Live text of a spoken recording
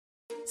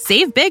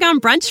Save big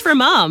on brunch for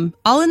mom,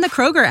 all in the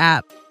Kroger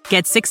app.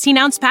 Get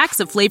 16-ounce packs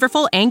of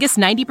flavorful Angus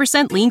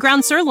 90% lean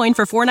ground sirloin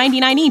for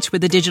 $4.99 each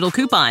with a digital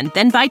coupon.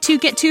 Then buy 2,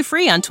 get 2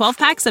 free on 12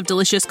 packs of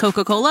delicious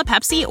Coca-Cola,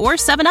 Pepsi, or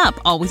 7-Up,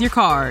 all with your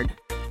card.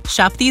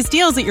 Shop these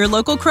deals at your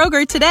local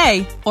Kroger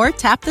today, or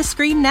tap the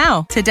screen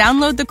now to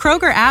download the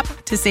Kroger app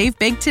to save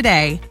big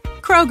today.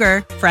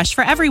 Kroger, fresh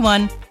for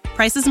everyone.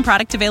 Prices and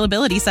product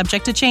availability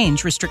subject to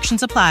change.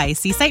 Restrictions apply.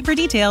 See site for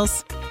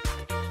details.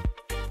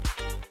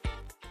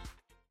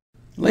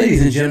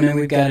 Ladies and gentlemen,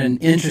 we've got an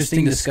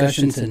interesting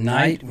discussion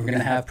tonight. We're going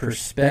to have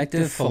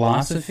perspective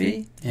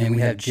philosophy, and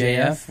we have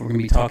JF. We're going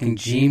to be talking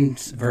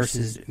genes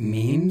versus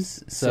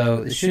memes.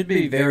 So it should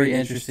be very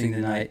interesting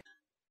tonight.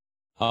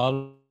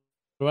 All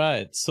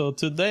right. So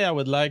today I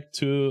would like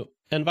to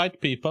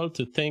invite people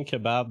to think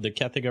about the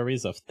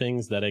categories of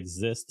things that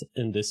exist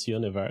in this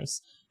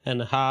universe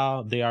and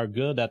how they are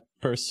good at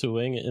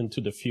pursuing into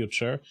the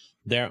future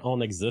their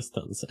own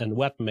existence and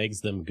what makes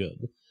them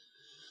good.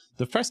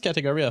 The first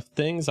category of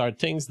things are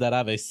things that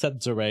have a set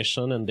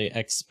duration and they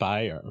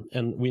expire.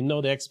 And we know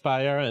they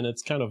expire and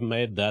it's kind of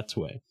made that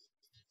way.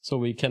 So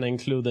we can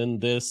include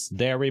in this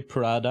dairy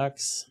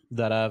products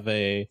that have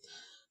a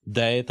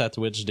date at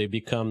which they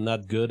become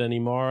not good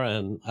anymore,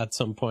 and at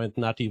some point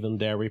not even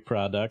dairy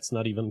products,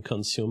 not even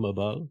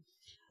consumable.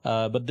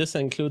 But this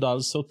includes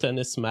also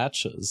tennis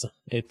matches.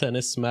 A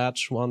tennis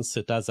match, once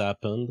it has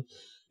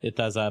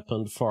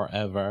happened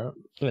forever,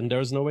 and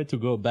there's no way to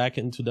go back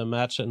into the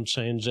match and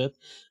change it.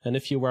 And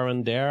if you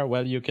weren't there,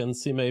 well, you can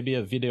see maybe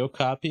a video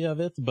copy of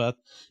it, but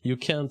you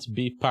can't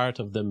be part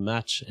of the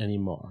match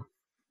anymore.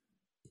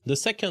 The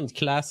second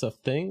class of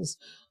things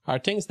are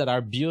things that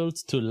are built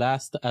to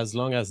last as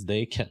long as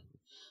they can,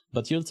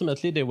 but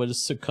ultimately they will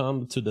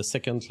succumb to the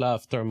second law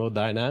of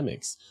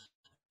thermodynamics.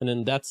 And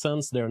in that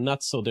sense, they're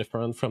not so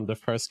different from the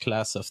first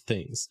class of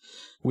things.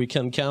 We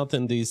can count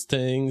in these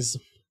things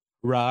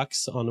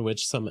rocks on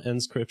which some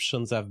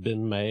inscriptions have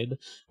been made,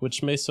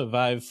 which may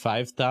survive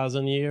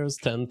 5,000 years,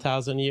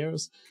 10,000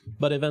 years,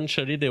 but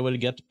eventually they will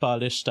get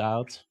polished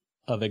out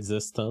of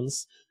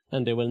existence,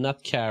 and they will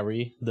not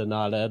carry the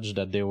knowledge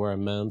that they were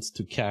meant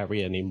to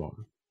carry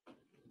anymore.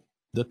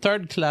 The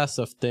third class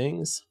of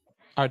things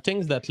are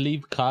things that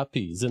leave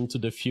copies into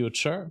the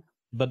future,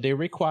 but they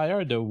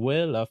require the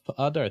will of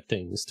other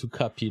things to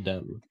copy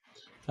them.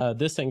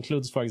 This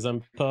includes, for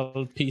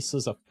example,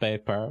 pieces of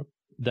paper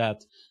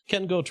that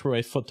can go through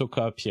a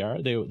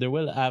photocopier. They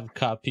will have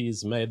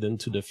copies made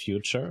into the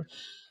future,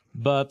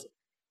 but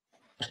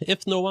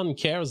if no one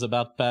cares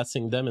about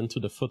passing them into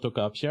the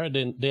photocopier,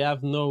 then they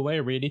have no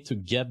way really to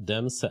get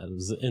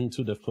themselves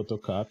into the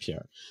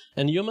photocopier.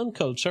 And human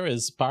culture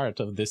is part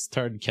of this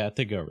third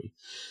category.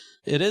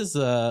 It is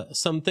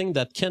something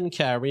that can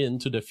carry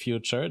into the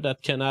future,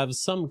 that can have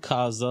some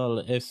causal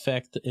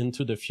effect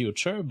into the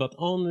future, but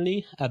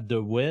only at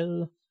the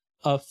will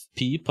of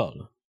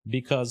people.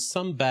 Because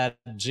some bad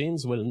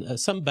memes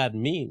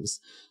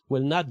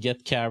will not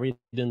get carried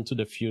into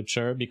the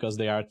future because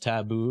they are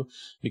taboo,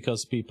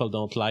 because people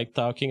don't like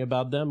talking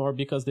about them, or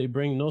because they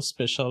bring no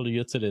special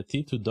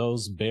utility to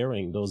those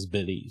bearing those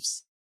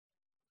beliefs.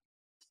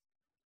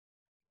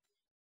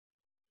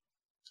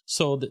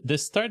 So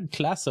this third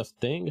class of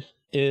thing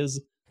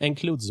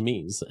includes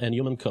memes and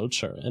human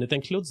culture, and it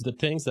includes the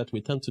things that we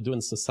tend to do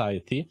in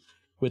society,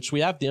 which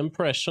we have the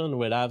impression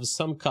will have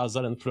some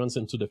causal influence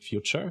into the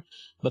future.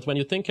 But when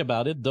you think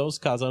about it, those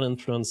causal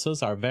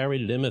influences are very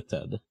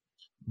limited.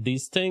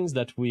 These things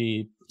that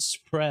we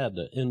spread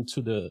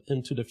into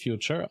the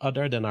future,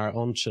 other than our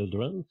own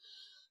children,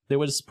 they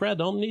will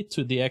spread only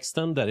to the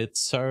extent that it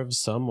serves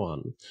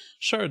someone.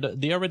 Sure,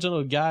 the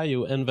original guy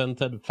who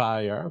invented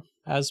fire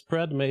has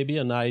spread maybe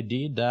an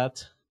idea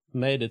that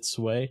made its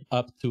way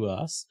up to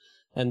us.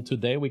 And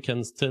today we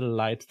can still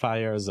light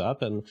fires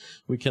up and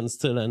we can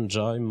still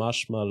enjoy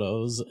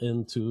marshmallows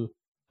into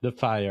the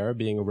fire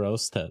being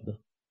roasted.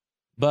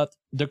 But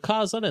the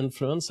causal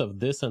influence of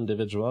this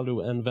individual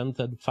who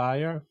invented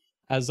fire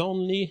has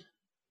only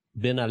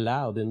been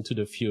allowed into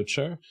the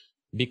future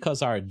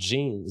because our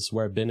genes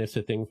were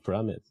benefiting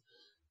from it.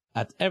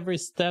 At every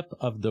step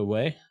of the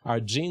way,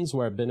 our genes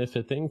were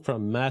benefiting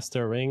from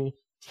mastering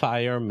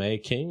fire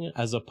making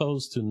as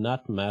opposed to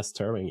not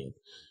mastering it.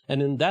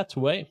 And in that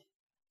way,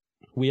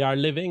 we are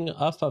living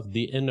off of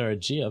the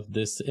energy of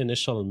this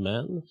initial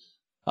man,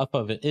 off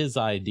of his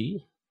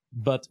ID,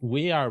 but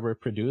we are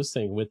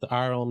reproducing with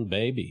our own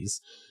babies.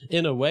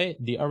 In a way,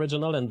 the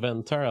original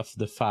inventor of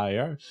the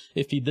fire,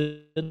 if he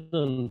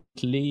didn't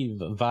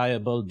leave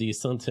viable,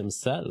 decent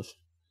himself,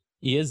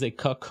 he is a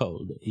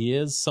cuckold. He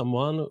is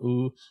someone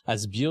who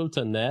has built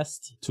a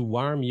nest to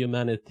warm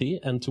humanity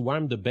and to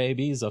warm the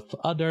babies of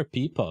other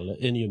people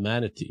in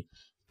humanity.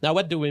 Now,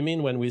 what do we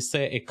mean when we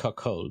say a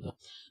cuckold?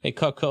 A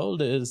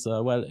cuckold is,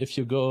 well, if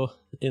you go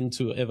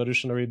into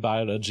evolutionary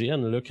biology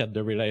and look at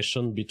the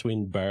relation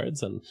between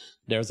birds, and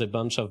there's a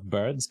bunch of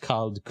birds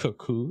called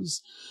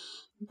cuckoos,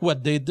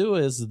 what they do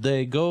is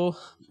they go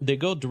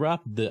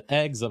drop the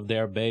eggs of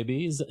their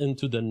babies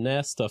into the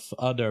nest of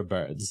other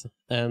birds,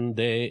 and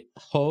they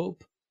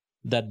hope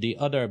that the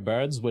other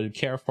birds will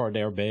care for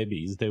their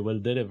babies. They will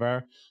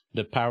deliver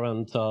the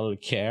parental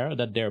care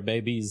that their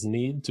babies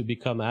need to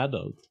become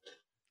adult,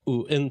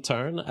 who in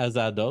turn, as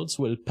adults,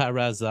 will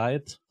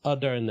parasite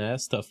other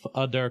nests of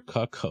other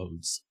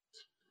cuckolds.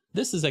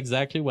 This is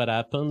exactly what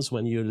happens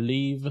when you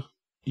leave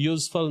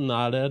useful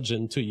knowledge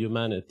into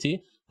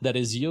humanity that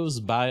is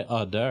used by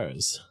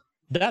others.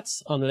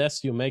 That's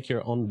unless you make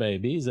your own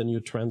babies and you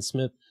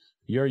transmit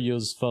your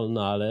useful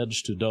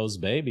knowledge to those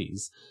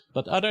babies.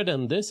 But other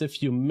than this,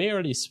 if you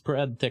merely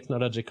spread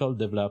technological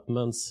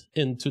developments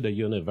into the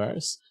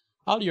universe,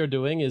 all you're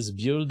doing is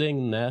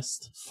building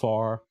nests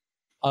for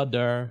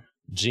other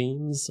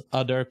genes,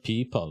 other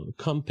people,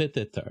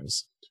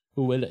 competitors,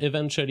 who will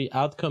eventually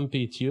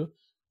outcompete you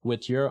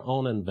with your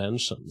own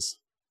inventions.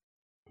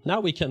 Now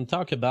we can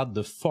talk about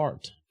the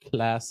fourth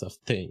class of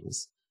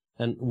things,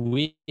 and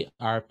we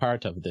are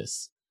part of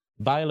this.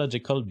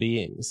 Biological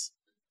beings,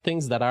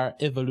 things that are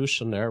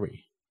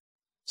evolutionary.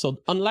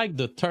 So unlike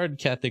the third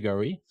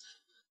category,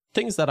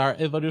 things that are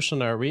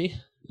evolutionary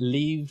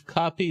leave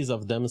copies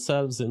of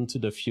themselves into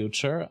the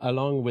future,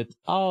 along with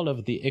all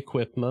of the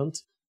equipment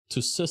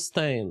to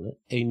sustain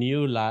a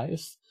new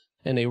life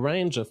and a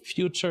range of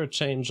future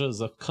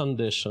changes of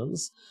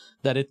conditions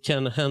that it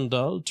can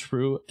handle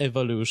through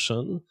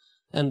evolution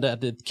and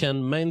that it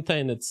can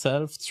maintain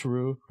itself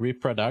through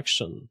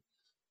reproduction.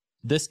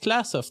 This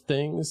class of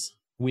things,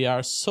 we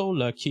are so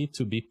lucky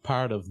to be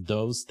part of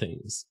those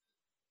things,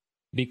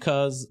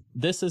 because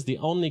this is the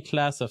only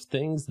class of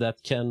things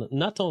that can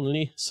not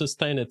only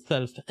sustain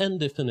itself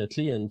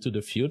indefinitely into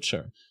the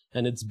future,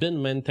 and it's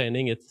been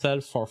maintaining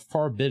itself for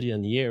 4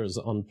 billion years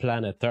on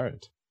planet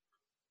Earth.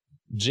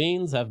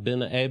 Genes have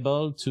been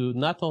able to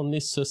not only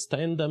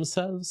sustain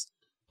themselves,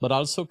 but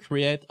also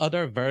create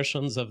other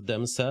versions of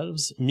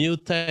themselves,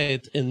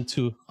 mutate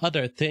into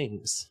other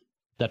things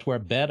that were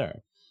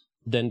better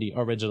than the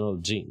original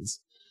genes.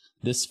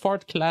 This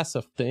fourth class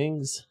of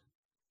things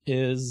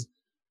is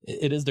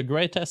the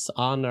greatest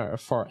honor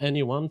for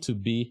anyone to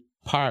be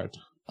part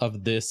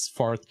of this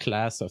fourth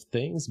class of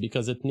things,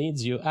 because it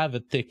needs you have a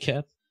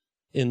ticket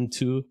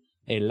into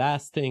a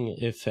lasting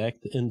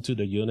effect into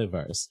the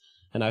universe.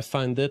 And I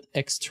find it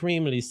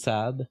extremely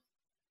sad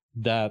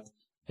that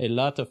a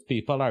lot of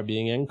people are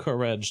being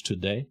encouraged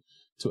today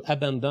to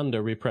abandon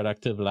the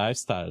reproductive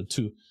lifestyle,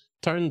 to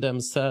turn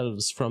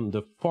themselves from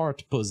the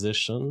fourth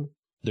position,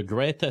 the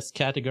greatest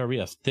category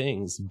of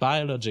things,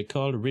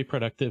 biological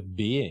reproductive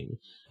being,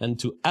 and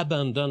to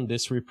abandon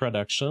this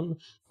reproduction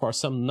for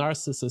some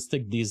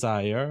narcissistic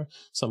desire,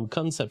 some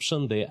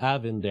conception they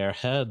have in their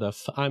head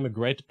of, I'm a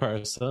great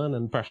person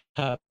and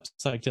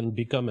perhaps I can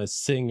become a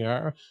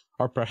singer,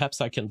 or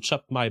perhaps I can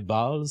chop my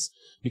balls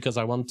because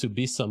I want to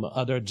be some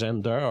other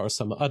gender or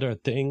some other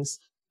things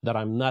that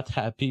I'm not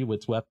happy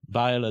with what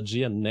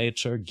biology and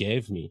nature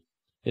gave me.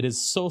 It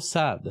is so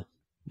sad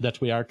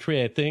that we are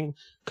creating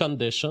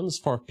conditions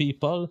for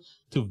people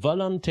to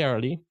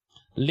voluntarily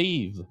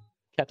leave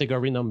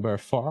category number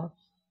 4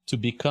 to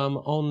become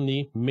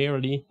only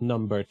merely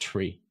number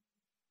 3.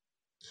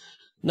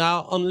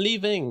 Now, on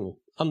leaving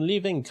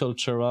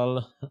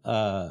cultural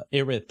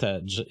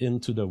heritage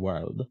into the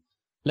world,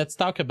 let's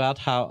talk about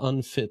how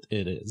unfit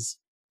it is.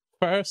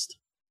 First,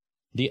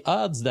 the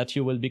odds that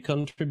you will be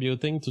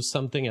contributing to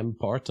something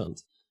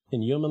important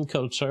in human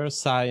culture,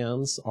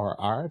 science, or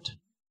art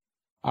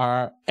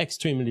are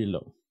extremely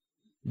low.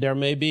 There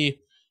may be,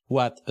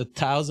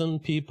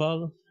 1,000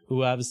 people who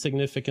have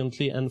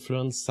significantly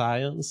influenced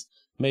science,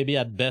 maybe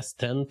at best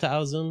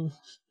 10,000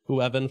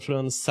 who have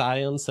influenced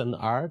science and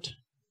art.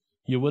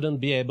 You wouldn't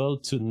be able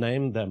to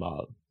name them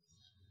all.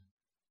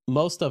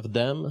 Most of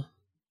them,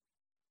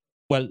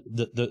 well,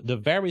 the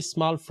very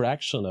small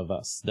fraction of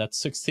us that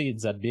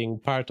succeeds at being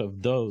part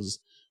of those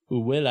who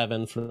will have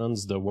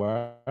influenced the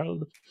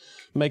world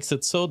makes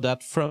it so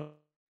that from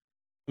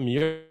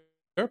your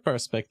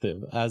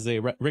perspective as a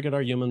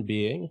regular human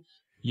being,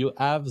 you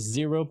have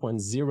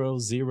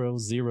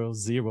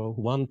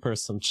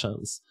 0.00001%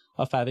 chance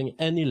of having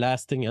any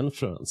lasting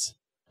influence.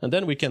 And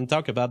then we can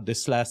talk about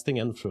this lasting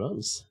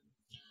influence.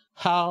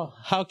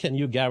 How can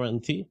you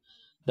guarantee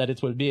that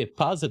it will be a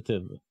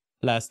positive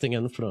lasting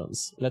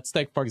influence? Let's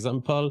take, for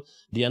example,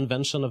 the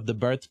invention of the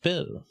birth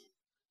pill.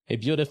 A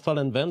beautiful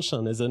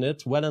invention, isn't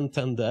it?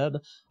 Well-intended,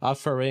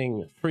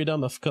 offering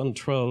freedom of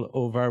control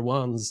over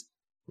one's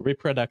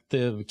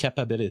reproductive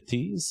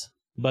capabilities,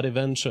 but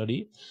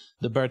eventually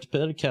the birth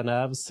pill can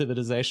have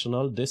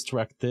civilizational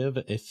destructive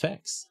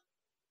effects.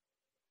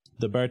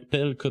 The birth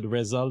pill could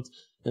result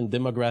in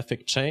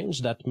demographic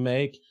change that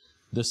make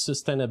the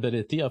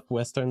sustainability of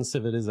Western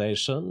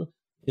civilization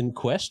in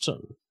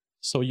question.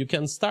 So you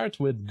can start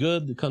with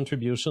good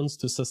contributions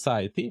to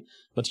society,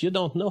 but you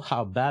don't know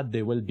how bad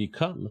they will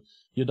become.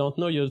 You don't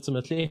know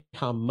ultimately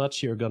how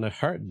much you're going to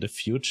hurt the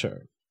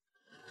future.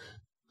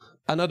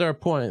 Another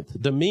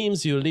point, the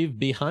memes you leave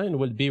behind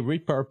will be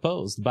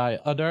repurposed by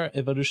other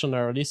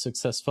evolutionarily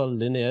successful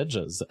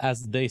lineages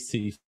as they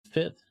see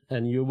fit,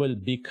 and you will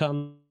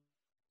become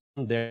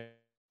their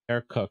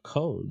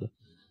cuckold.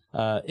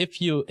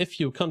 If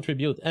you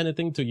contribute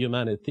anything to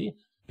humanity,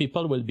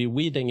 people will be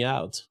weeding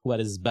out what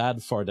is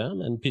bad for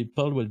them, and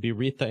people will be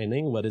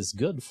retaining what is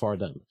good for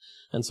them.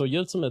 And so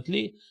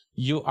ultimately,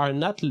 you are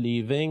not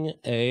leaving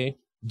a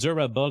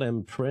durable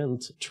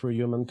imprint through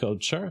human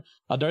culture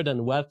other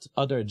than what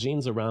other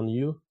genes around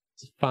you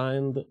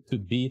find to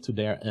be to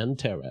their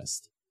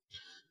interest.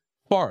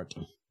 Fourth,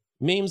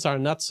 memes are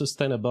not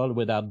sustainable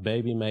without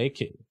baby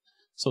making.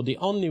 So the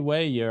only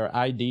way your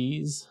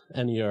ideas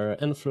and your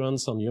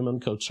influence on human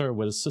culture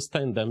will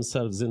sustain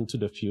themselves into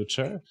the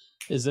future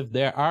is if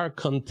there are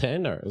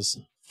containers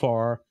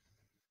for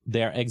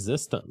their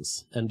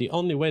existence. And the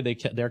only way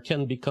there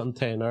can be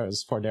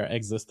containers for their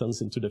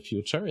existence into the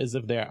future is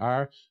if there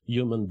are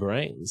human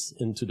brains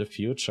into the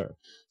future.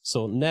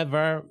 So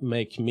never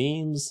make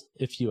memes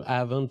if you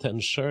haven't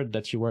ensured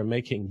that you are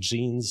making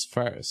genes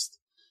first.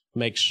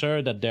 Make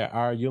sure that there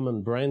are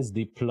human brains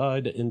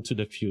deployed into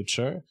the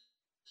future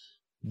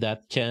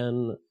that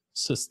can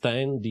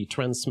sustain the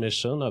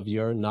transmission of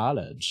your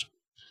knowledge.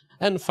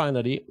 And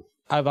finally,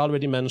 I've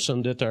already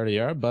mentioned it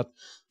earlier, but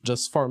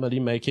just formally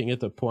making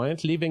it a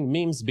point, leaving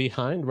memes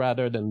behind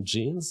rather than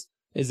genes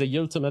is a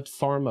ultimate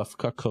form of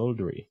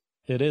cuckoldry.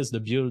 It is the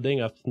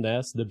building of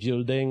nests, the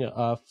building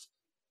of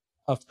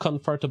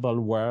comfortable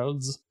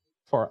worlds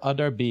for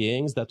other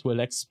beings that will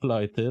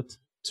exploit it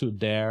to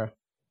their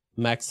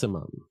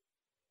maximum.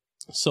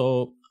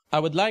 So I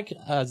would like,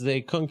 as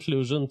a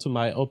conclusion to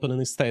my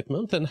opening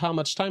statement, and how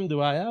much time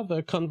do I have,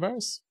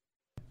 Converse?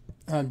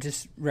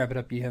 Just wrap it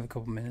up. You have a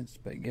couple minutes,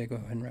 but yeah, go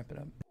ahead and wrap it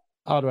up.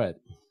 All right.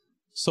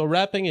 So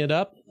wrapping it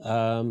up,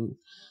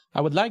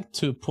 I would like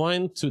to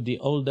point to the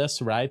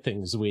oldest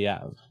writings we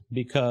have,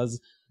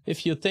 because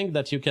if you think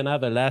that you can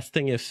have a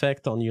lasting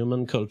effect on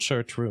human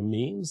culture through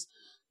memes,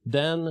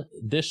 then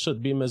this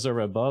should be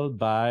measurable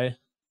by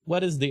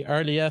what is the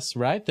earliest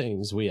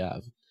writings we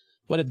have.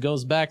 Well, it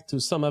goes back to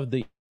some of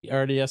the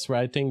earliest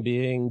writing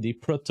being the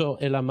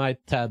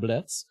Proto-Elamite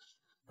tablets,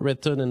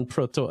 written in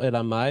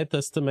Proto-Elamite,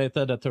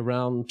 estimated at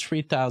around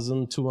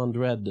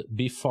 3,200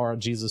 before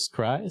Jesus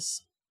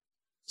Christ.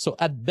 So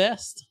at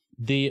best,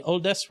 the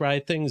oldest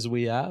writings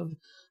we have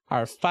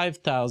are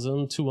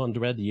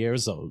 5,200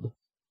 years old.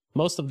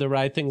 Most of the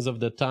writings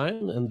of the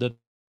time and the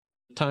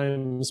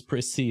times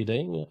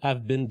preceding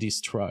have been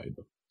destroyed.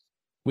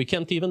 We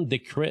can't even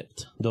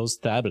decrypt those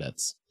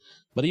tablets.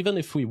 But even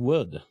if we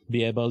would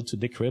be able to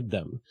decrypt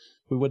them,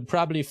 we would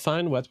probably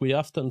find what we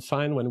often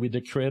find when we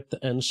decrypt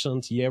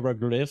ancient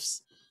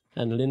hieroglyphs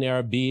and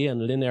linear B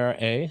and linear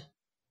A.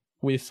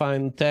 We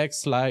find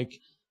texts like,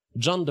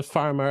 John the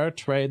farmer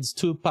trades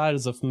 2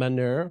 piles of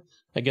manure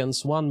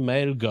against 1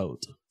 male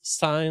goat,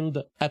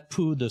 signed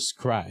Apu the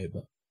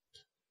scribe.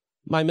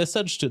 My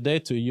message today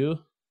to you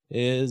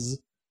is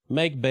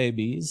make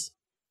babies,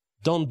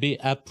 don't be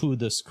Apu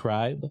the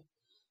scribe.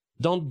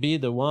 Don't be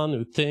the one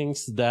who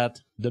thinks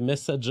that the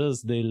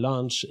messages they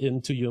launch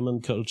into human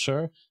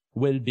culture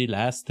will be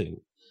lasting.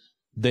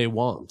 They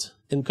won't.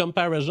 In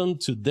comparison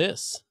to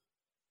this,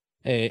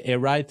 a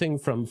writing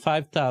from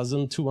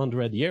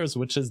 5,200 years,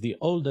 which is the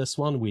oldest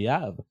one we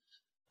have,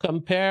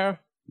 compare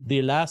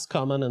the last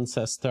common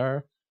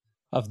ancestor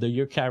of the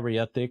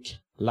eukaryotic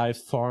life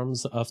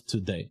forms of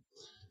today.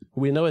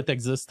 We know it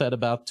existed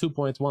about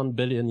 2.1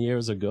 billion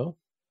years ago.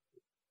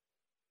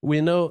 We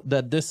know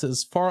that this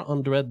is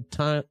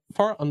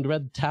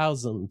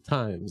 400,000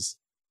 times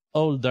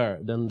older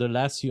than the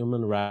last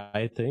human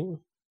writing.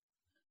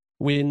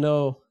 We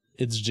know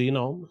its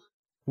genome.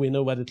 We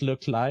know what it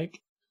looked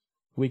like.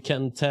 We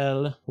can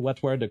tell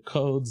what were the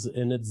codes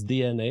in its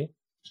DNA.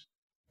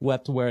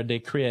 What were they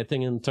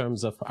creating in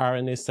terms of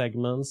RNA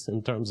segments,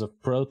 in terms of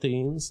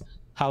proteins,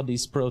 how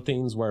these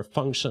proteins were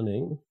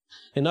functioning.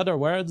 In other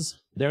words,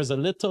 there's a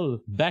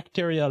little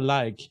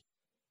bacteria-like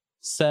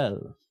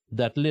cell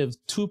that lived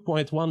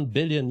 2.1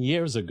 billion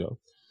years ago,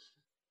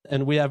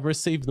 and we have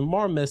received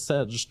more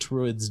message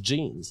through its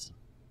genes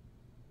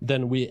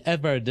than we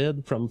ever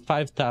did from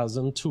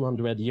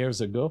 5,200 years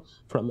ago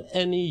from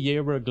any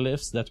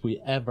hieroglyphs that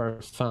we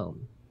ever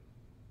found.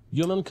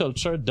 Human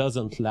culture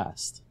doesn't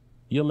last.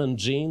 Human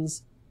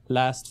genes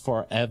last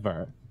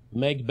forever.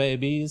 Make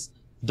babies.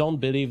 Don't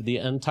believe the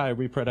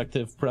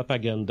anti-reproductive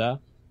propaganda.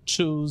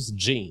 Choose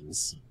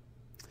genes.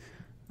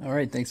 All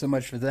right, thanks so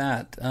much for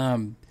that.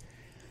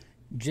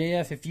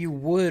 JF, if you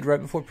would, right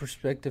before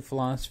Perspective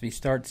Philosophy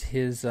starts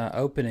his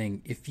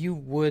opening, if you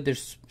would,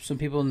 there's some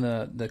people in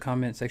the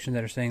comment section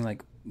that are saying,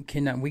 like,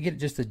 can we get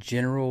just a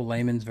general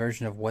layman's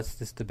version of what's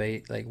this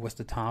debate, like, what's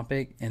the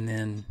topic? And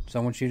then, so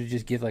I want you to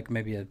just give, like,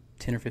 maybe a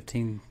 10 or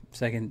 15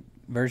 second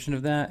version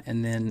of that,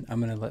 and then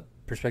I'm going to let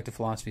Perspective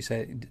Philosophy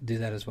do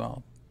that as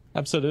well.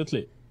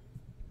 Absolutely.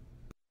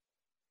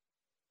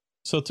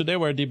 So today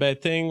we're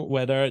debating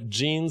whether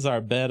genes are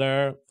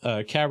better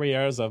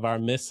carriers of our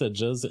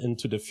messages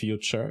into the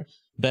future,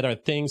 better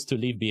things to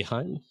leave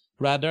behind,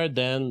 rather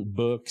than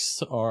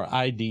books or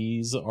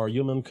ideas or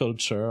human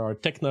culture or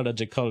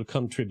technological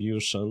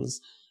contributions.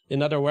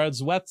 In other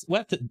words, what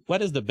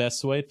is the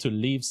best way to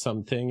leave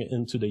something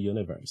into the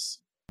universe?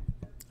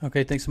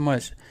 Okay, thanks so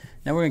much.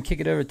 Now we're going to kick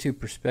it over to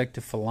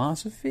Perspective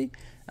Philosophy.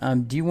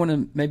 Do you want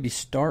to maybe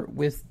start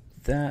with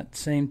that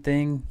same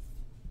thing?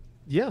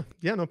 Yeah,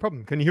 no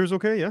problem. Can you hear us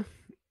okay? Yeah?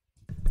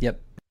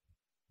 Yep.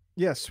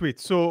 Yeah, sweet.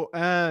 So,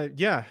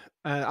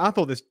 I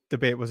thought this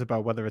debate was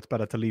about whether it's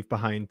better to leave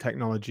behind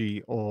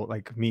technology or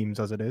like memes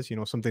as it is,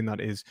 something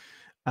that is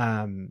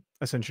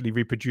essentially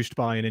reproduced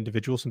by an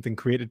individual, something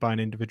created by an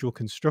individual,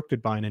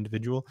 constructed by an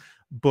individual,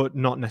 but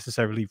not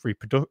necessarily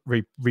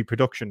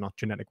reproduction, not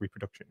genetic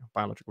reproduction,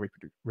 biological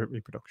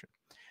reproduction.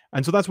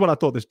 And so that's what I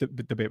thought this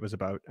debate was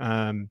about.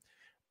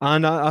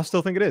 And I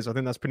still think it is. I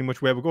think that's pretty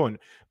much where we're going.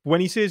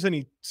 When he says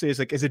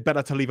like, is it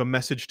better to leave a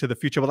message to the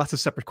future? Well, that's a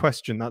separate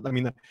question.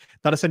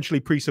 That essentially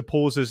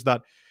presupposes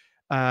that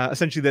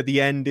essentially that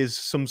the end is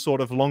some sort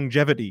of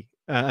longevity,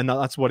 and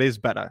that's what is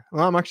better.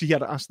 Well, I'm actually here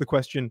to ask the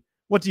question,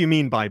 what do you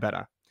mean by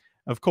better?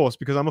 Of course,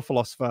 because I'm a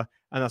philosopher,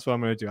 and that's what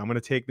I'm going to do. I'm going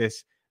to take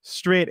this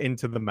straight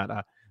into the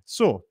meta.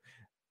 So,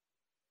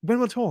 when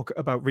we talk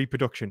about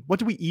reproduction, what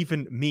do we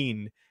even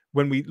mean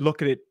when we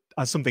look at it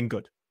as something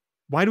good?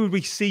 Why do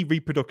we see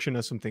reproduction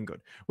as something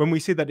good? When we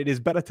say that it is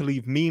better to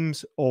leave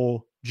memes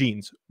or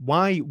genes,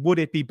 why would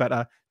it be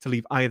better to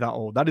leave either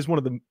or? That is one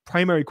of the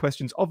primary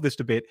questions of this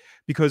debate,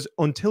 because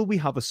until we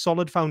have a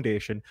solid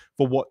foundation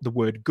for what the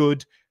word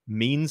good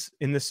means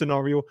in this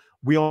scenario,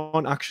 we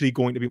aren't actually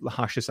going to be able to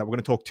hash this out. We're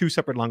going to talk two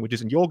separate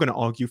languages, and you're going to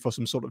argue for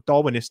some sort of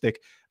Darwinistic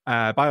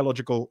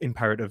biological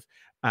imperative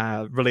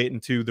relating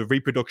to the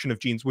reproduction of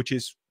genes, which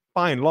is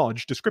by and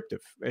large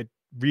descriptive.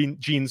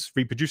 Genes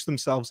reproduce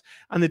themselves,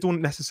 and they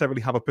don't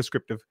necessarily have a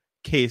prescriptive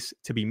case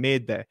to be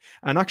made there.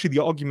 And actually,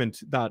 the argument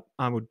that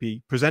I would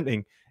be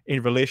presenting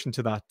in relation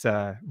to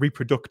that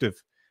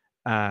reproductive,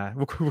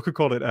 we could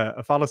call it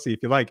a fallacy if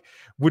you like,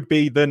 would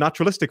be the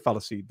naturalistic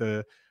fallacy,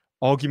 the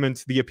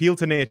argument, the appeal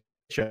to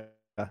nature,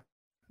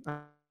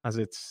 as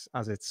it's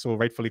so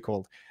rightfully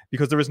called,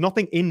 because there is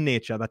nothing in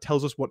nature that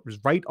tells us what is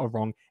right or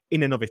wrong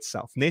in and of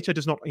itself. Nature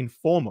does not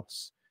inform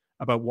us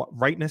about what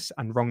rightness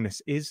and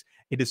wrongness is.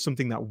 It is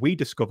something that we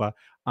discover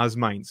as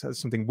minds, as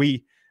something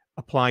we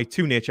apply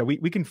to nature.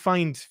 We can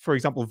find, for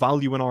example,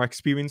 value in our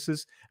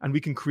experiences, and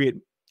we can create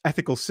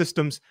ethical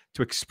systems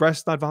to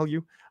express that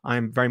value.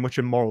 I'm very much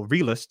a moral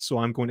realist, so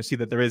I'm going to see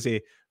that there is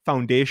a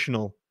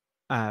foundational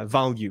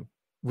value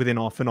within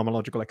our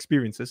phenomenological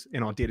experiences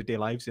in our day-to-day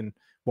lives, in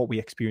what we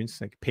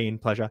experience, like pain,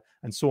 pleasure,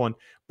 and so on.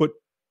 But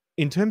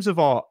in terms of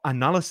our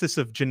analysis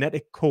of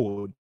genetic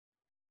code,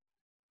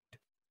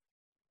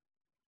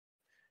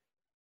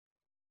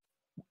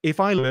 if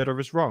I murder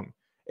is wrong,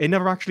 it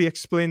never actually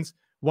explains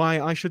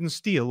why I shouldn't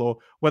steal, or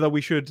whether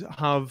we should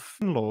have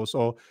laws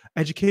or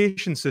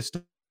education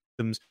systems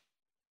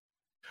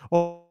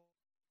or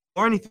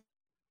anything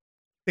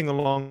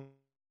along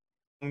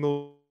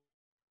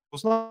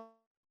those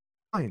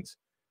lines.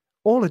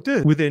 All it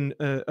does within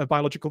a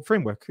biological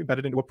framework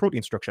embedded into a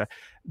protein structure,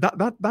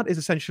 that is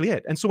essentially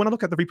it. And so when I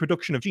look at the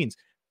reproduction of genes,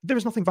 there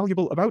is nothing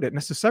valuable about it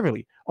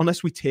necessarily,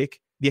 unless we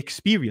take the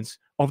experience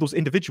of those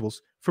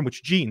individuals from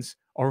which genes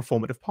are a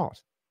formative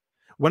part.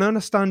 When I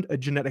understand a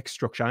genetic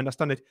structure, I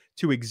understand it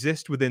to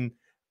exist within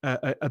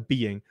a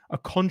being, a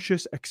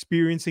conscious,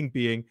 experiencing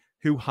being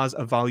who has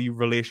a value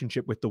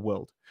relationship with the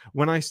world.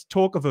 When I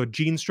talk of a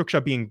gene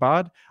structure being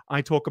bad,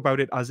 I talk about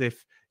it as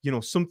if,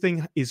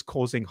 something is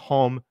causing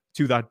harm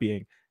to that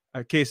being.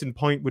 A case in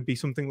point would be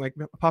something like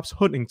perhaps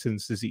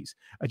Huntington's disease,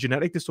 a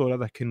genetic disorder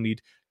that can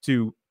lead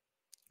to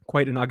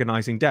quite an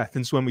agonizing death.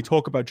 And so when we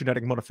talk about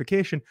genetic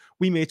modification,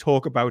 we may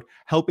talk about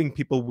helping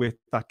people with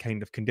that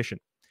kind of condition.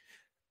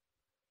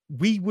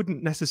 We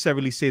wouldn't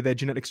necessarily say their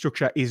genetic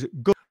structure is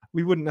good.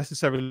 We wouldn't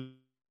necessarily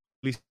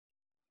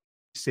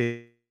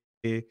say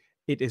it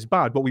is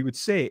bad. What we would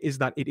say is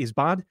that it is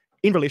bad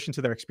in relation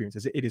to their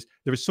experiences.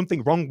 There is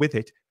something wrong with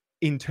it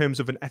in terms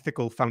of an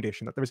ethical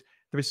foundation, that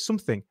there is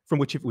something from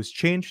which if it was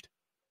changed,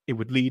 it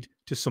would lead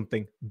to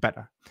something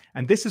better.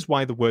 And this is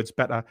why the words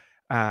better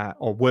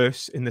or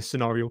worse in this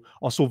scenario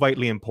are so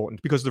vitally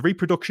important, because the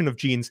reproduction of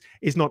genes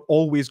is not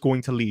always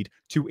going to lead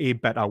to a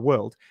better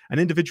world. An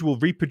individual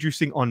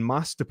reproducing en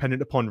masse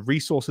dependent upon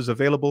resources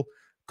available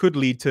could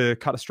lead to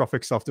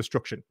catastrophic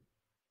self-destruction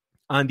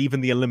and even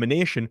the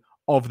elimination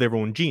of their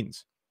own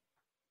genes.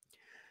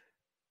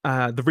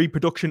 The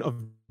reproduction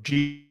of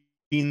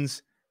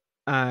genes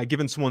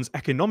given someone's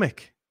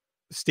economic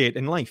state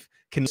in life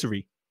can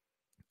be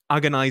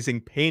agonizing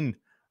pain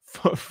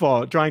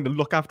for trying to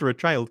look after a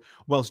child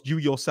whilst you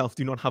yourself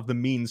do not have the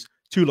means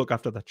to look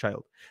after that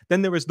child.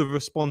 Then there is the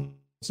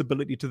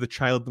responsibility to the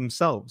child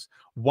themselves.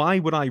 Why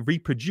would I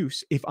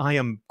reproduce if I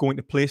am going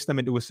to place them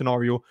into a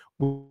scenario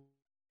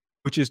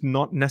which is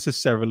not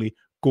necessarily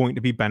going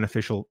to be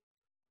beneficial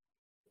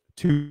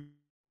to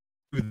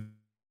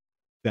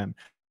them?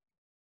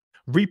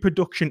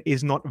 Reproduction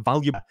is not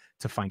valuable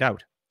to find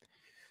out.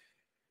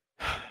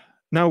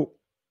 Now,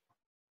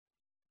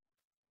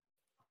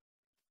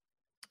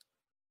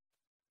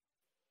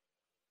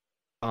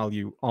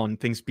 value on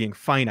things being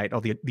finite,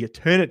 or the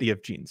eternity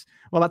of genes.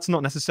 Well, that's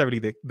not necessarily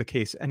the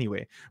case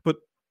anyway. But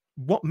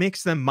what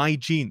makes them my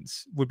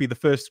genes would be the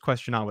first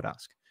question I would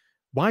ask.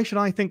 Why should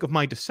I think of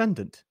my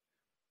descendant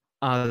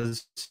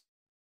as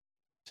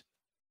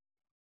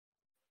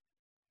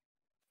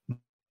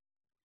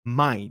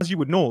mind. As you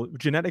would know,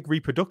 genetic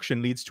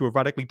reproduction leads to a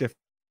radically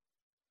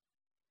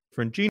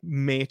different gene.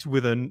 Mate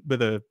with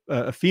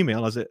a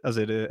female, as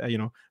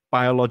it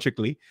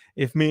biologically.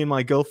 If me and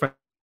my girlfriend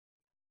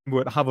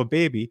were to have a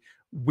baby,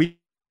 we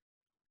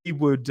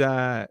would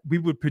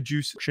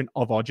produce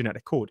of our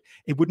genetic code.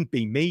 It wouldn't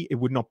be me, it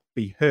would not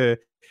be her,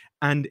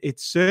 and it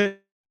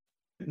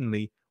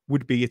certainly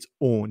would be its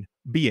own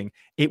being.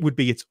 It would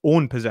be its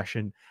own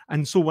possession.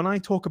 And so when I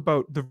talk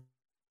about the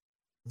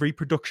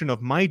reproduction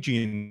of my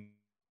genes,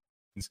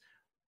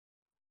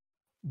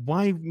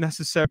 why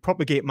necessarily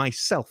propagate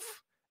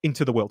myself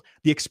into the world,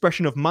 the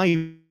expression of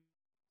my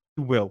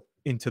will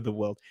into the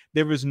world?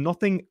 There is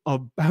nothing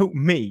about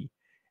me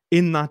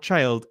in that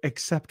child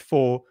except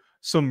for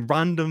some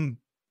random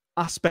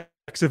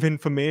aspects of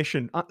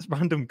information,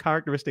 random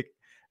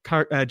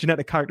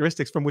genetic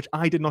characteristics from which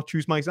I did not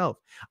choose myself.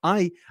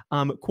 I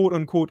am quote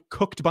unquote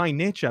cooked by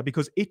nature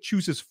because it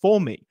chooses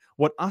for me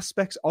what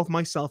aspects of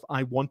myself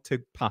I want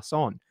to pass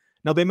on.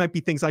 Now, there might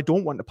be things I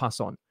don't want to pass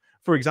on.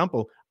 For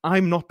example,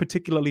 I'm not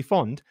particularly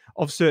fond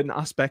of certain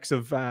aspects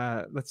of,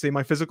 let's say,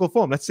 my physical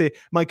form. Let's say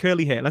my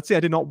curly hair. Let's say I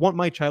did not want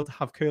my child to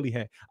have curly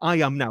hair. I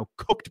am now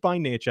cooked by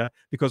nature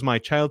because my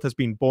child has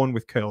been born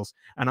with curls.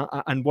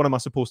 And what am I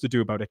supposed to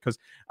do about it? Because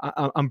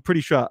I'm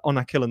pretty sure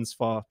honor killings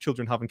for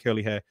children having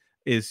curly hair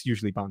is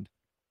usually banned.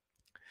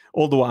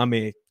 Although I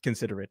may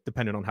consider it,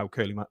 depending on how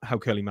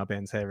curly my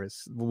bairn's hair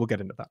is. We'll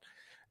get into that.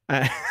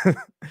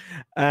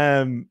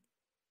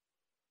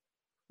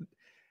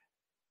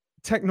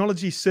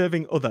 Technology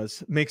serving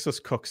others makes us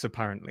cooks,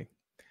 apparently.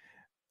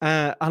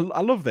 I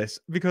love this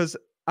because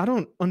I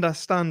don't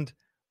understand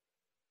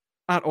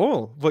at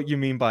all what you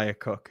mean by a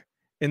cook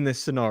in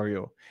this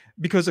scenario.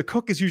 Because a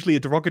cook is usually a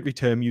derogatory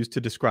term used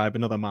to describe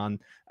another man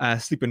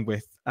sleeping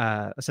with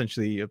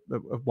essentially a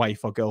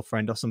wife or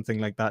girlfriend or something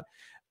like that.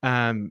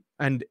 And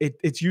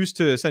it's used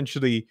to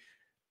essentially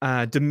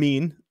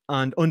demean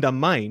and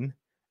undermine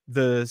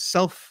the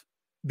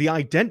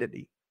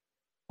identity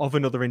of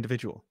another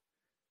individual.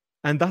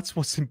 And that's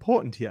what's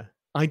important here.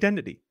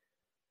 Identity.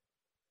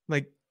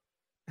 Like,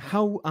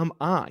 how am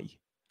I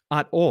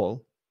at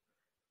all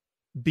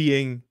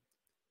being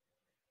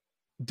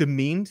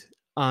demeaned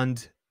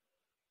and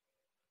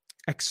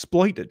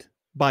exploited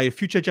by a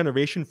future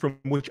generation from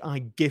which I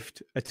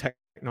gift a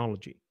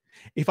technology?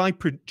 If I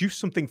produce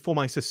something for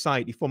my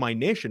society, for my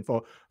nation,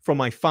 for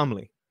my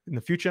family in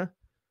the future,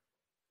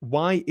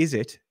 why is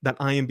it that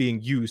I am being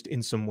used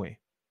in some way?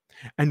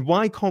 And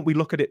why can't we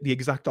look at it the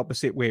exact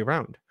opposite way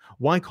around?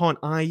 Why can't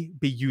I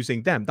be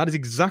using them? That is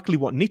exactly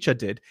what Nietzsche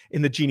did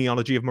in the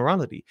genealogy of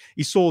morality.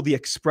 He saw the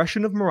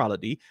expression of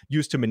morality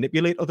used to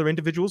manipulate other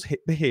individuals'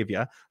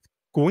 behavior,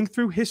 going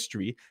through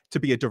history to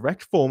be a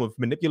direct form of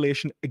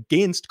manipulation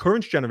against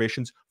current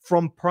generations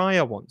from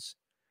prior ones.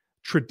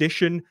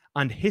 Tradition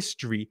and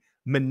history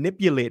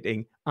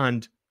manipulating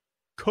and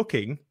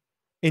cooking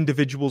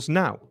individuals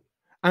now.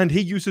 And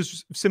he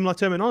uses similar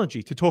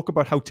terminology to talk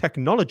about how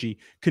technology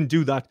can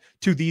do that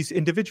to these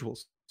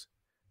individuals.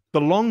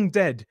 The long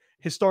dead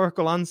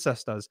historical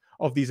ancestors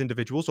of these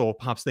individuals, or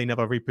perhaps they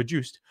never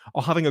reproduced,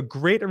 are having a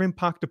greater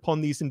impact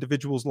upon these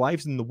individuals'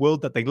 lives in the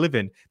world that they live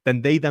in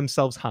than they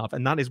themselves have.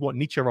 And that is what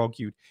Nietzsche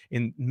argued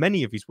in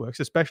many of his works,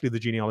 especially the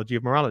genealogy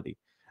of morality.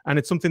 And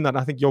it's something that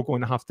I think you're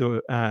going to have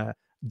to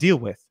deal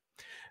with.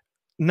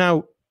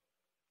 Now,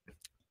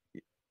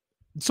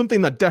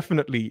 something that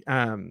definitely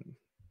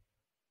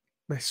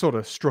sort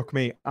of struck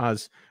me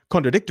as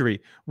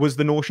contradictory was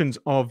the notions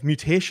of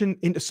mutation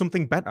into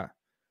something better.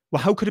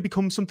 Well, how could it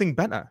become something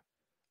better?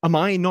 Am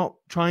I not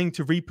trying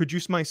to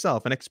reproduce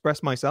myself and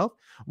express myself?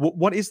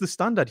 What is the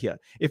standard here?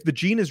 If the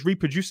gene is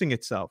reproducing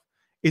itself,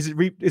 is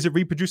it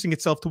reproducing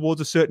itself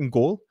towards a certain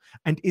goal?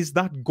 And is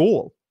that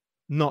goal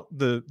not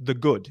the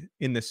good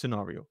in this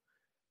scenario?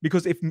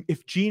 Because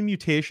if gene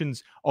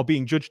mutations are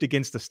being judged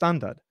against a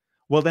standard,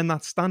 well, then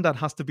that standard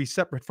has to be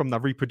separate from the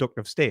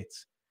reproductive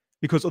states.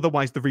 Because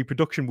otherwise the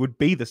reproduction would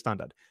be the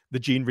standard. The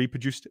gene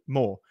reproduced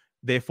more,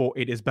 therefore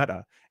it is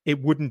better.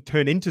 It wouldn't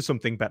turn into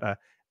something better.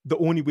 The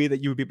only way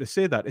that you would be able to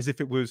say that is if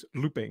it was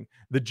looping.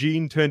 The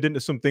gene turned into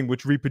something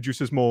which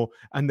reproduces more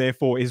and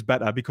therefore is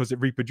better because it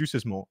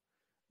reproduces more.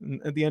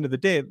 And at the end of the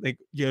day, like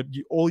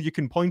all you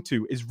can point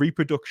to is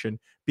reproduction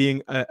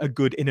being a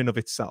good in and of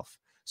itself.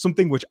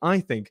 Something which I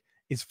think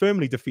is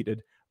firmly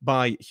defeated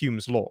by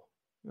Hume's law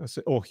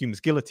or Hume's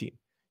guillotine.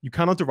 You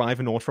cannot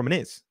derive an ought from an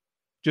is.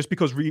 Just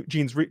because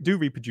genes do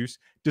reproduce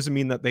doesn't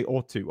mean that they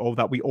ought to, or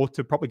that we ought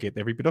to propagate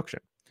their reproduction.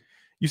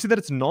 You see that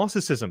it's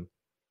narcissism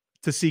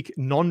to seek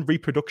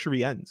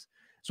non-reproductory ends.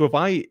 So if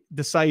I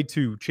decide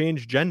to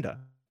change gender,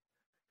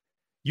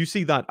 you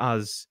see that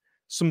as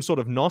some sort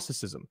of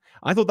narcissism.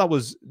 I thought that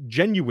was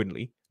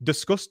genuinely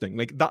disgusting.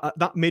 Like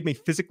that made me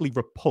physically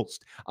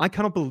repulsed. I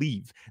cannot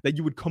believe that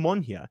you would come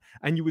on here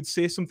and you would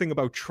say something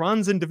about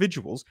trans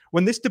individuals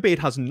when this debate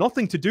has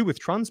nothing to do with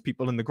trans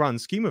people in the grand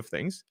scheme of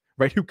things,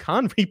 right? Who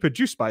can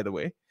reproduce, by the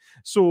way.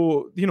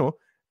 So,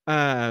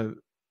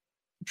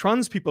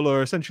 trans people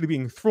are essentially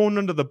being thrown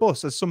under the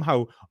bus as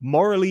somehow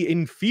morally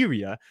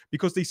inferior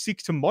because they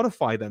seek to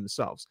modify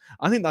themselves.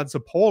 I think that's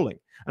appalling.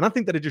 And I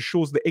think that it just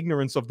shows the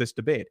ignorance of this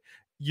debate.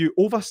 You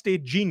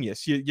overstate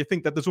genius. You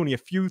think that there's only a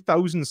few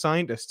thousand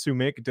scientists who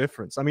make a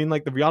difference. I mean,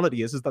 like, the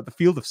reality is that the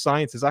field of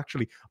science is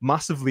actually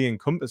massively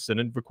encompassing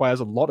and requires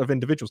a lot of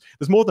individuals.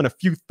 There's more than a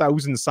few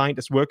thousand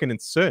scientists working in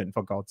CERN,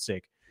 for God's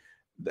sake.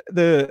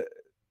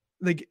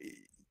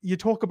 You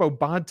talk about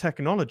bad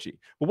technology,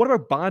 but what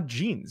about bad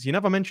genes? You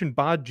never mentioned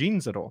bad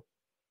genes at all.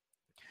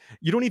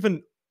 You don't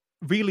even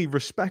really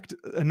respect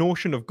a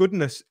notion of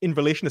goodness in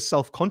relation to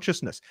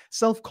self-consciousness.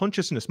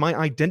 Self-consciousness, my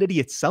identity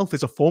itself,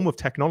 is a form of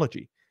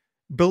technology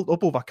built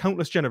up over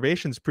countless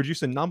generations,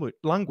 producing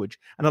language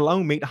and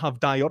allowing me to have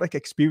dyadic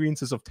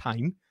experiences of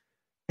time,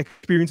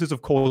 experiences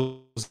of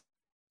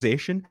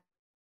causation.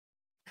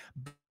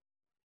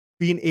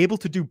 Being able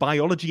to do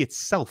biology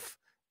itself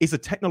is a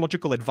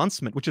technological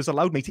advancement, which has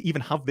allowed me to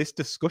even have this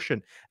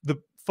discussion. The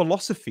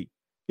philosophy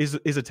is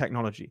a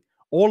technology,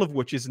 all of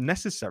which is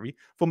necessary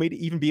for me to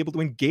even be able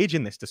to engage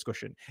in this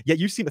discussion. Yet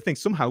you seem to think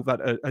somehow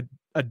that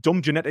a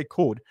dumb genetic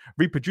code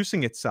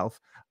reproducing itself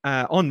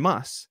en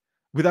masse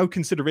without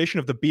consideration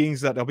of the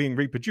beings that are being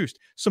reproduced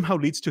somehow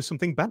leads to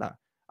something better.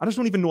 I just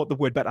don't even know what the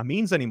word better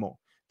means anymore.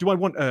 Do I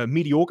want a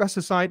mediocre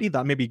society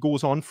that maybe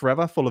goes on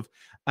forever full of,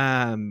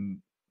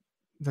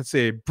 let's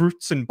say,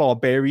 brutes and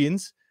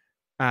barbarians,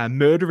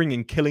 murdering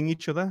and killing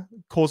each other,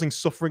 causing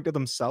suffering to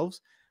themselves?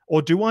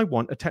 Or do I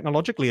want a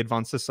technologically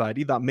advanced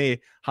society that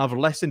may have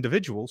less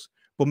individuals,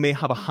 but may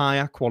have a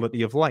higher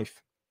quality of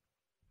life?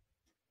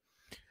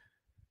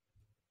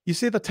 You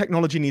say that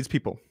technology needs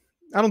people.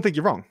 I don't think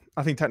you're wrong.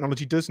 I think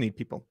technology does need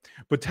people.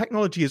 But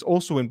technology is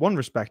also, in one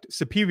respect,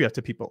 superior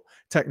to people.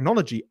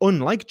 Technology,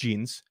 unlike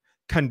genes,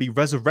 can be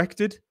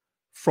resurrected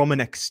from an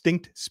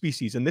extinct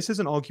species. And this is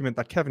an argument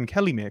that Kevin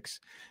Kelly makes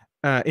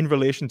in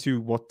relation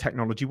to what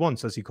technology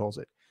wants, as he calls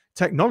it.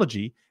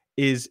 Technology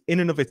is in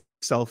and of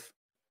itself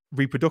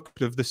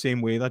reproductive the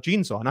same way that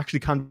genes are, and actually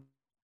can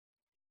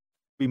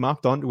be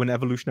mapped onto an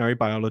evolutionary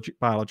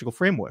biological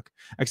framework.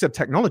 Except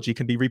technology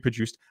can be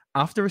reproduced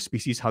after a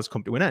species has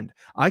come to an end.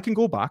 I can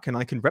go back and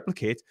I can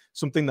replicate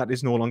something that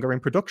is no longer in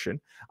production,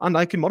 and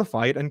I can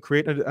modify it and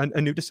create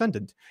a new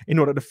descendant in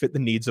order to fit the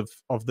needs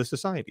of the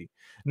society.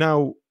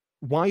 Now,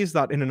 why is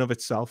that in and of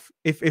itself?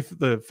 If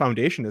the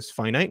foundation is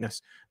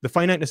finiteness, the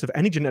finiteness of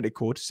any genetic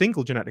code,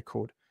 single genetic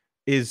code,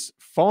 is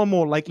far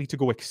more likely to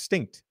go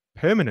extinct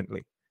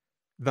permanently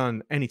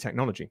than any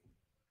technology.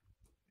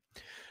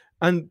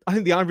 And I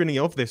think the irony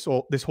of this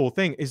whole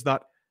thing is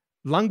that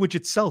language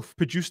itself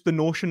produced the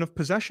notion of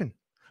possession.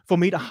 For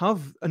me to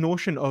have a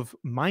notion of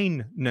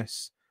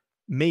mineness,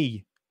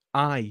 me,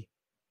 I,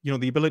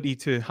 the ability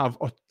to have,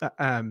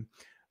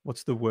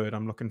 what's the word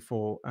I'm looking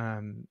for?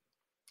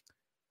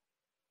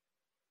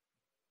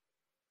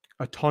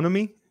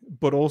 Autonomy,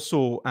 but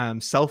also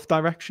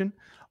self-direction,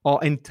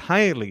 are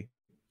entirely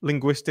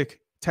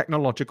linguistic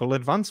technological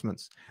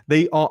advancements.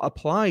 They are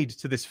applied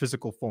to this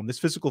physical form. This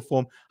physical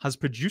form has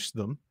produced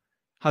them,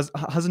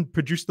 hasn't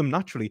produced them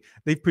naturally.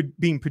 They've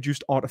been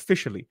produced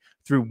artificially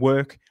through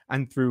work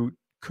and through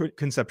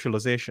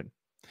conceptualization.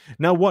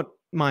 Now, what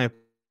my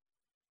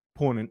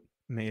opponent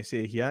may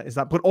say here is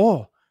that, but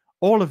all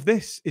of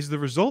this is the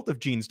result of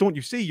genes. Don't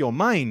you see? Your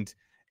mind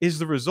is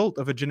the result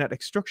of a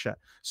genetic structure,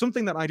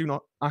 something that I do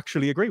not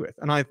actually agree with.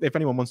 And if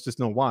anyone wants to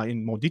know why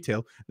in more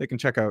detail, they can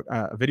check out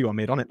a video I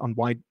made on it, on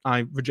why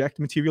I reject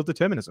material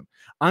determinism.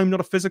 I'm not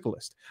a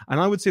physicalist. And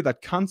I would say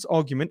that Kant's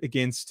argument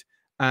against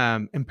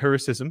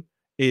empiricism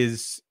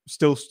is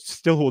still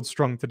holds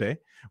strong today.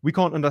 We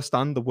can't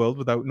understand the world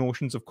without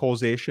notions of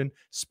causation,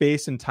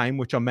 space and time,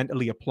 which are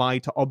mentally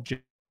applied to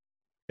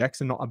objects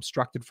and not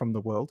abstracted from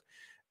the world.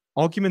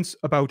 Arguments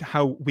about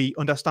how we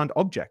understand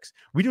objects.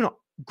 We do not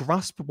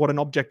grasp what an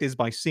object is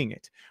by seeing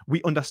it.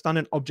 We understand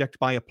an object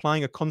by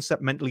applying a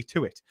concept mentally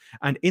to it,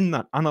 and in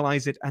that,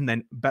 analyze it and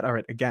then better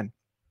it again.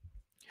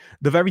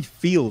 The very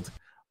field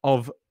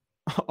of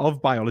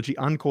biology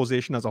and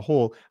causation as a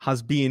whole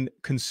has been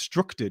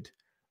constructed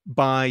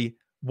by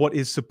what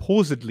is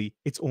supposedly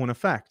its own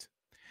effect.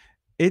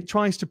 It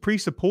tries to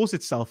presuppose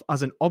itself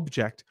as an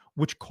object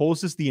which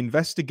causes the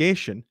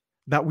investigation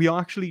that we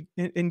are actually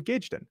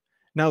engaged in.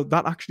 Now,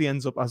 that actually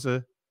ends up as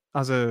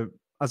a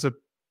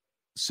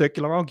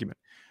circular argument.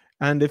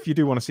 And if you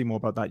do want to see more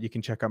about that, you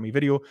can check out my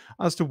video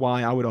as to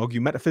why I would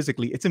argue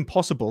metaphysically it's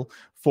impossible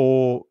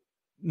for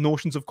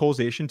notions of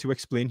causation to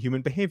explain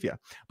human behavior.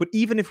 But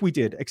even if we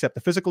did accept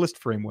the physicalist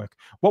framework,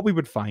 what we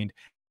would find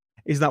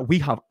is that we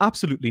have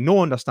absolutely no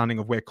understanding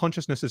of where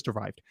consciousness is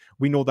derived.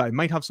 We know that it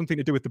might have something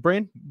to do with the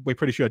brain. We're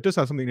pretty sure it does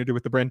have something to do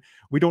with the brain.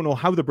 We don't know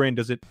how the brain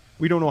does it.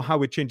 We don't know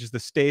how it changes the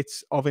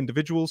states of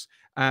individuals.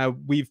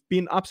 We've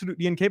been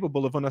absolutely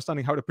incapable of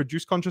understanding how to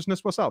produce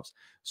consciousness ourselves.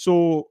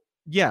 So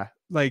yeah,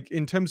 like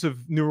in terms of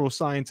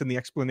neuroscience and the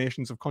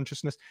explanations of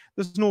consciousness,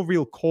 there's no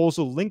real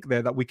causal link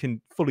there that we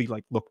can fully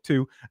look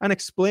to and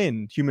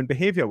explain human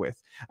behavior with.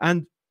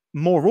 And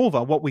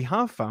moreover, what we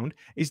have found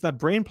is that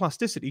brain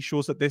plasticity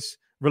shows that this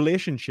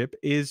relationship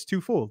is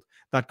twofold,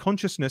 that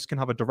consciousness can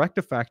have a direct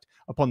effect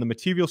upon the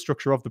material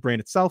structure of the brain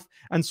itself,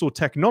 and so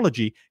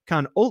technology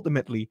can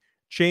ultimately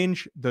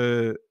change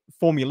the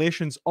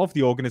formulations of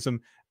the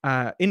organism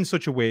in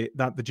such a way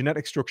that the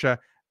genetic structure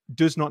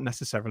does not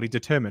necessarily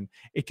determine.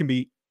 It can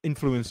be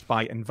influenced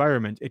by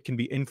environment. It can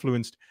be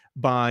influenced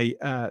by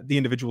the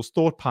individual's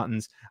thought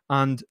patterns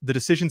and the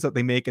decisions that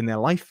they make in their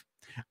life.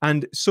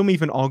 And some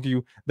even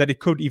argue that it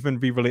could even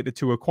be related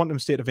to a quantum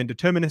state of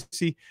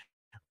indeterminacy,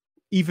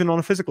 even on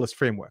a physicalist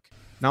framework.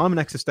 Now, I'm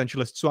an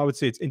existentialist, so I would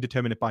say it's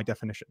indeterminate by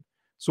definition.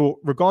 So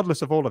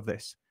regardless of all of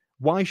this,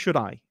 why should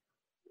I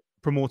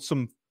promote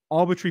some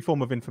arbitrary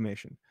form of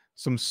information,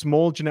 some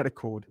small genetic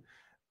code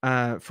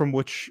from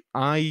which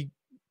I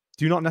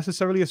do not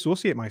necessarily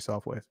associate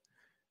myself with?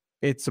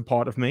 It's a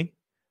part of me,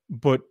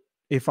 but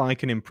if I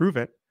can improve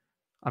it,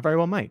 I very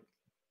well might.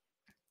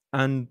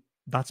 And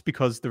that's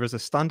because there is a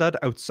standard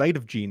outside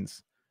of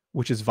genes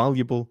which is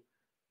valuable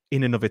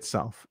in and of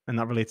itself, and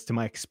that relates to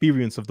my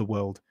experience of the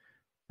world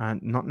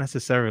and not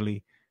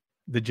necessarily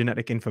the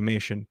genetic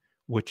information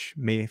which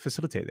may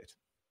facilitate it.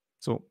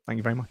 So thank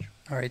you very much.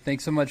 All right,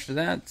 thanks so much for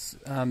that.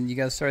 You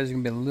guys, sorry, there's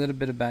going to be a little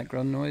bit of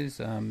background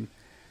noise.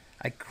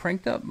 I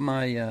cranked up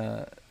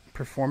my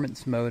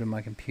performance mode on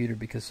my computer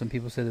because some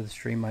people said that the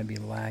stream might be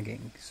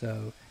lagging.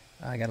 So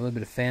I got a little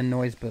bit of fan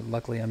noise, but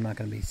luckily I'm not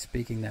going to be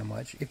speaking that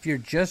much. If you're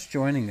just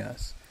joining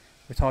us,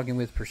 we're talking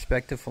with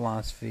Perspective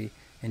Philosophy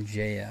and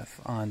JF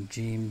on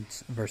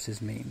genes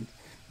versus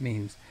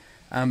memes.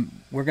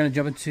 We're going to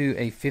jump into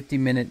a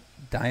 50-minute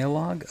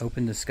dialogue,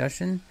 open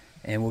discussion,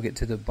 and we'll get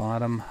to the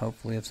bottom,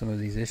 hopefully, of some of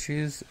these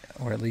issues,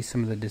 or at least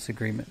some of the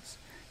disagreements.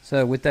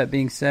 So with that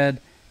being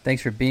said,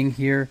 thanks for being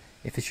here.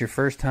 If it's your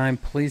first time,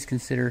 please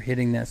consider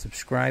hitting that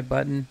subscribe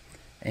button,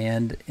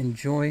 and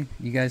enjoy.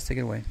 You guys take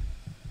it away.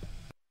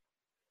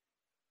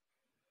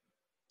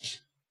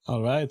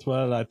 All right.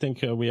 Well, I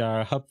think we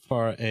are up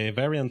for a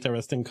very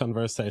interesting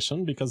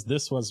conversation because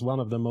this was one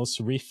of the most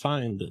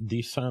refined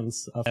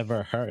defense I've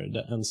ever heard.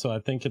 And so I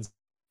think it's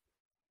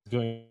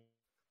going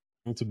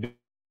to be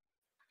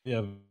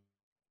a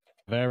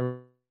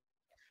very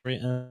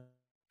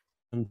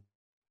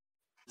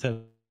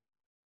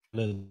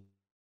intelligent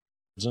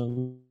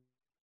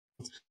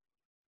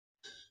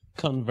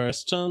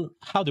conversion.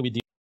 How do we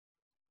deal?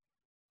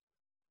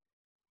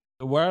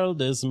 The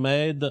world is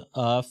made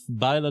of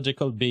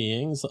biological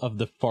beings of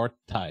the fourth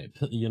type.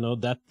 You know,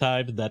 that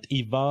type that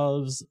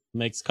evolves,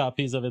 makes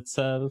copies of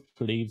itself,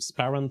 leaves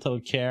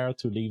parental care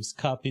to leave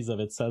copies of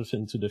itself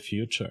into the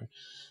future.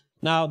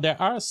 Now, there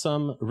are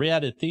some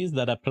realities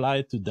that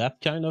apply to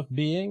that kind of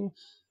being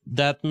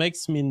that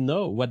makes me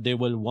know what they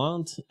will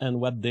want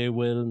and what they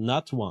will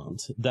not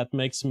want. That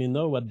makes me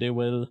know what they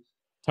will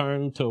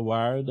turn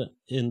toward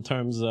in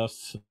terms of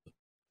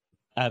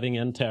having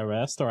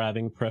interest or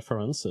having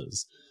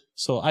preferences.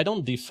 So I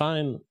don't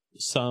define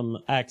some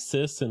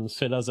axis in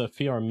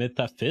philosophy or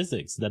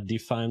metaphysics that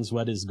defines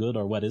what is good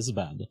or what is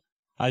bad.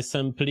 I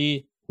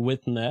simply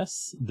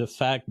witness the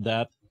fact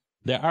that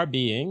there are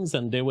beings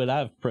and they will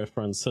have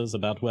preferences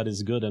about what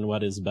is good and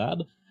what is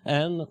bad.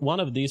 And one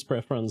of these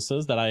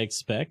preferences that I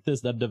expect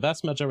is that the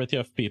vast majority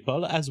of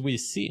people, as we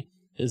see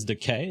is the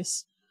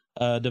case,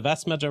 the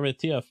vast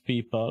majority of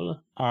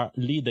people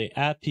lead a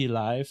happy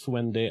life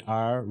when they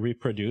are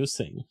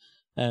reproducing.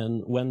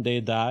 And when they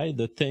die,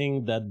 the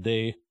thing that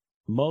they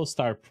most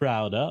are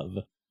proud of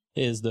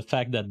is the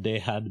fact that they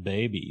had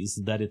babies,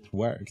 that it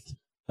worked.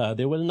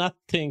 They will not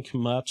think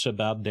much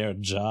about their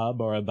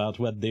job or about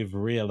what they've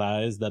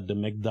realized at the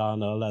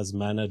McDonald's as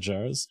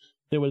managers.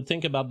 They will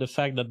think about the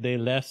fact that they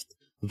left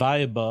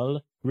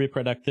viable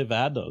reproductive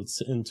adults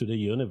into the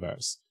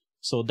universe.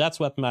 So that's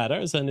what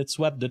matters, and it's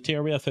what the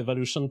theory of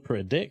evolution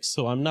predicts.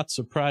 So I'm not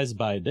surprised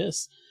by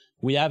this.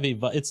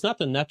 It's not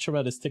a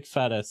naturalistic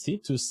fallacy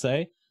to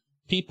say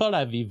people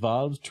have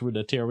evolved through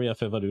the theory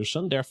of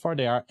evolution, therefore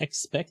they are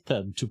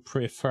expected to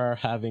prefer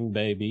having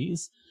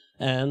babies,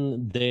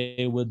 and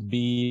they would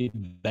be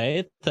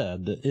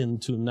baited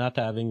into not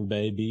having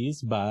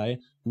babies by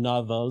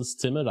novel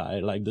stimuli,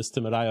 like the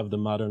stimuli of the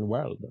modern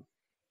world.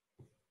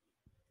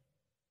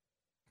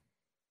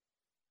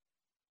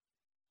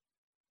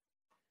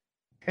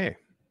 Okay,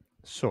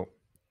 so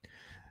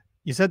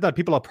you said that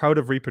people are proud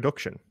of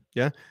reproduction,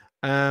 yeah?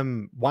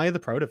 Why are they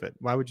proud of it?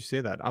 Why would you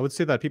say that? I would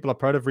say that people are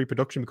proud of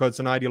reproduction because it's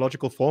an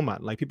ideological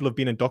format. Like, people have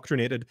been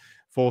indoctrinated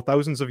for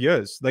thousands of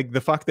years. Like,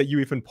 the fact that you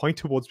even point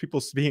towards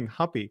people being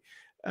happy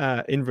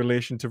in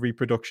relation to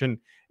reproduction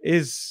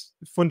is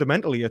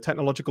fundamentally a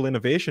technological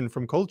innovation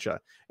from culture.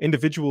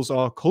 Individuals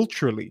are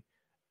culturally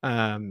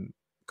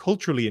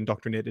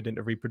indoctrinated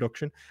into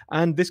reproduction,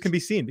 and this can be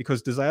seen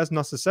because desires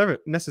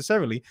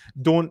necessarily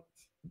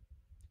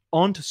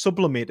aren't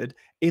sublimated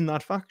in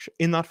that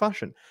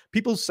fashion.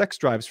 People's sex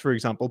drives, for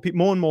example,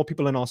 more and more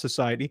people in our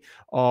society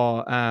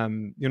are,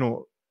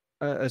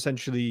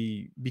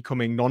 essentially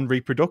becoming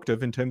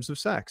non-reproductive in terms of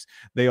sex.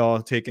 They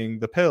are taking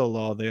the pill,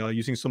 or they are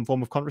using some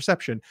form of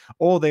contraception,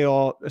 or they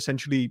are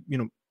essentially,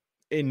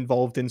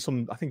 involved in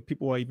some, I think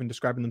people are even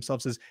describing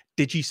themselves as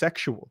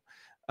digisexual,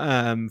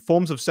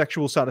 forms of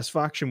sexual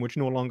satisfaction which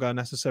no longer are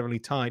necessarily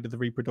tied to the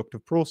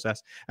reproductive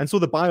process. And so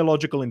the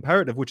biological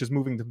imperative, which is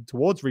moving them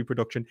towards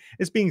reproduction,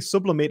 is being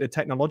sublimated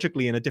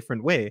technologically in a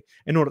different way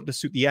in order to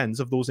suit the ends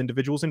of those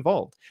individuals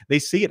involved. They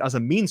see it as a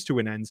means to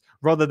an end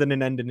rather than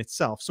an end in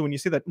itself. So when you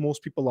say that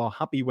most people are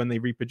happy when they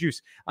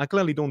reproduce, I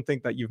clearly don't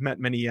think that you've met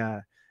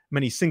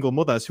many single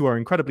mothers who are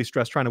incredibly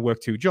stressed trying to work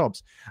 2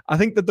 jobs. I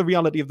think that the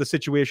reality of the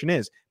situation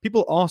is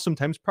people are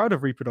sometimes proud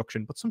of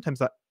reproduction, but sometimes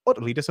they're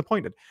utterly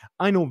disappointed.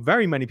 I know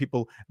very many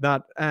people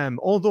that,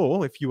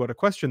 although if you were to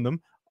question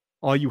them,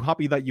 are you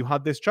happy that you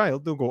had this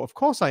child? They'll go, of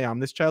course I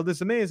am. This child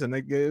is amazing.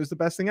 It was the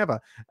best thing ever.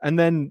 And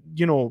then,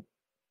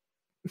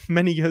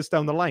 many years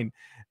down the line,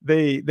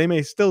 they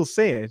may still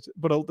say it,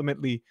 but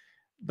ultimately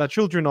their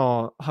children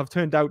have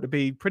turned out to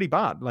be pretty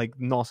bad, like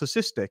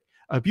narcissistic,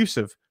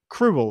 abusive,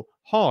 cruel,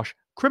 harsh,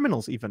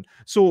 criminals even.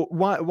 So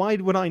why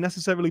would I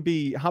necessarily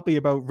be happy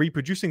about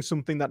reproducing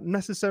something that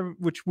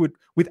which would,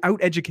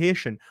 without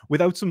education,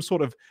 without some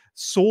sort of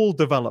soul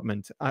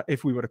development,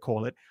 if we were to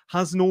call it,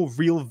 has no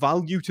real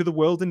value to the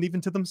world and even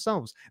to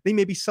themselves? They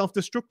may be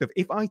self-destructive.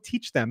 If I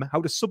teach them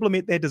how to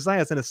sublimate their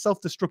desires in a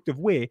self-destructive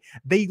way,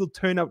 they will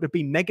turn out to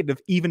be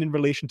negative even in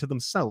relation to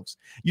themselves.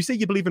 You say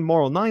you believe in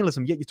moral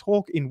nihilism, yet you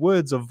talk in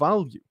words of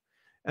value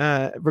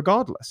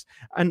regardless.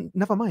 And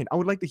never mind, I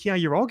would like to hear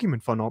your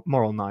argument for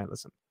moral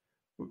nihilism.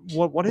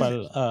 What is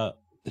it?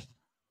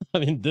 I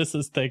mean, this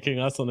is taking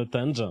us on a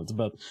tangent,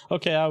 but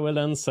okay, I will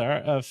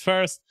answer.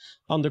 First,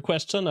 on the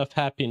question of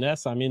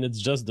happiness, I mean,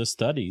 it's just the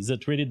studies.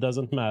 It really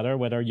doesn't matter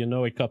whether you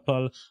know a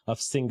couple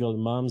of single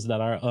moms that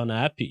are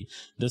unhappy.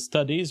 The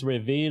studies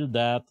reveal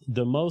that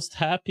the most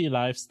happy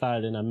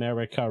lifestyle in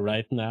America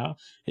right now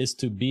is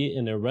to be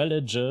in a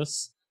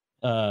religious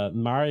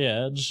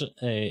marriage,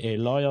 a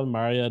loyal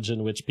marriage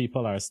in which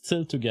people are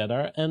still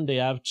together and they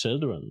have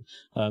children.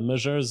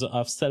 Measures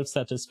of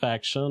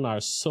self-satisfaction are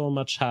so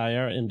much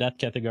higher in that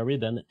category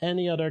than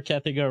any other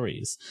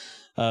categories.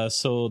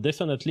 So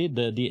definitely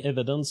the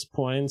evidence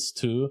points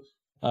to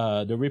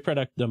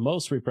the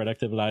most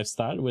reproductive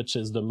lifestyle, which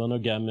is the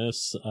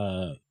monogamous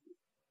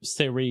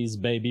series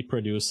baby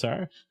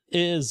producer,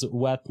 is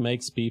what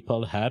makes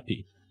people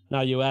happy. Now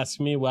you ask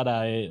me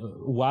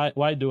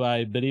why do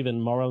I believe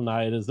in moral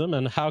nihilism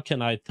and how can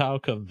I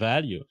talk of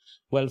value?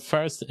 Well,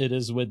 first it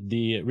is with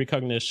the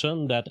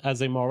recognition that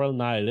as a moral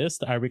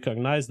nihilist, I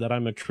recognize that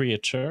I'm a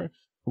creature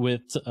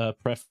with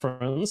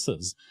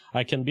preferences.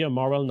 I can be a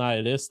moral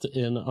nihilist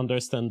in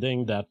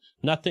understanding that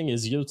nothing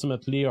is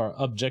ultimately or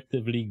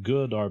objectively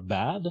good or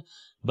bad,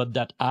 but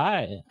that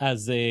I,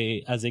 as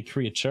a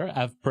creature,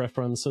 have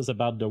preferences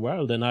about the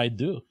world, and I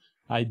do.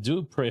 I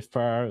do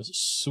prefer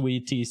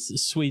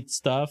sweet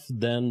stuff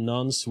than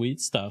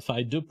non-sweet stuff.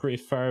 I do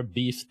prefer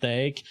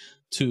beefsteak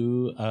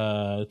to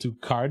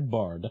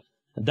cardboard.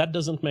 That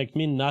doesn't make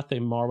me not a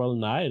moral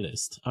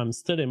nihilist. I'm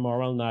still a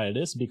moral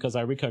nihilist because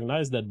I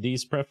recognize that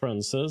these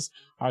preferences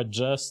are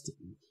just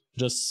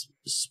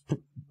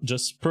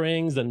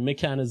springs and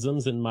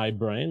mechanisms in my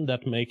brain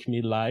that make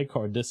me like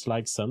or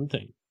dislike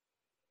something.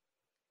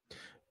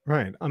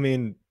 Right. I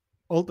mean,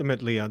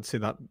 ultimately, I'd say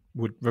that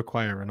would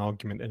require an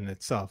argument in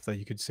itself, that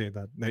you could say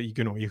that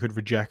you could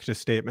reject a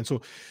statement.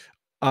 So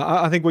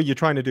I think what you're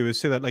trying to do is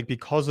say that, like,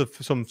 because of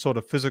some sort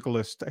of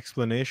physicalist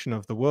explanation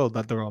of the world,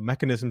 that there are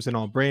mechanisms in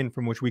our brain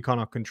from which we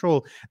cannot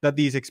control, that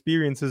these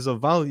experiences of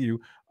value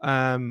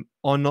are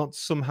not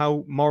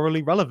somehow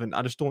morally relevant.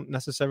 I just don't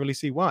necessarily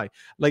see why.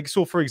 Like,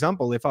 so for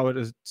example, if I were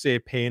to say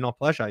pain or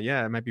pleasure,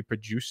 yeah, it might be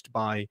produced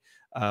by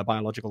a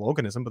biological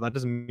organism, but that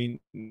doesn't mean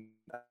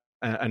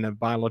and a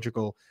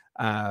biological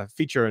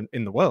feature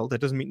in the world,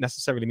 it doesn't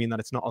necessarily mean that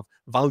it's not of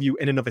value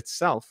in and of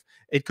itself.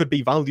 It could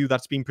be value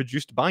that's being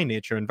produced by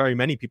nature, and very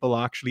many people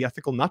are actually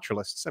ethical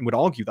naturalists and would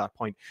argue that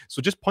point.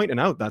 So just pointing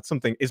out that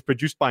something is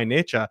produced by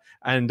nature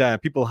and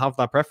people have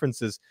their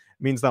preferences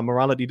means that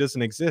morality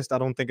doesn't exist, I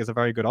don't think is a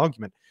very good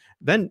argument.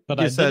 But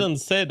I didn't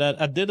say that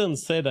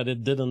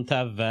it didn't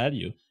have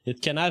value.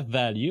 It can have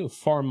value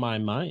for my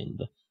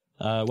mind.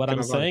 What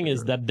I'm saying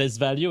is that this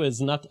value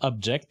is not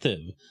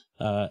objective.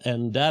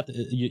 And that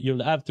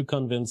you'll have to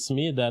convince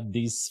me that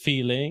these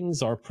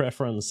feelings or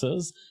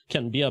preferences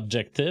can be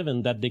objective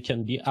and that they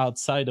can be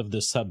outside of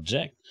the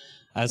subject.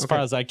 As far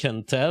as I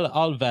can tell,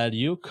 all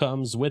value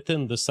comes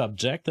within the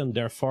subject and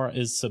therefore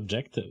is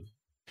subjective.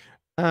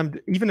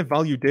 And even if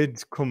value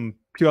did come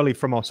purely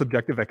from our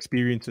subjective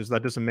experiences,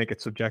 that doesn't make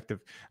it subjective.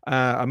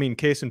 I mean,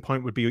 case in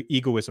point would be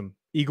egoism.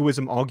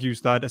 Egoism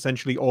argues that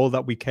essentially all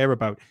that we care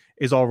about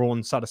is our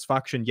own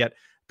satisfaction, yet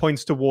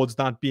points towards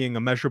that being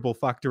a measurable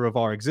factor of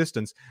our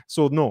existence.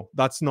 So no,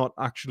 that's not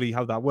actually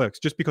how that works.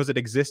 Just because it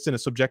exists in a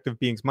subjective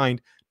being's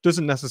mind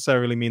doesn't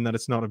necessarily mean that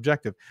it's not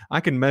objective. I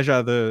can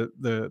measure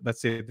the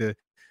let's say the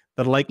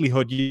the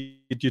likelihood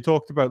you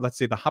talked about, let's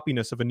say, the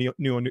happiness of a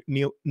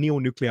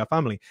neonuclear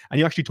family, and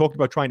you actually talked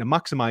about trying to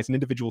maximize an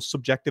individual's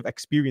subjective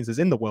experiences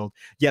in the world.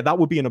 Yeah, that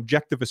would be an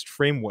objectivist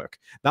framework.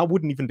 That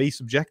wouldn't even be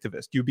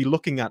subjectivist. You'd be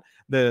looking at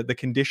the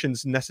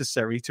conditions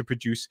necessary to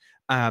produce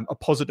a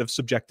positive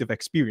subjective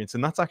experience,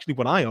 and that's actually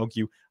what I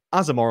argue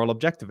as a moral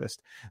objectivist.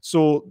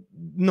 So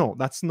no,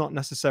 that's not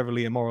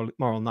necessarily a moral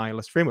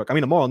nihilist framework. I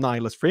mean, a moral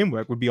nihilist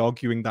framework would be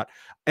arguing that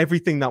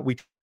everything that we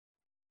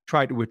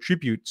try to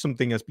attribute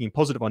something as being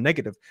positive or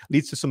negative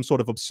leads to some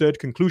sort of absurd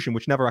conclusion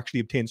which never actually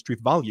obtains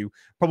truth value,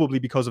 probably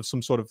because of some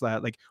sort of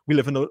like we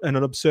live in an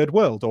absurd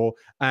world, or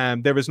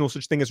there is no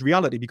such thing as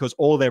reality because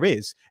all there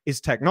is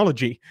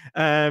technology,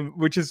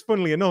 which is,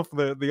 funnily enough,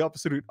 the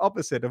absolute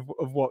opposite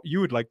of what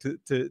you would like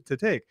to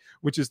take,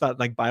 which is that,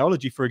 like,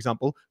 biology, for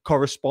example,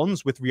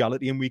 corresponds with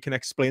reality, and we can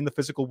explain the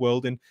physical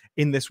world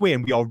in this way,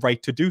 and we are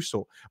right to do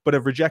so. But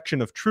a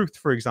rejection of truth,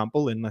 for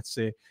example, in, let's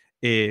say,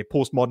 a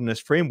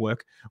postmodernist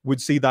framework,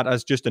 would see that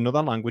as just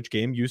another language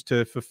game used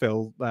to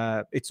fulfill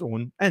its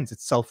own ends.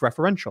 It's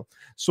self-referential.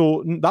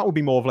 So that would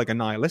be more of like a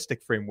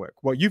nihilistic framework.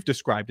 What you've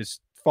described is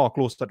far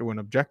closer to an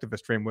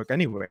objectivist framework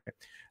anyway.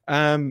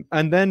 And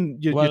then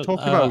you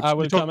talked about... I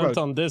will comment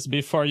on this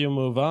before you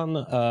move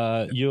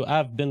on. You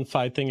have been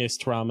fighting a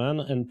straw man,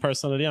 and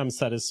personally, I'm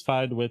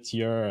satisfied with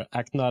your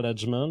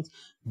acknowledgement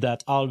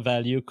that all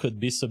value could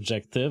be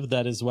subjective.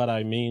 That is what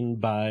I mean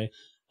by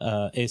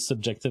a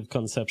subjective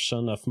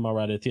conception of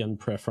morality and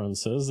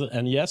preferences.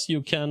 And yes,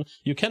 you can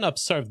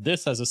observe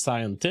this as a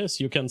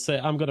scientist. You can say,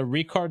 I'm going to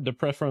record the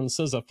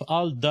preferences of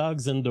all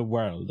dogs in the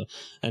world.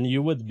 And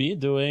you would be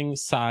doing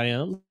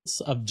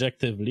science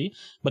objectively,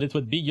 but it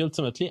would be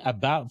ultimately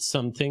about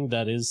something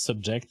that is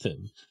subjective.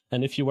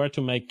 And if you were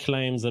to make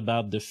claims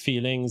about the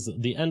feelings,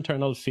 the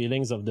internal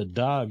feelings of the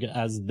dog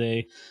as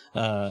they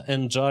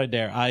enjoy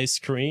their ice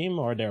cream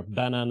or their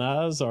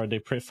bananas, or they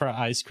prefer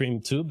ice cream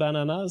to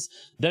bananas,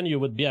 then you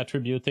would be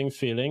attributing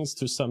feelings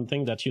to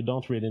something that you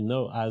don't really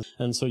know as.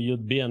 And so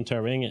you'd be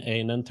entering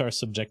an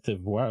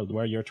intersubjective world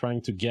where you're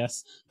trying to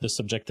guess the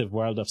subjective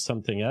world of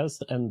something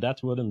else, and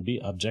that wouldn't be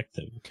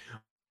objective.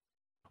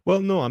 Well,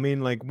 no, I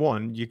mean, like,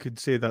 one, you could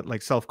say that,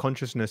 like,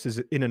 self-consciousness is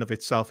in and of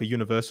itself a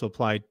universal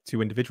applied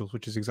to individuals,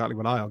 which is exactly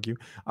what I argue.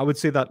 I would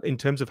say that in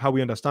terms of how we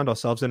understand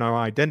ourselves and our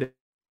identities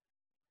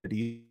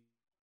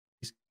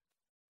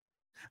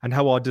and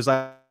how our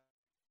desire...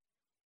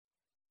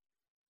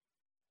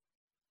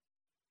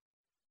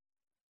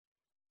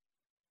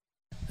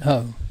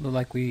 Oh, look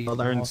like we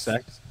learn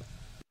sex.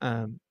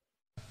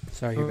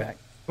 Sorry, you're back.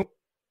 Oh.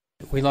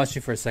 We lost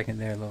you for a second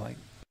there, like.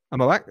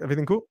 Am I back?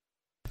 Everything cool?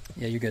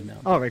 Yeah, you're good now.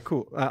 All right,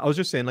 cool. I was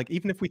just saying, like,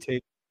 even if we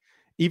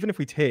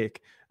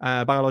take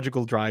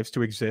biological drives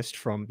to exist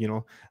from,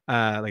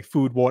 like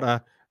food,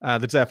 water, the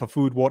desire for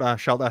food, water,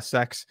 shelter,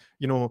 sex,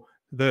 the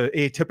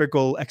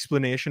atypical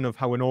explanation of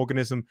how an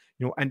organism,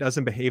 enters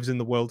and behaves in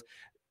the world,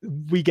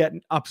 we get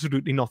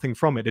absolutely nothing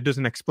from it. It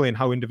doesn't explain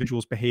how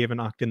individuals behave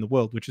and act in the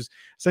world, which is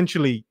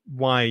essentially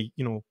why,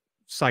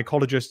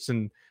 psychologists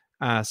and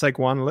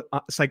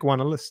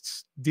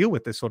psychoanalysts deal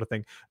with this sort of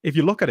thing. If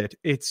you look at it,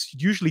 it's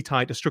usually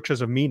tied to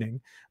structures of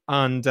meaning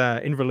and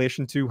in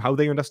relation to how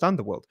they understand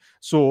the world.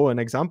 So an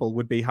example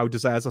would be how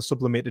desires are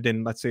sublimated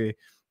in, let's say,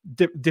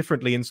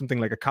 differently in something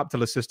like a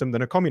capitalist system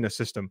than a communist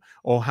system,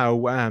 or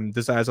how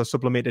desires are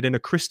sublimated in a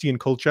Christian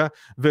culture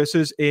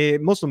versus a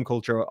Muslim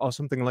culture or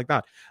something like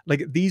that.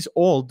 Like, these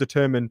all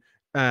determine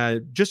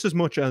just as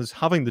much as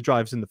having the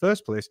drives in the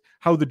first place,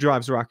 how the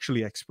drives are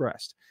actually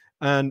expressed.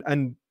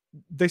 And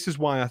this is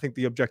why I think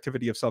the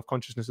objectivity of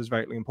self-consciousness is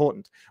very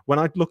important. When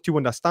I look to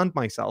understand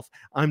myself,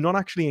 I'm not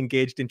actually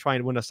engaged in trying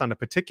to understand a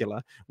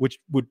particular, which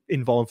would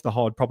involve the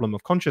hard problem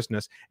of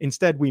consciousness.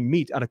 Instead, we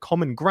meet at a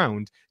common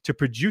ground to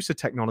produce a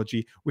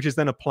technology which is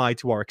then applied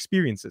to our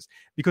experiences.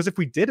 Because if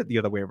we did it the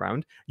other way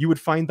around, you would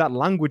find that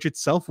language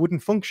itself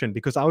wouldn't function,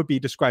 because I would be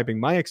describing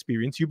my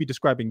experience, you'd be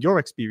describing your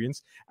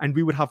experience, and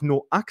we would have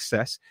no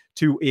access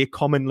to a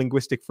common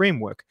linguistic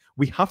framework.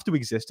 We have to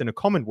exist in a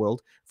common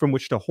world from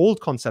which to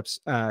hold concepts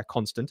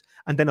constant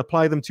and then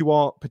apply them to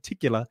our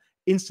particular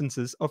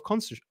instances of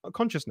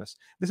consciousness.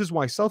 This is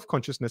why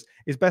self-consciousness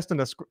is best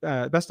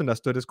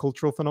understood as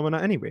cultural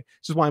phenomena anyway.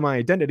 This is why my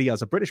identity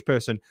as a British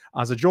person,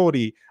 as a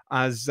Geordie,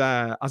 as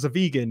a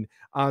vegan,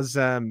 as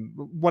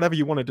whatever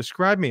you want to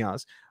describe me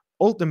as,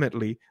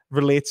 ultimately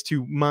relates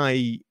to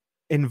my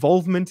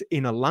involvement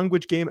in a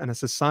language game and a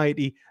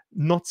society,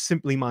 not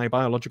simply my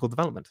biological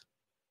development.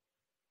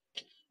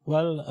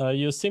 Well,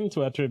 you seem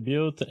to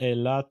attribute a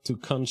lot to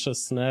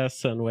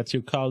consciousness and what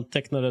you call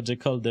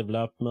technological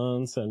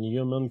developments and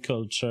human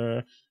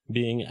culture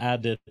being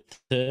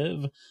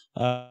additive,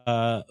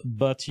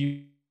 but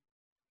you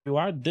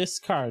are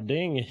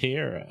discarding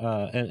here,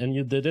 and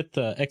you did it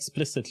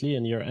explicitly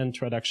in your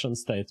introduction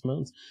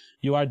statement.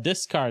 You are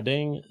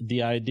discarding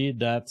the idea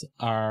that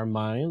our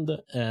mind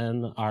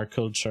and our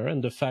culture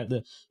and the fact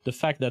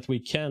that we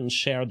can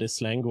share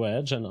this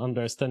language and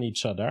understand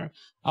each other,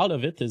 all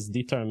of it is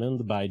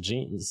determined by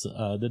genes.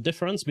 The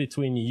difference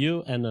between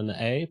you and an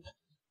ape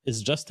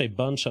is just a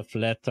bunch of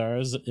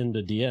letters in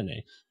the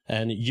DNA.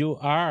 And you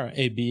are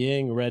a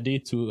being ready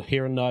to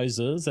hear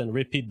noises and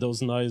repeat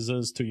those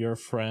noises to your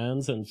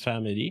friends and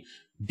family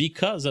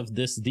because of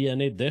this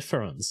DNA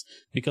difference,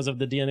 because of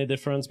the DNA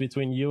difference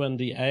between you and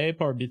the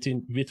ape or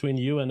between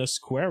you and a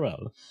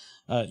squirrel.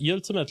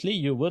 Ultimately,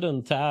 you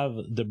wouldn't have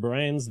the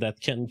brains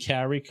that can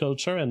carry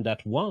culture and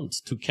that want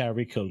to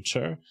carry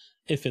culture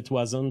if it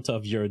wasn't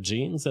of your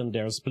genes, and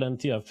there's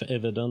plenty of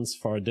evidence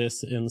for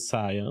this in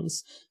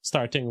science,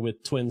 starting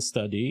with twin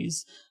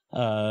studies.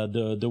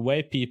 The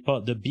way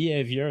people, the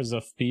behaviors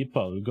of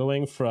people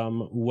going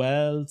from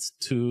wealth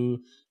to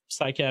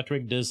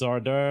psychiatric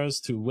disorders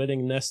to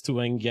willingness to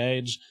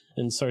engage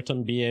in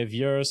certain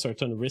behavior,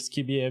 certain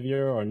risky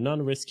behavior or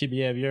non-risky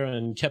behavior,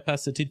 and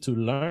capacity to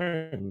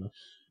learn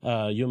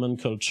human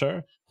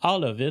culture,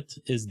 all of it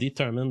is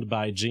determined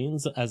by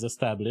genes as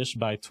established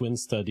by twin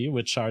study,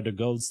 which are the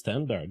gold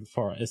standard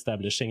for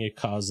establishing a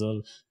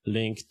causal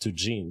link to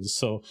genes.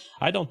 So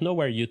I don't know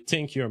where you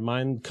think your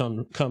mind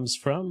comes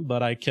from,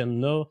 but I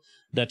can know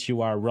that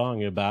you are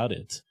wrong about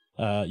it.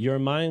 Your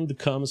mind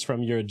comes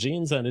from your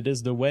genes, and it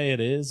is the way it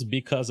is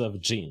because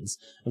of genes.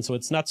 And so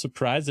it's not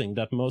surprising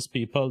that most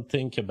people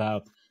think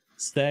about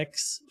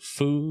sex,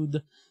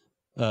 food,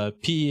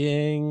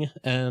 peeing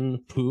and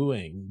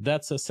pooing.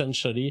 That's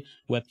essentially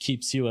what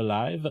keeps you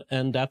alive,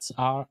 and that's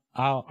how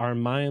our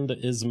mind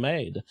is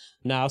made.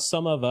 Now,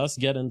 some of us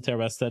get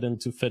interested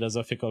into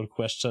philosophical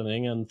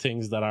questioning and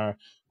things that are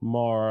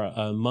more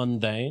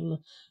mundane,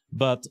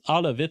 but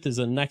all of it is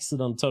an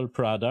accidental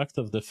product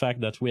of the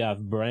fact that we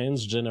have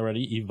brains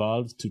generally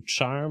evolved to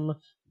charm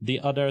the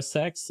other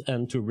sex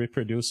and to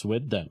reproduce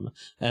with them.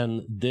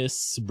 And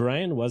this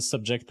brain was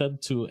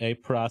subjected to a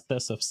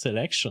process of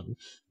selection.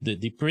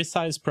 The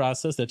precise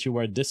process that you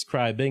were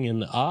describing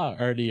in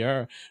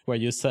earlier, where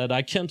you said,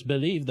 I can't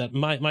believe that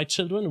my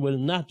children will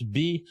not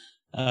be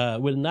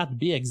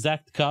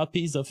exact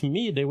copies of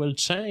me. They will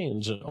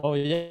change. Oh,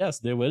 yes,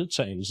 they will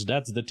change.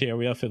 That's the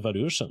theory of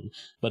evolution.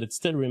 But it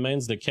still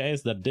remains the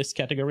case that this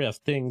category of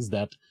things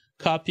that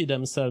copy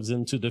themselves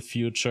into the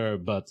future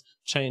but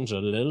change a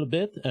little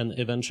bit and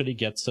eventually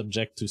get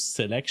subject to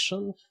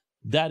selection,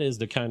 that is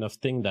the kind of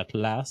thing that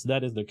lasts.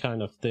 That is the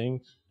kind of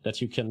thing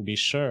that you can be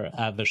sure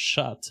have a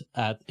shot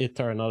at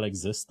eternal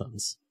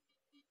existence.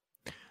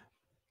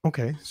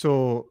 Okay,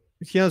 so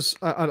here's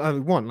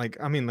one,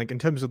 in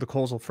terms of the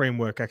causal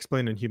framework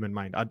explained in Human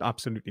Mind, I'd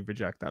absolutely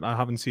reject that. I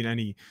haven't seen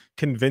any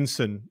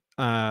convincing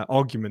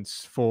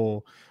arguments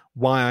for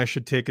why I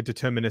should take a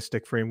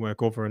deterministic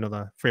framework over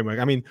another framework.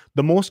 I mean,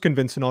 the most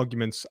convincing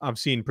arguments I've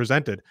seen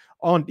presented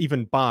aren't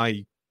even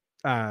by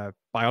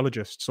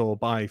biologists or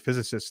by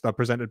physicists. They're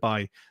presented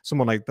by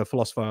someone like the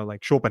philosopher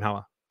like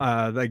Schopenhauer.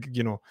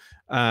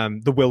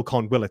 The will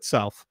can't will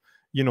itself.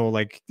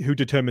 Like, who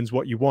determines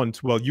what you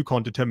want? Well, you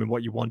can't determine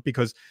what you want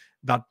because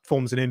that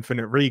forms an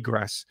infinite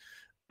regress.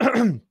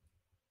 And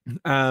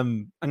I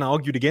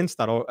argued against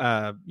that,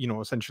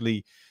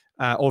 essentially.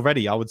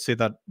 Already, I would say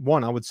that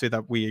I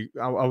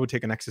would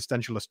take an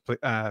existentialist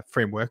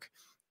framework.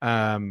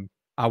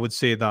 I would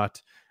say that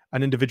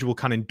an individual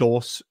can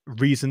endorse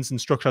reasons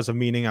and structures of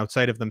meaning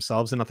outside of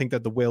themselves. And I think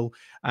that the will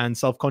and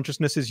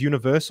self-consciousness is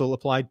universal,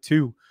 applied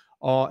to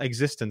our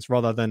existence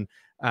rather than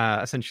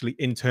essentially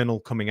internal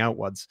coming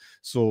outwards.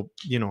 So,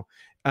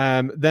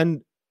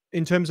 then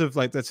in terms of,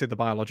 like, let's say the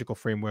biological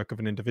framework of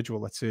an individual,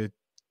 let's say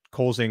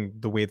causing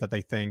the way that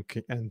they think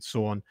and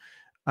so on.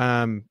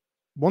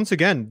 Once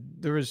again,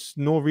 there is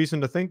no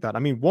reason to think that. I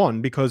mean,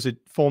 one, because it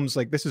forms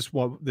this is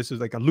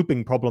like a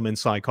looping problem in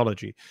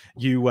psychology.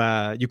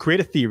 You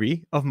create a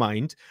theory of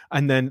mind,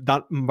 and then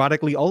that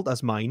radically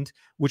alters mind,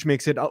 which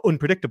makes it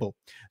unpredictable.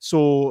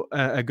 So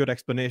a good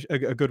explanation,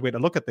 a good way to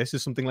look at this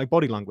is something like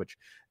body language.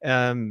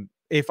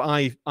 If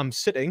I'm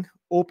sitting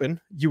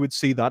open, you would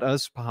see that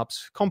as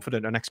perhaps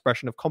confident, an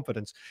expression of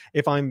confidence.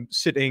 If I'm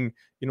sitting,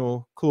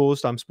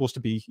 closed, I'm supposed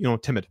to be,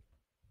 timid.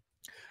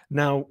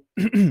 Now,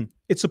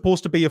 it's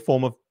supposed to be a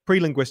form of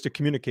pre-linguistic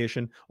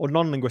communication or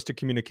non-linguistic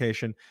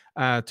communication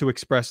to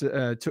express,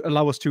 to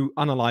allow us to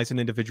analyze an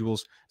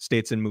individual's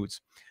states and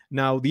moods.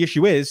 Now, the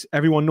issue is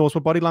everyone knows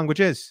what body language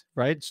is,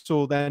 right?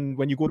 So then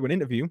when you go to an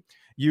interview,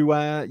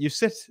 you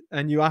sit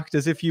and you act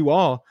as if you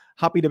are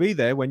happy to be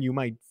there when you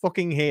might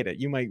fucking hate it.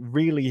 You might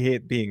really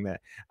hate being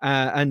there.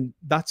 And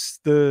that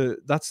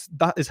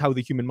is how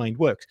the human mind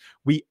works.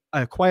 We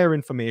acquire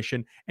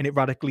information and it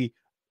radically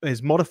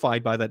is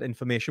modified by that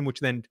information, which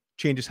then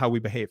changes how we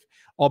behave.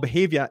 Our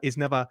behavior is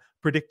never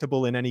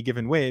predictable in any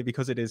given way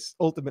because it is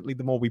ultimately,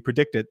 the more we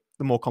predict it,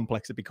 the more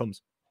complex it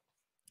becomes.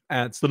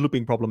 It's the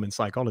looping problem in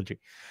psychology.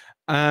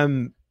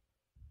 Now,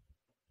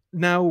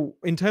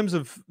 in terms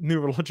of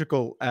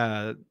neurological,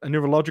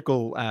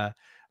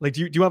 like,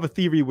 do you have a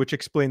theory which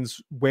explains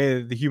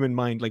where the human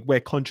mind, like where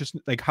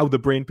consciousness, like how the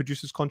brain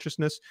produces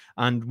consciousness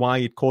and why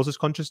it causes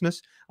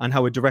consciousness and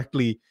how it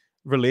directly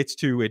relates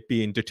to it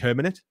being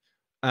determinate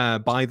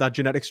by that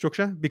genetic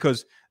structure?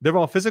 Because there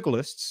are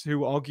physicalists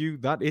who argue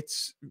that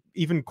it's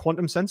even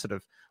quantum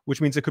sensitive,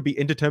 which means it could be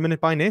indeterminate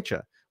by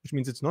nature, which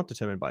means it's not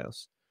determined by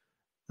us.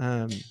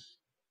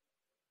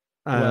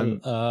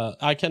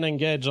 I can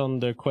engage on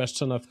the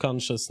question of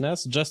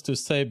consciousness. Just to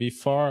say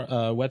before,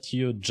 what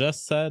you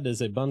just said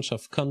is a bunch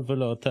of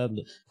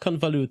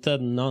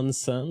convoluted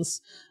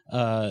nonsense.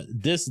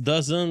 This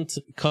doesn't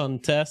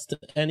contest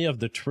any of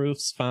the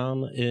truths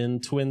found in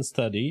twin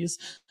studies.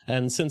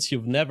 And since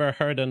you've never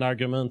heard an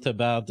argument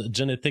about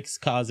genetics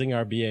causing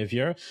our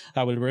behavior,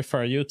 I will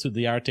refer you to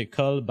the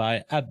article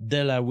by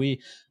Abdellaoui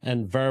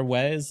and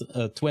Verwais,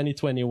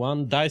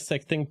 2021,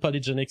 Dissecting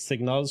Polygenic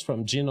Signals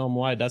from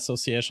Genome-Wide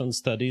Association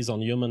Studies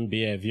on Human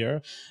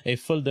Behavior, a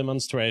full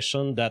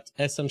demonstration that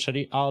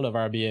essentially all of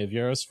our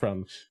behaviors,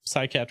 from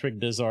psychiatric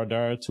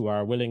disorder to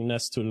our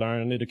willingness to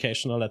learn,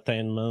 educational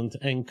attainment,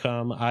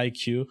 income,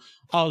 IQ,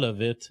 all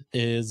of it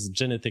is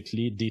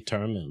genetically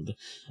determined.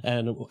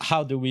 And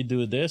how do we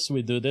do this?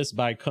 We do this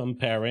by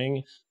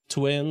comparing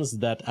twins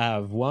that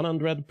have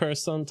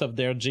 100% of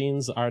their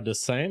genes are the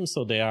same,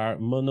 so they are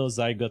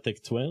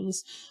monozygotic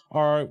twins,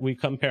 or we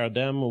compare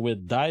them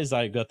with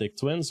dizygotic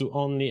twins who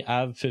only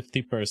have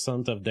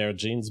 50% of their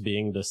genes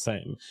being the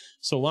same.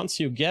 So once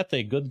you get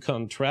a good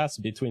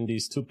contrast between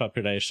these two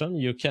populations,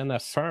 you can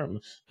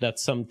affirm that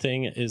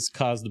something is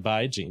caused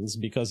by genes,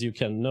 because you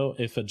can know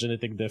if a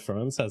genetic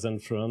difference has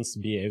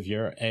influenced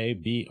behavior A,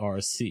 B,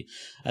 or C.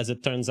 As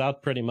it turns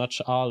out, pretty much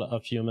all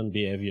of human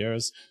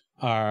behaviors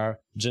are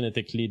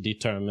genetically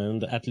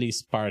determined, at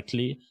least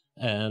partly,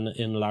 and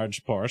in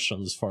large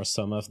portions for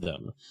some of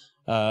them.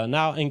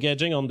 Now,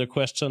 engaging on the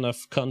question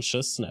of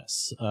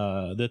consciousness,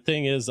 the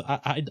thing is,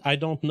 I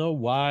don't know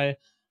why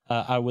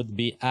I would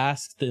be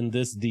asked in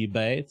this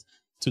debate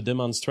to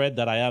demonstrate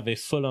that I have a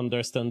full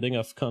understanding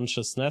of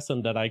consciousness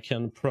and that I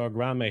can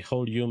program a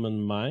whole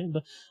human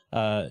mind.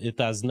 It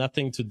has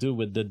nothing to do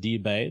with the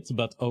debate,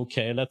 but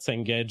okay, let's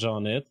engage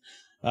on it.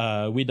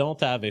 We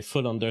don't have a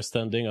full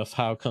understanding of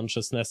how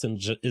consciousness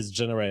is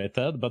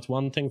generated, but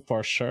one thing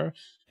for sure,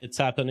 it's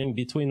happening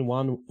between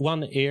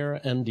one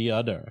ear and the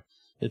other.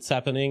 It's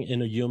happening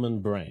in a human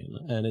brain,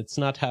 and it's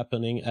not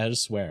happening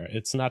elsewhere.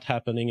 It's not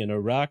happening in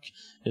a rock.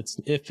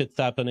 If it's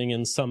happening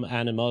in some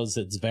animals,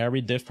 it's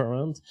very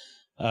different.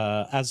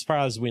 As far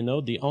as we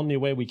know, the only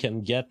way we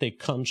can get a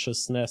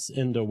consciousness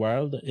in the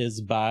world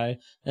is by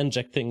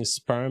injecting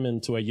sperm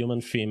into a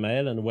human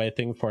female and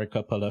waiting for a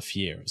couple of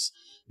years.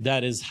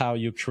 That is how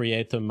you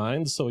create a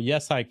mind. So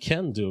yes, I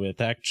can do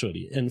it,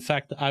 actually. In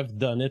fact, I've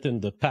done it in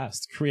the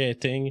past,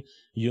 creating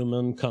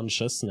human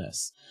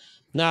consciousness.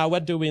 Now,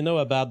 what do we know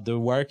about the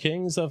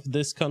workings of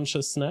this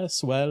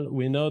consciousness? Well,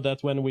 we know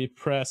that when we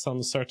press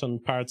on certain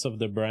parts of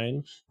the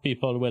brain,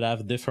 people will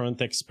have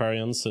different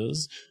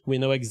experiences. We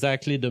know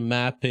exactly the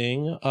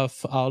mapping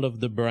of all of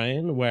the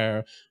brain,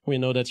 where we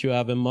know that you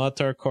have a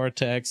motor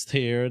cortex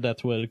here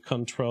that will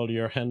control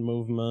your hand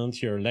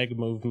movement, your leg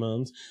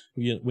movement.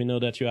 We know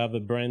that you have a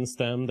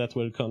brainstem that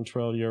will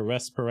control your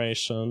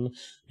respiration,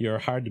 your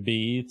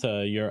heartbeat,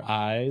 your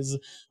eyes.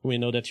 We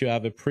know that you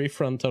have a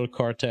prefrontal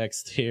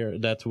cortex here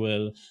that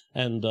will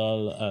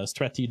handle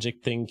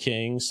strategic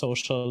thinking,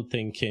 social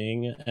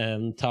thinking,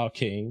 and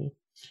talking.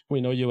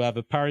 We know you have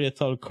a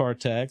parietal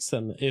cortex,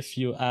 and if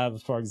you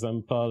have, for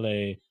example,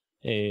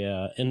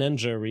 an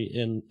injury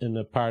in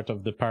a part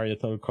of the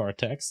parietal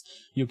cortex,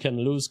 you can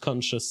lose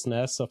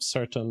consciousness of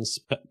certain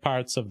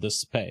parts of the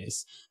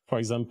space. For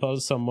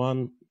example,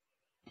 someone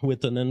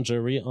with an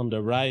injury on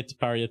the right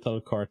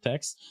parietal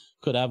cortex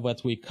could have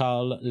what we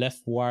call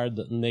leftward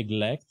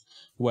neglect,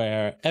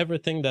 where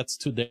everything that's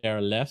to their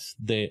left,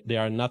 they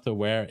are not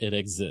aware it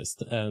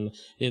exists, and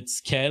it's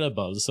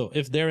scalable. So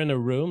if they're in a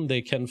room,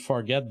 they can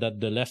forget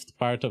that the left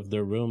part of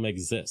the room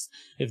exists.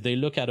 If they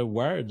look at a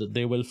word,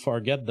 they will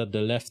forget that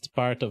the left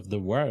part of the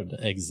word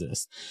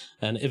exists.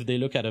 And if they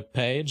look at a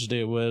page,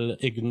 they will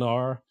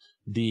ignore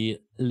the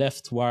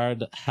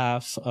leftward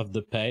half of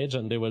the page,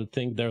 and they will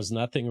think there's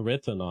nothing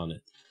written on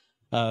it.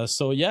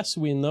 So yes,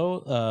 we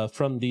know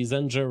from these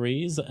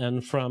injuries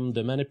and from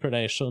the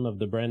manipulation of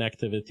the brain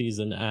activities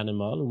in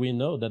animal, we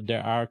know that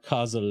there are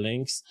causal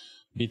links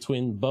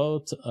between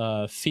both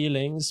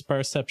feelings,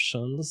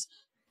 perceptions,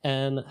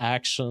 and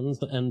actions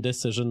and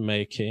decision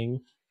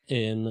making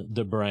in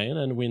the brain,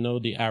 and we know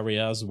the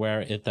areas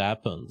where it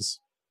happens.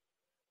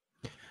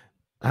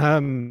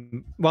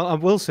 Well, I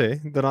will say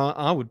that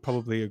I would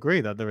probably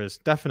agree that there is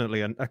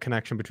definitely a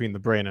connection between the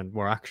brain and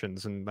our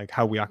actions and like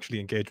how we actually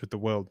engage with the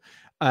world.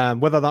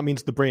 Whether that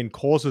means the brain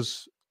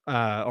causes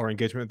our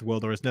engagement with the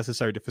world or is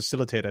necessary to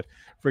facilitate it,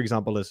 for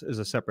example, is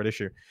a separate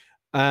issue.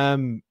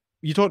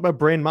 You talked about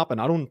brain mapping.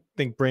 I don't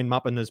think brain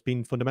mapping has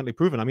been fundamentally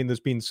proven. I mean,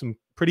 there's been some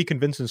pretty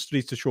convincing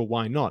studies to show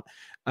why not.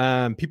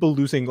 People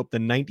losing up to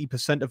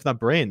 90% of their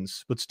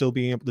brains, but still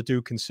being able to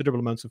do considerable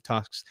amounts of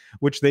tasks,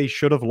 which they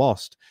should have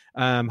lost,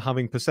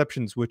 having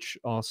perceptions which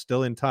are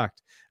still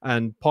intact.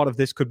 And part of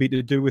this could be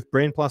to do with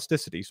brain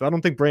plasticity. So I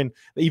don't think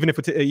even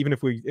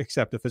if we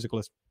accept a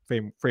physicalist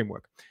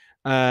framework.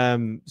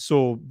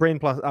 So brain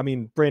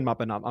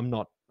mapping, I'm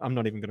not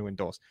even going to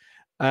endorse.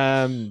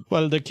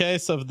 Well, the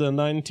case of the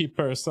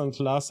 90%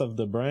 loss of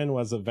the brain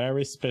was a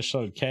very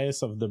special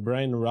case of the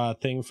brain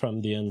rotting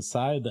from the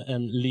inside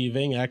and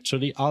leaving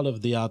actually all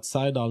of the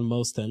outside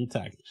almost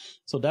intact.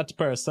 So that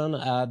person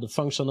had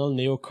functional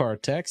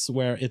neocortex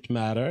where it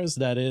matters.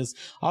 That is,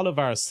 all of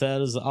our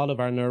cells, all of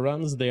our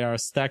neurons, they are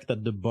stacked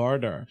at the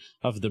border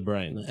of the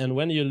brain. And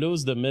when you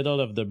lose the middle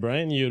of the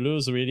brain, you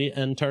lose really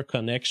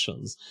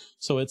interconnections.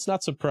 So it's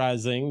not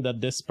surprising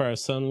that this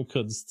person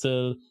could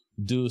still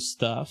do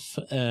stuff,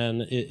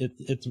 and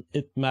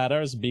it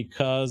matters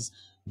because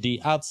the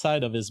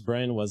outside of his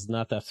brain was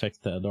not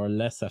affected or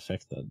less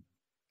affected.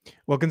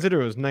 Well, consider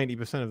it was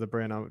 90% of the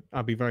brain.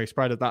 I'd be very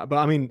surprised at that. But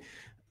I mean,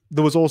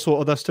 there was also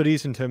other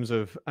studies in terms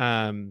of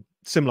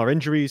similar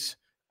injuries,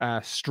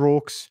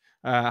 strokes,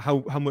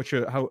 how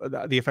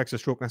the effects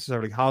of stroke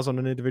necessarily has on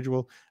an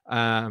individual,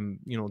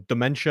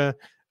 dementia.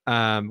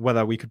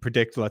 Whether we could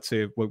predict, let's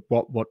say,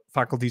 what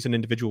faculties an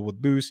individual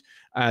would lose,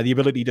 the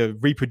ability to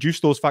reproduce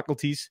those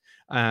faculties.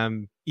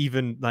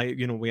 Even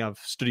we have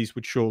studies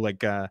which show,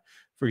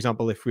 for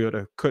example, if we were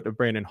to cut a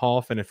brain in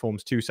half and it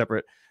forms two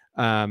separate,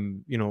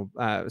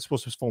 it's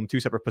supposed to form two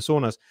separate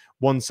personas.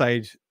 One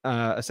side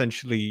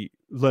essentially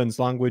learns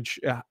language,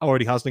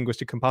 already has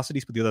linguistic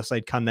capacities, but the other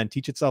side can then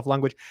teach itself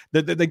language.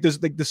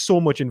 There's so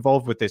much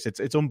involved with this.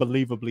 It's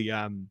unbelievably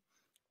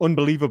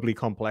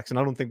complex, and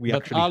I don't think we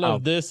actually all have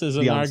of this is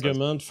an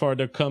argument for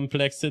the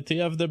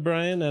complexity of the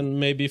brain and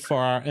maybe for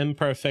our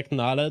imperfect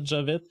knowledge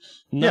of it.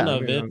 None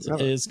of it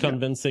is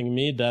convincing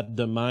me that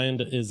the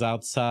mind is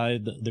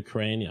outside the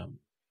cranium.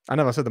 I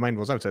never said the mind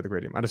was outside the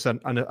cranium. I just said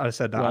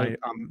that.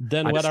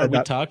 Then what are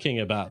we talking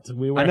about?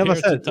 I never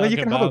said you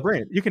can have a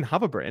brain. You can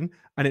have a brain,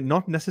 and it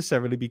not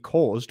necessarily be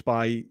caused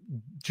by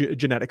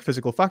genetic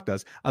physical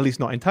factors. At least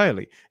not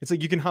entirely. It's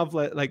like you can have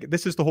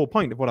this is the whole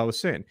point of what I was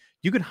saying.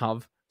 You could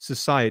have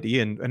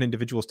society and an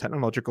individual's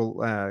technological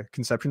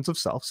conceptions of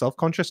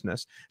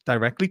self-consciousness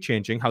directly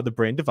changing how the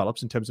brain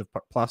develops in terms of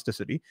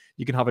plasticity.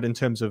 You can have it in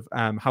terms of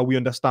how we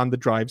understand the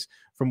drives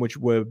from which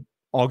we're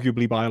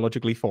arguably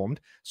biologically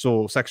formed.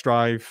 So sex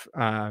drive,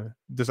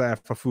 desire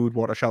for food,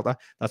 water, shelter,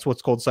 that's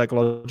what's called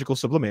psychological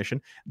sublimation.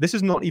 This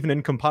is not even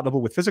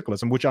incompatible with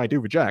physicalism, which I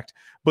do reject,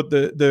 but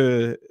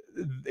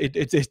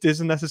it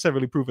doesn't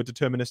necessarily prove a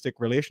deterministic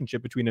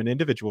relationship between an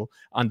individual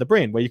and the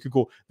brain, where you could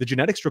go, the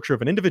genetic structure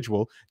of an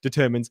individual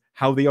determines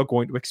how they are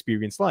going to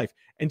experience life.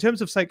 In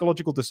terms of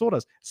psychological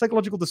disorders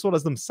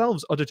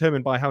themselves are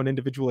determined by how an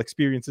individual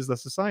experiences their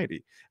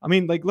society. I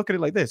mean, look at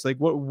it like this,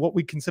 what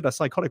we consider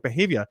psychotic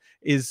behavior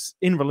is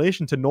in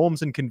relation to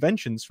norms and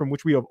conventions from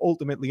which we have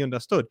ultimately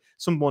understood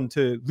someone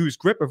to lose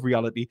grip of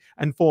reality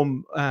and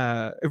form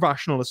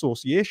irrational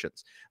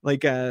associations.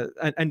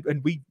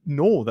 And we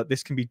know that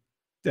this can be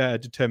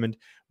determined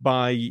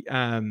by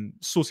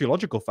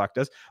sociological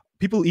factors.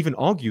 People even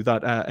argue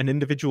that an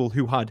individual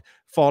who had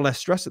far less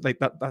stress,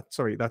 that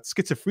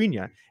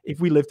schizophrenia, if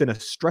we lived in a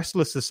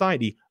stressless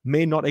society,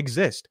 may not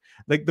exist.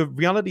 The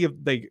reality of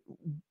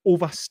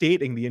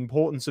overstating the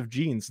importance of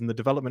genes in the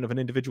development of an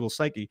individual's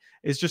psyche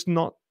is just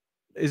not.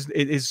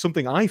 Is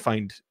something I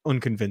find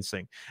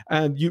unconvincing.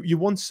 And you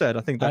once said,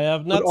 I think that I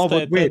have not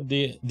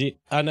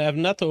I have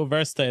not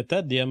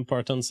overstated the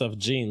importance of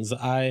genes.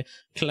 I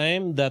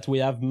claim that we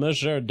have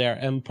measured their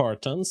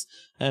importance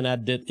and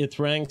that it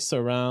ranks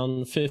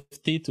around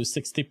 50 to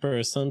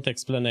 60%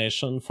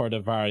 explanation for the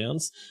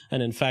variance.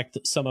 And in fact,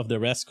 some of the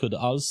rest could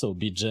also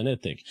be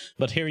genetic.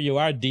 But here you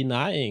are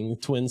denying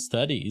twin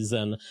studies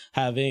and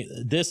having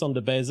this on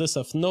the basis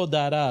of no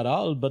data at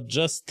all, but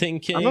just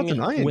thinking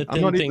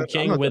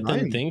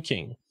within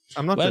thinking.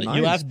 I'm not denying.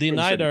 You have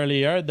denied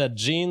earlier that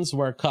genes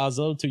were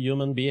causal to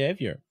human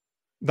behavior.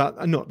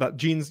 That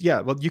genes,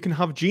 yeah. Well, you can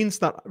have genes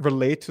that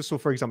relate to, so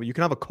for example, you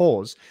can have a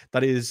cause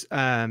that is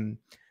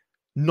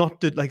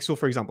not so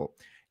for example,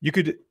 you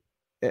could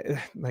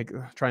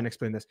try and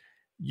explain this.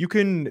 You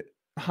can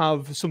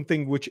have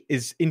something which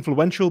is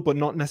influential but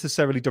not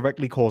necessarily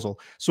directly causal.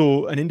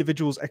 So an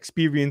individual's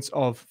experience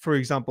of, for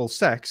example,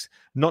 sex,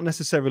 not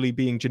necessarily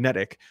being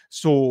genetic.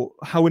 So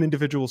how an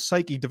individual's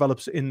psyche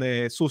develops in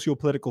their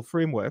socio-political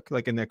framework,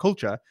 like in their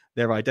culture,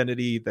 their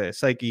identity, their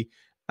psyche,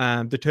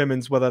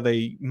 determines whether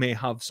they may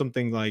have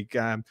something like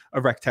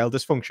erectile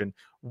dysfunction,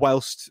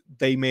 whilst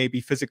they may be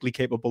physically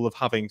capable of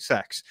having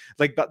sex.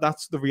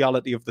 That's the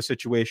reality of the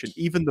situation.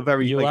 Even the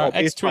very you are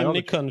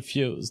extremely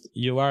confused.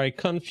 You are a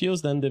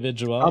confused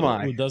individual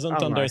who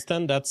doesn't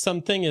understand that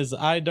something is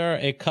either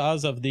a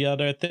cause of the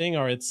other thing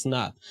or it's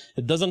not.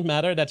 It doesn't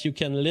matter that you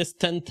can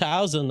list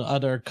 10,000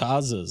 other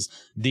causes.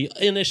 The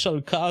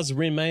initial cause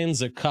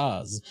remains a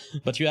cause.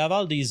 But you have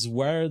all these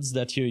words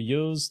that you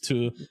use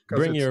to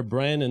bring your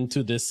brain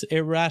into this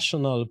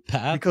irrational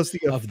path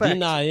of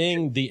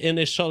denying the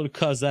initial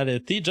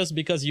causality just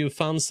because you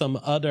found some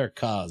other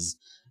cause.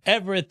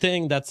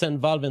 Everything that's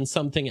involved in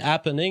something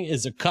happening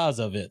is a cause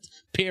of it,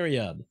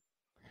 period.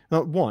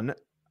 Now, one,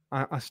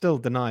 I still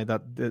deny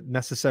that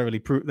necessarily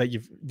prove that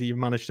you've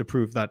managed to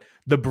prove that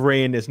the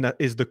brain is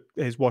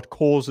what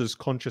causes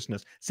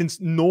consciousness,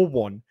 since no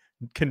one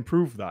can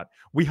prove that.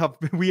 We have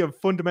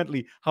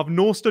fundamentally have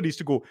no studies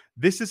to go,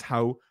 this is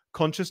how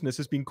consciousness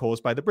has been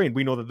caused by the brain.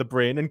 We know that the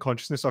brain and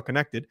consciousness are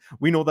connected.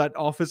 We know that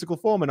our physical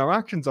form and our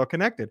actions are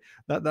connected.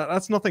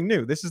 That's nothing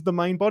new. This is the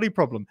mind-body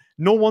problem.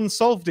 No one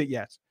solved it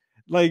yet.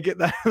 That's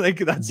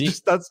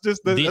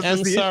just the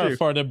answer issue.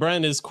 for the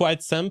brain is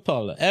quite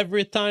simple.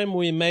 Every time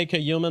we make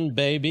a human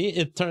baby,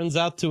 it turns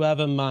out to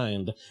have a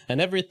mind, and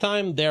every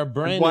time their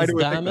brain is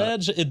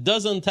damaged, it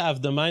doesn't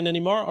have the mind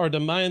anymore, or the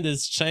mind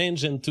is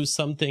changed into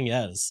something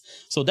else.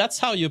 So that's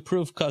how you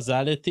prove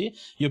causality.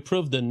 You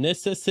prove the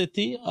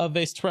necessity of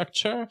a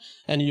structure,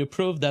 and you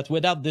prove that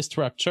without this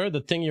structure,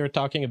 the thing you're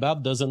talking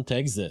about doesn't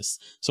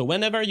exist. So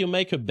whenever you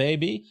make a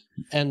baby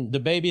and the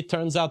baby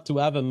turns out to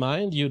have a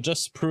mind, you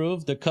just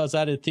prove the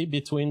causality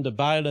between the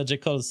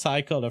biological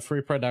cycle of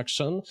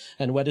reproduction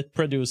and what it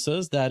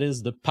produces, that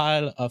is the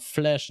pile of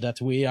flesh that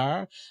we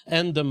are,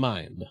 and the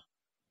mind.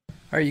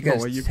 All right, you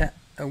guys,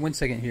 1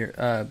 second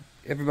here.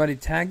 Everybody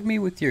tag me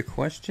with your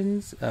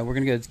questions. We're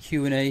going to go to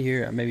Q&A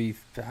here, maybe,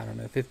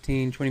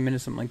 15, 20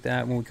 minutes, something like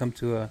that, when we come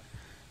to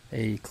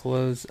a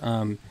close.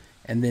 And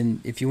then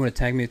if you want to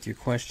tag me with your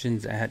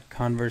questions at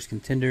Converse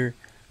Contender,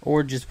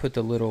 or just put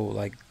the little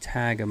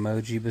tag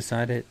emoji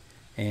beside it,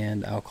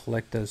 and I'll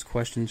collect those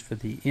questions for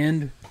the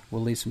end.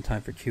 We'll leave some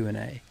time for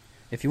Q&A.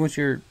 If you want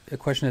a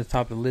question at the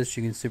top of the list,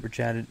 you can super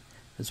chat it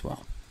as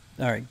well.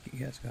 All right, you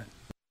guys, go ahead.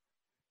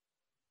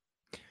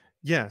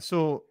 Yeah,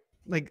 so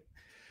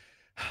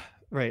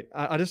right,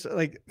 I just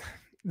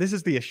this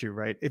is the issue,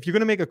 right? If you're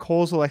going to make a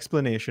causal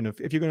explanation if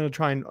you're going to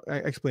try and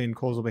explain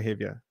causal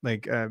behavior,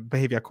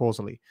 behavior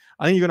causally,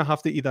 I think you're going to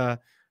have to either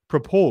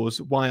propose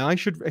why I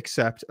should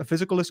accept a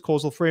physicalist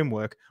causal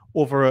framework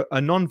over a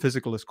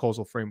non-physicalist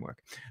causal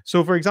framework.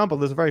 So, for example,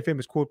 there's a very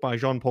famous quote by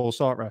Jean-Paul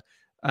Sartre.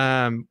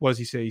 What does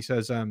he say? He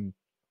says,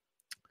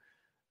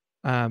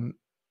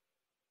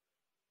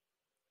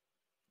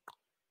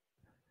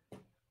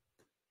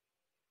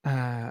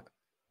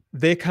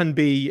 there can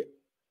be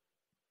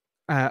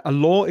a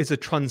law is a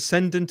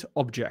transcendent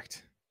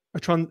object.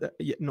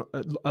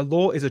 A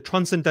law is a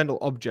transcendental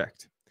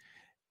object.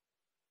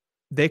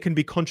 There can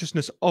be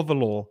consciousness of a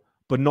law,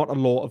 but not a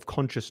law of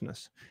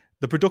consciousness.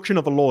 The production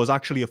of a law is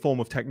actually a form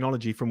of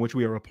technology from which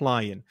we are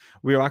applying.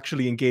 We are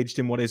actually engaged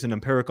in what is an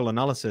empirical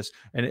analysis,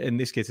 and in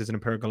this case, it's an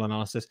empirical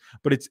analysis.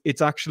 But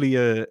it's actually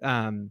a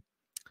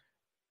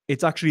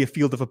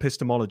field of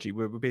epistemology.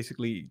 We're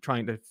basically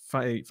trying to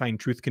find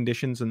truth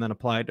conditions and then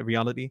apply it to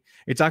reality.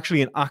 It's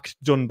actually an act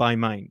done by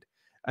mind.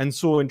 And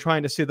so in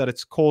trying to say that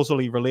it's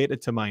causally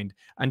related to mind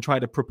and try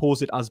to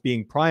propose it as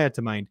being prior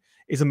to mind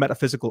is a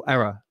metaphysical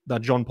error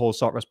that Jean-Paul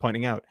Sartre is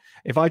pointing out.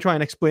 If I try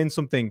and explain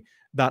something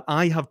that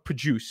I have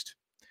produced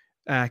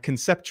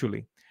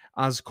conceptually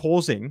as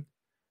causing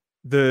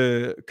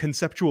the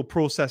conceptual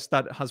process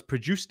that has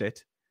produced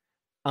it,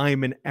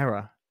 I'm in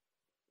error.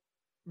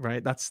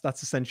 Right? That's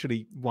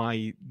essentially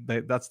why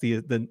that's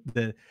the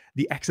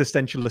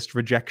existentialist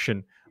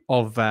rejection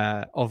of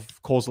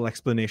causal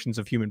explanations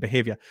of human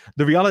behavior.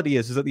 The reality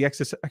is that the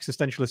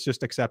existentialists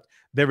just accept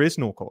there is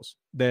no cause.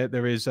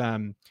 There is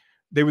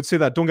they would say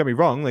that, don't get me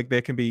wrong,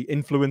 there can be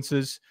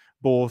influences,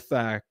 both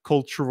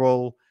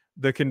cultural,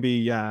 there can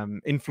be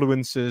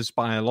influences,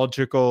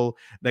 biological,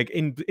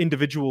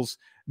 individuals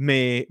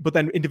but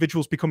then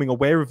individuals becoming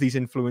aware of these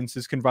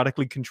influences can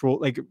radically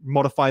control,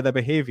 modify their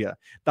behavior.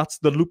 That's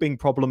the looping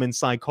problem in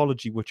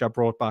psychology, which I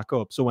brought back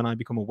up. So when I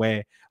become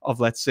aware of,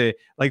 let's say,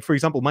 for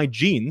example, my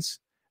genes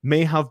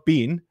may have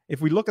been,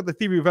 if we look at the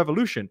theory of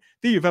evolution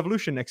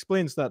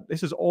explains that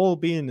this is all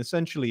being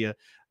essentially a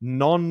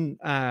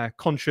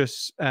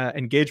non-conscious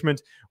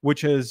engagement,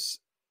 which has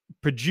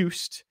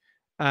produced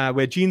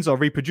where genes are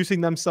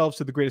reproducing themselves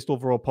to the greatest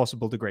overall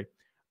possible degree.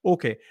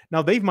 Okay,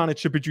 now they've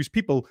managed to produce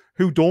people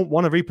who don't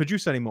want to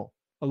reproduce anymore.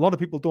 A lot of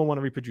people don't want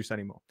to reproduce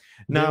anymore.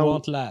 Now, they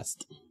won't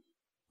last.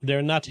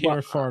 They're not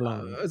here for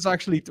long. It's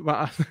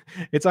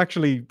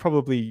actually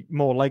probably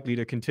more likely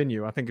to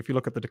continue. I think if you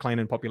look at the decline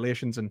in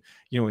populations, and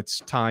it's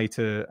tied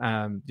to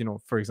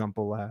for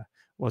example,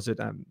 was it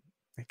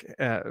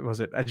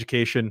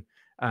education,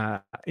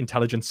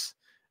 intelligence.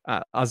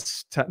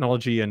 As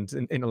technology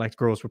and intellect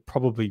grows, will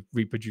probably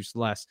reproduce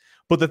less.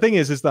 But the thing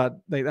is that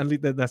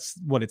that's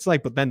what it's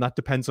like. But then that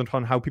depends on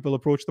how people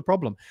approach the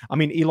problem. I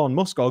mean, Elon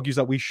Musk argues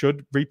that we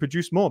should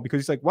reproduce more because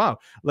he's like, wow,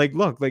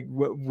 look,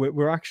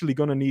 we're actually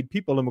going to need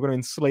people, and we're going to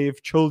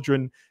enslave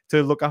children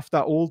to look after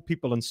old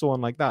people and so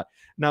on like that.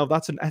 Now,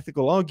 that's an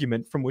ethical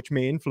argument from which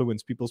may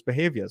influence people's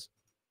behaviors.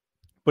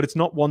 But it's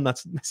not one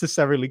that's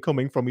necessarily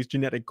coming from his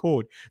genetic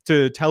code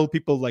to tell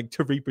people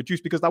to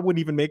reproduce, because that wouldn't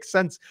even make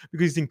sense,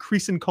 because he's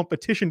increasing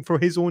competition for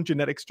his own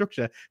genetic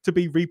structure to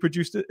be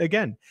reproduced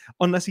again,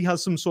 unless he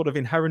has some sort of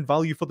inherent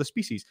value for the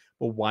species.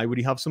 But why would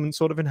he have some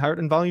sort of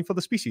inherent value for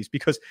the species?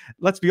 Because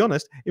let's be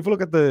honest, if we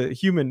look at the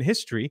human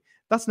history,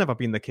 that's never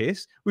been the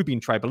case. We've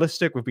been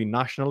tribalistic, we've been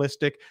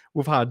nationalistic,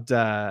 we've had,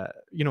 but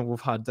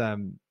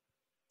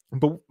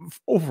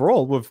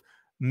overall, we've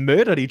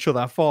murdered each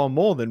other far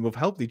more than we've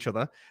helped each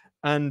other.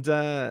 And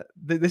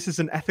this is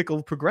an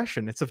ethical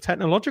progression. It's a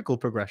technological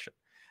progression.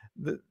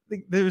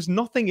 There is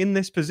nothing in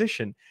this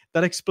position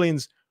that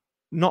explains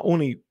not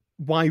only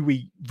why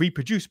we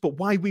reproduce, but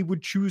why we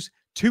would choose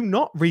to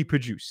not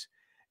reproduce.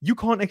 You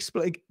can't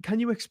explain. Can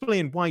you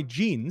explain why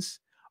genes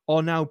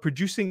are now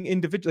producing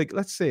individual? Like,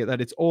 let's say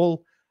that it's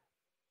all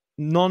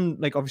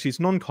obviously it's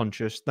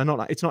non-conscious.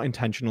 It's not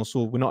intentional.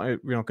 So we're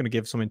not going to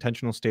give some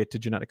intentional state to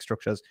genetic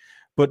structures,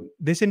 but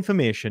this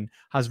information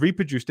has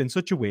reproduced in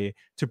such a way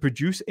to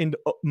produce in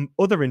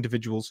other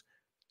individuals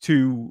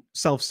to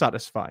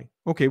self-satisfy.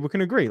 Okay, we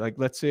can agree. Like,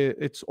 let's say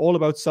it's all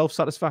about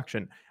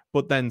self-satisfaction,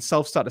 but then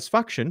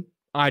self-satisfaction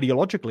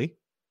ideologically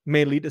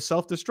may lead to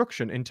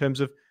self-destruction in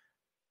terms of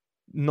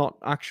not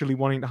actually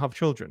wanting to have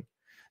children.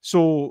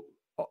 So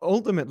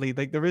ultimately,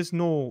 like, there is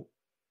no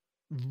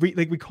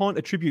we can't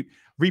attribute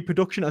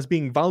reproduction as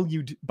being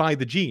valued by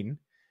the gene,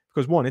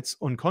 because one, it's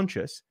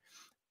unconscious.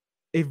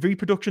 If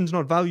reproduction's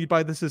not valued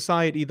by the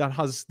society that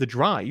has the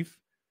drive,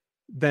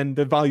 then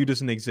the value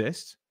doesn't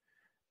exist.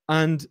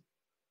 And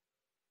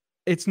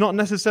it's not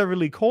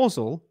necessarily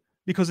causal,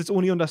 because it's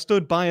only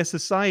understood by a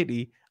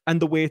society and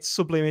the way it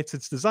sublimates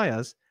its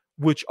desires,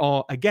 which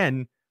are,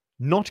 again,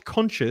 not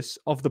conscious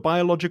of the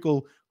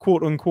biological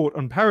quote-unquote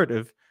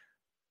imperative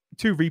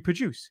to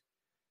reproduce.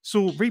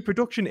 So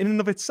reproduction in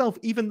and of itself,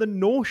 even the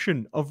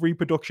notion of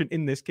reproduction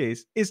in this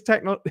case, is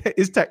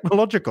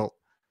technological.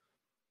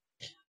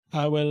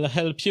 I will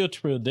help you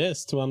through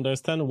this to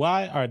understand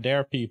why are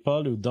there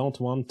people who don't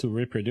want to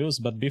reproduce.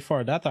 But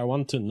before that, I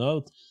want to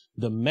note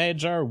the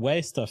major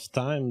waste of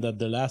time that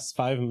the last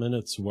 5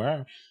 minutes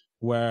were,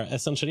 where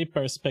essentially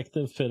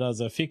perspective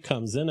philosophy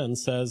comes in and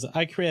says,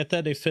 I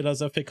created a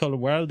philosophical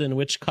world in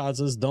which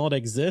causes don't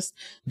exist.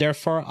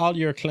 Therefore, all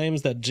your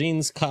claims that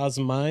genes cause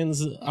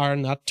minds are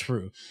not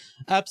true.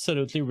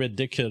 Absolutely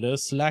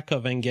ridiculous. Lack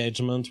of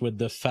engagement with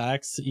the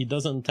facts. He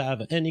doesn't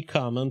have any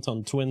comment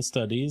on twin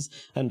studies.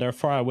 And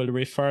therefore, I will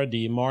refer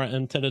the more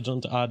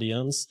intelligent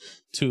audience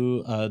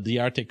to the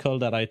article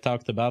that I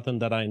talked about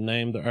and that I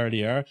named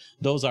earlier.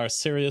 Those are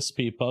serious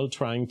people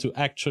trying to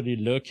actually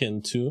look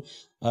into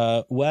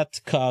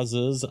what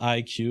causes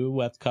IQ,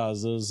 what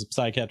causes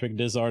psychiatric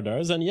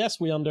disorders. And yes,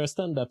 we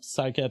understand that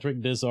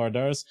psychiatric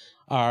disorders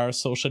are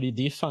socially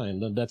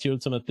defined, and that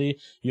ultimately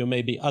you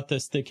may be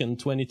autistic in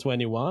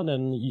 2021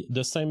 and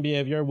the same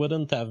behavior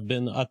wouldn't have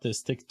been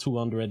autistic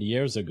 200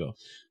 years ago.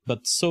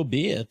 But so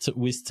be it.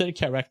 We still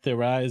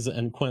characterize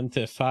and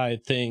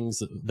quantify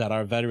things that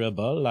are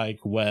variable, like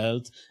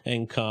wealth,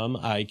 income,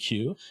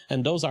 IQ,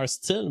 and those are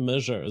still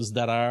measures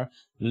that are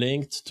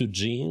linked to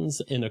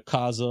genes in a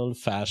causal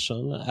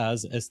fashion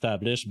as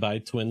established by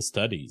twin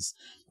studies.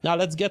 Now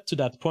let's get to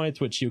that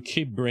point which you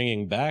keep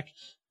bringing back.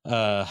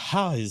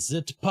 How is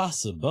it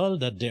possible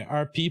that there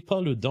are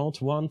people who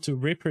don't want to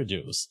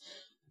reproduce?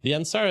 The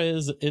answer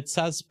is it's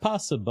as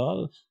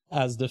possible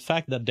as the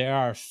fact that there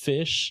are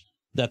fish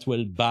that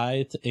will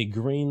bite a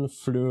green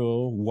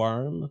fluo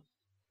worm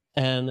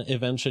and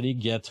eventually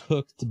get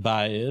hooked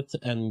by it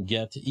and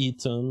get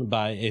eaten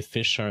by a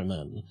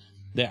fisherman.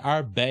 There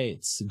are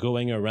baits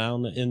going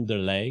around in the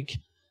lake.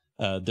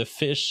 The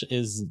fish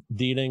is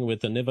dealing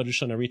with an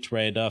evolutionary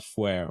trade-off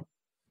where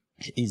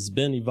he's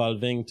been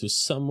evolving to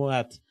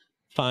somewhat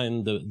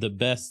find the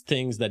best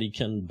things that he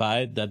can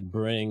bite that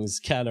brings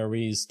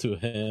calories to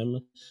him,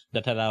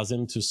 that allows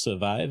him to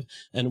survive.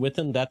 And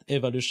within that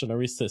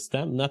evolutionary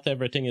system, not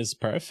everything is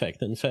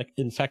perfect. In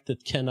fact,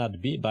 it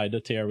cannot be by the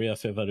theory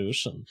of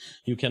evolution.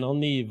 You can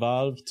only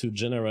evolve to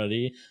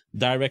generally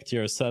direct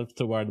yourself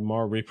toward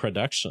more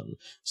reproduction.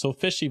 So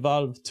fish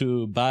evolved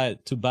to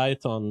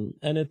bite on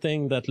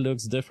anything that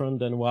looks different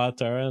than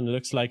water and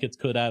looks like it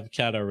could have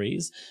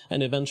calories.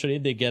 And eventually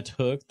they get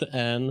hooked,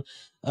 and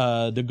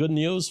the good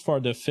news for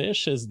the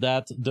fish is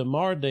that the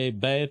more they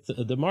bite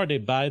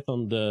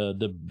on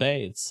the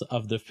baits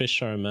of the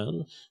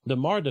fishermen, the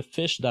more the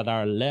fish that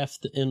are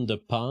left in the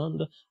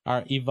pond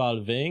are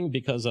evolving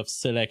because of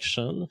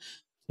selection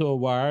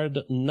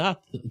toward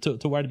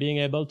being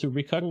able to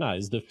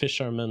recognize the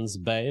fisherman's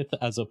bait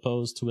as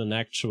opposed to an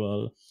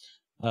actual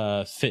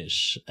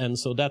fish. And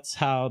so that's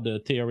how the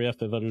theory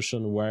of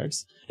evolution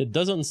works. It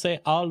doesn't say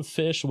all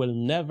fish will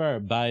never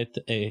bite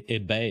a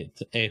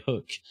bait, a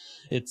hook.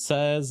 It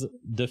says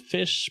the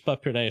fish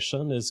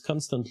population is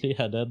constantly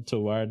headed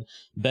toward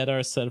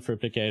better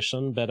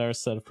self-replication, better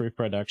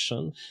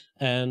self-reproduction,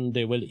 and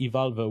they will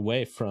evolve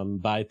away from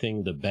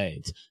biting the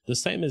bait. The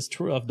same is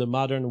true of the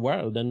modern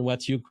world and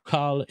what you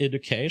call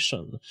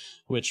education,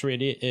 which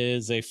really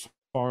is a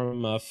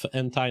form of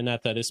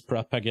anti-natalist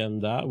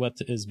propaganda, what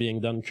is being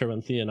done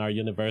currently in our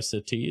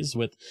universities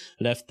with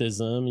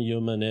leftism,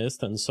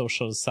 humanist, and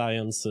social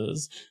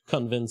sciences,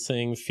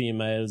 convincing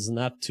females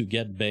not to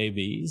get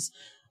babies.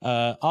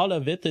 All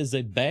of it is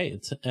a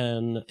bait,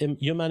 and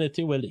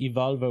humanity will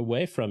evolve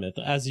away from it.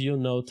 As you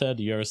noted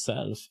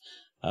yourself,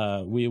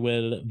 we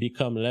will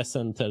become less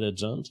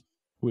intelligent.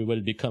 We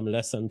will become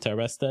less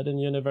interested in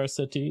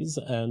universities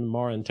and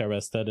more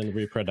interested in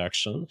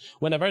reproduction.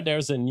 Whenever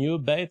there's a new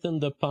bait in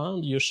the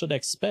pond, you should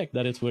expect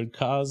that it will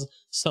cause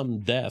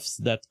some deaths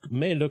that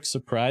may look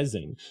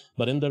surprising.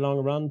 But in the long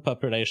run,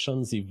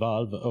 populations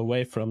evolve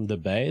away from the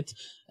bait,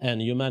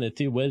 and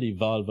humanity will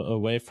evolve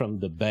away from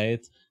the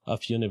bait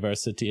of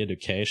university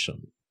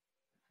education.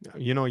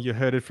 You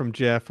heard it from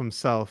Jeff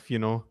himself.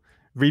 Have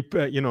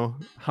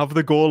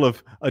the goal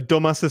of a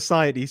dumber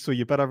society, so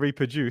you better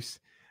reproduce.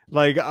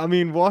 Like, I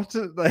mean, what?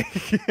 Like,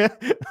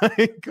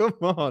 come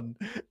on,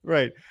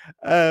 right?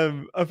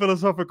 A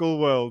philosophical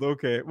world.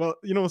 Okay, well,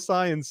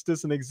 science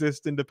doesn't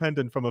exist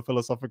independent from a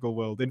philosophical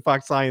world. In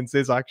fact, science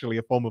is actually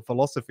a form of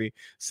philosophy,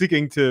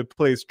 seeking to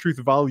place truth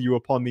value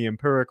upon the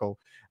empirical.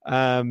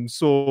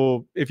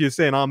 So if you're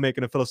saying I'm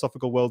making a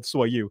philosophical world,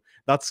 so are you.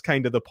 That's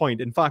kind of the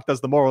point. In fact,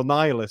 as the moral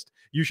nihilist,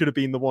 you should have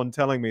been the one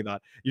telling me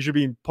that. You should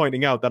be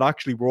pointing out that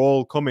actually we're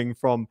all coming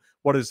from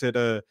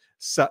a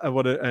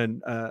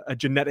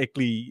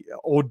genetically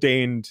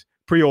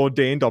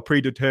preordained or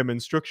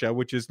predetermined structure,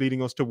 which is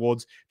leading us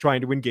towards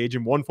trying to engage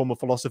in one form of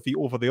philosophy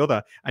over the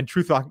other. And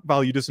truth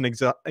value doesn't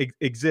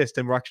exist,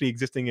 and we're actually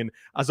existing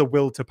as a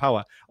will to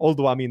power.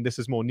 Although, I mean, this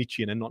is more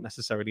Nietzschean and not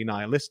necessarily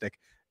nihilistic.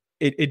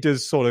 It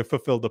does sort of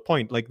fulfill the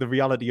point. Like, the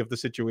reality of the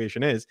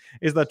situation is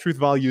that truth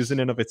value is in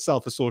and of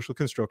itself a social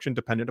construction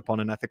dependent upon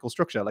an ethical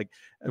structure. Like,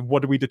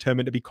 what do we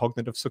determine to be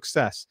cognitive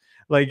success?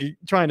 Like,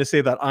 trying to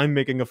say that I'm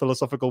making a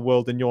philosophical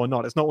world and you're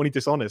not, it's not only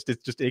dishonest,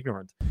 it's just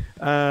ignorant.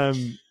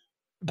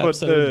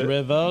 Absolute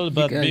Revel.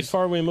 But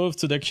before we move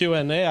to the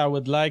Q&A, I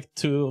would like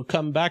to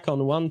come back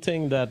on one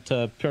thing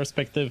that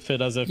Perspective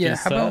Philosophy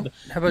said.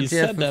 How about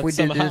Jeff, if we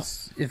do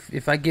this,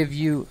 if I give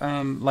you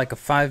like a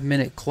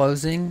 5-minute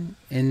closing,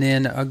 and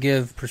then I'll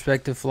give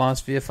Perspective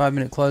Philosophy a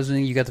 5-minute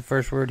closing. You got the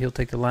first word, he'll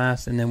take the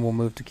last, and then we'll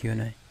move to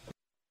Q&A.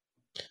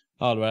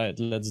 All right,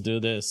 let's do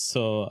this.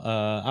 So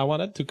I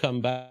wanted to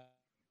come back.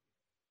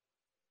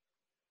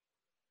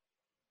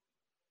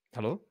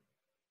 Hello?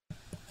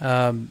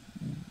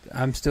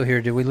 I'm still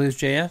here. Did we lose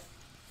JF?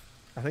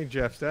 I think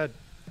Jeff's dead.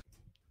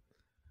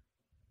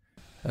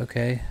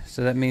 Okay,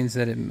 so that means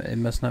that it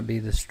must not be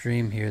the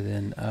stream here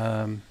then.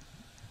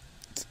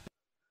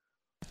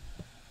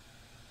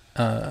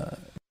 Uh-oh.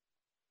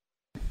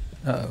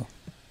 All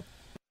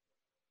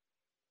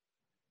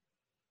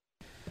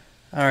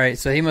right,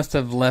 so he must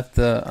have left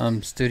the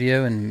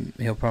studio, and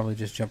he'll probably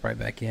just jump right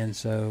back in.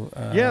 So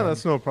yeah,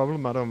 that's no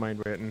problem. I don't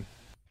mind waiting.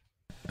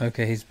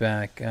 Okay, he's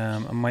back. I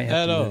might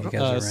have to move you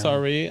guys around.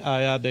 Sorry, I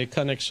had a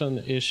connection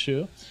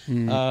issue.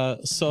 No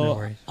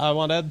I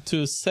wanted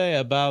to say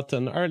about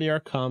an earlier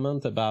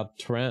comment about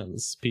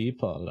trans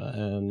people,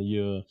 and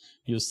you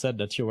said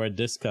that you were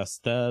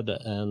disgusted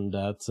and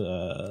that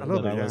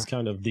I was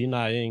kind of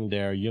denying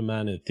their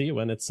humanity,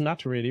 when it's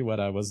not really what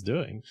I was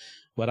doing.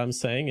 What I'm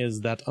saying is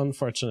that,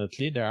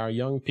 unfortunately, there are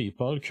young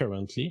people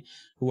currently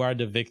who are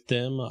the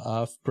victim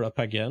of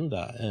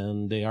propaganda,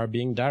 and they are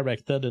being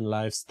directed in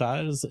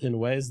lifestyles in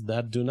ways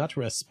that do not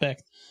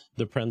respect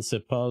the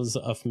principles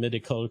of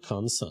medical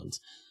consent.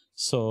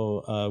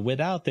 So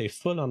without a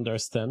full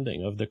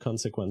understanding of the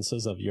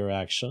consequences of your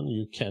action,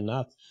 you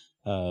cannot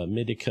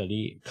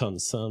medically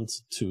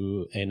consent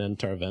to an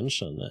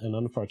intervention. And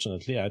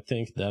unfortunately, I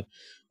think that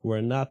we're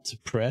not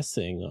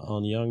pressing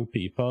on young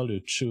people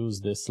who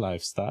choose this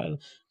lifestyle.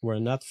 We're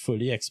not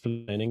fully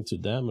explaining to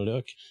them,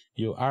 look,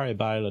 you are a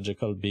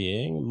biological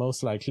being.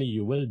 Most likely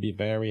you will be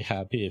very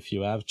happy if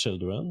you have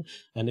children.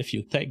 And if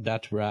you take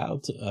that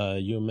route,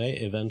 you may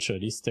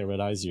eventually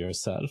sterilize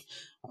yourself.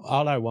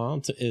 All I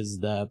want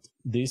is that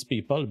these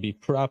people be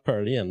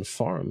properly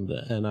informed.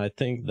 And I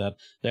think that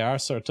there are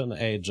certain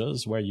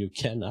ages where you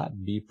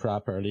cannot be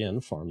properly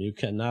informed. You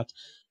cannot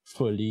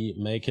fully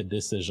make a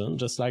decision,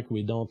 just like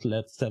we don't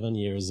let 7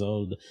 years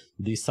old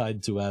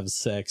decide to have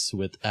sex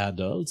with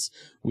adults.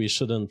 We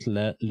shouldn't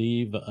let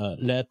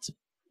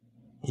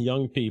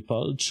young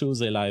people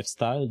choose a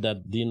lifestyle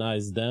that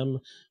denies them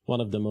one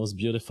of the most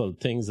beautiful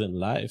things in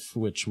life,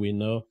 which we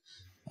know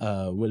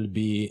will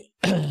be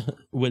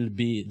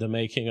the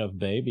making of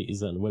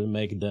babies, and will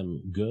make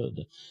them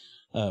good,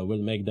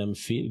 will make them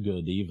feel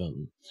good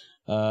even.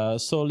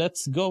 So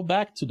let's go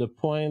back to the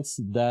points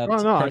that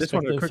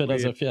Perspective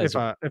Philosophy has.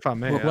 If I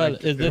may. Well,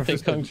 is it a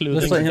concluding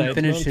Let's let him statement,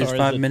 finish his or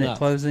 5-minute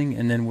closing,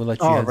 and then we'll let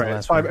you have the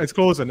last word. It's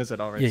closing, is it?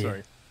 All right,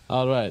 sorry.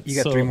 All right.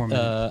 You got 3 more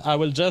minutes. I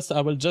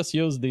will just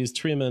use these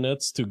 3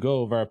 minutes to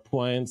go over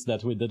points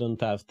that we didn't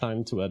have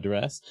time to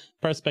address.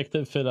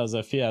 Perspective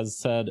Philosophy has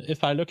said,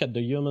 if I look at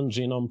the Human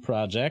Genome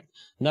Project,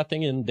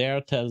 nothing in there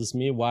tells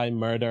me why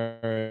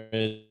murder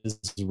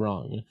is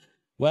wrong.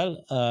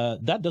 Well,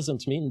 that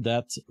doesn't mean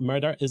that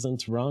murder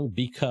isn't wrong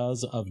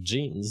because of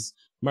genes.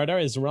 Murder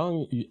is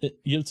wrong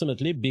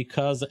ultimately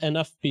because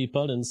enough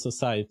people in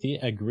society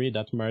agree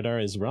that murder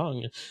is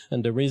wrong.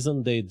 And the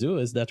reason they do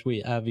is that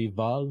we have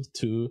evolved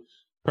to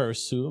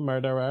pursue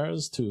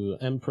murderers, to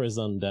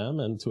imprison them,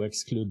 and to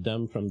exclude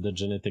them from the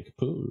genetic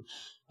pool.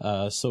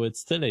 So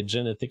it's still a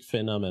genetic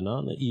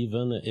phenomenon,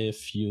 even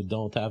if you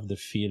don't have the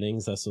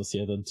feelings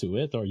associated to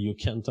it, or you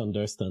can't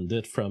understand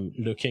it from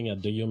looking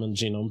at the Human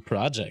Genome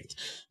Project.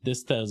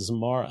 This tells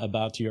more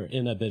about your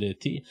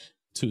inability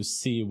to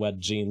see what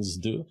genes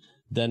do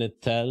than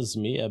it tells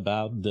me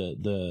about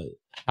the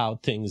how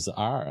things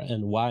are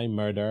and why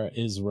murder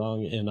is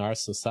wrong in our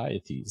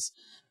societies.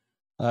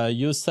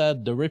 You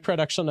said the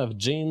reproduction of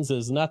genes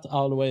is not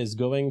always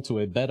going to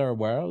a better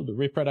world.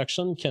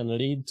 Reproduction can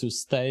lead to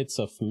states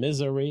of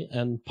misery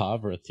and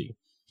poverty.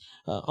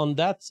 On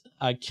that,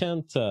 I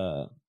can't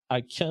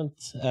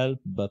help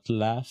but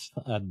laugh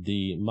at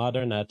the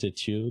modern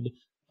attitude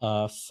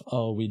of,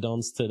 oh, we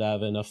don't still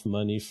have enough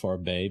money for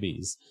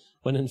babies,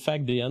 when in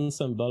fact the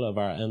ensemble of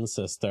our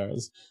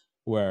ancestors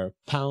were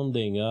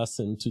pounding us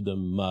into the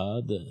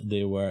mud.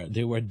 They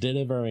were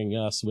delivering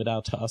us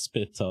without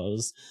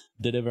hospitals,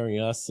 delivering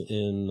us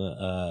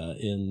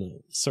in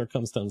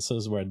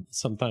circumstances where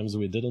sometimes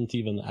we didn't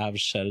even have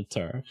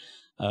shelter.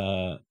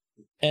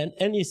 And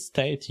any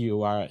state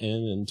you are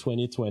in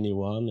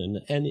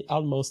 2021, in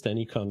almost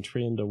any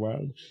country in the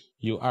world,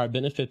 you are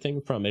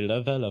benefiting from a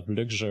level of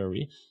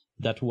luxury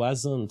that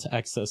wasn't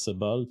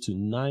accessible to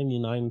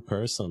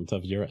 99%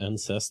 of your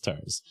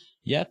ancestors.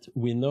 Yet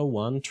we know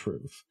one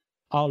truth.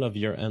 All of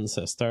your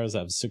ancestors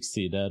have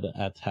succeeded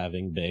at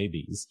having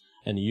babies,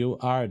 and you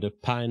are the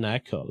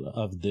pinnacle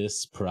of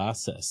this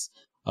process,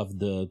 of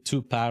the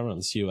 2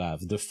 parents you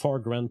have, the 4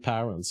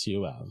 grandparents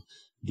you have,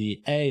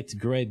 the 8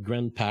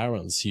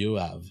 great-grandparents you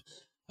have.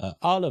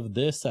 All of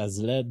this has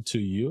led to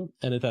you,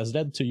 and it has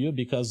led to you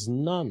because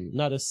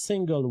not a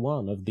single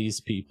one of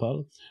these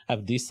people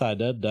have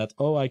decided that,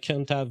 oh, I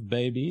can't have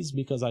babies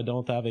because I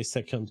don't have a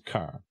second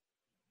car.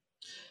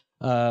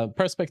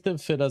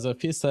 Perspective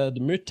Philosophy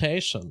said,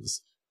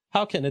 mutations.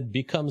 How can it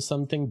become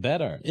something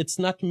better? It's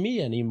not me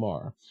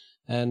anymore.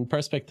 And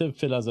Perspective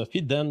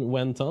Philosophy then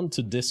went on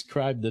to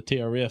describe the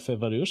theory of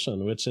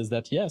evolution, which is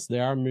that, yes,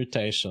 there are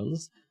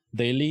mutations.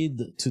 They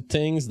lead to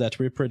things that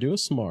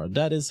reproduce more.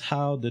 That is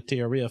how the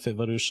theory of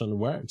evolution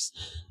works.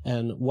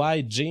 And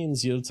why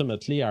genes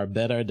ultimately are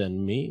better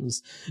than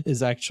memes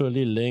is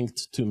actually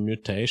linked to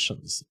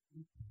mutations.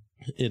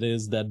 It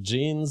is that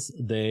genes,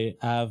 they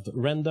have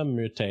random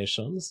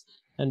mutations,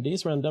 and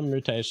these random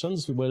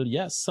mutations will,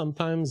 yes,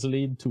 sometimes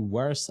lead to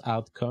worse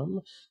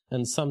outcome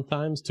and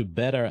sometimes to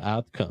better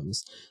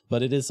outcomes.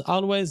 But it is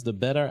always the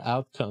better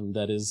outcome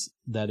that is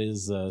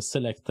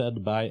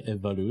selected by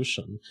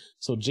evolution.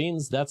 So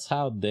genes, that's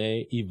how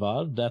they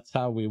evolved. That's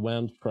how we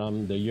went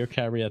from the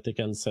eukaryotic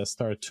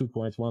ancestor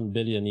 2.1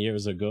 billion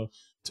years ago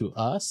to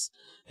us.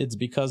 It's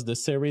because the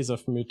series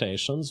of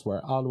mutations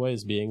were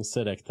always being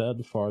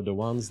selected for the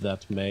ones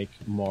that make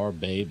more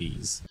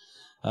babies.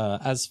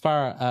 As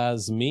far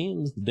as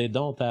memes, they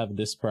don't have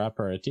this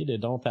property. They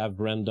don't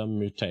have random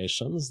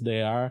mutations.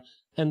 They are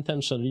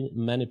intentionally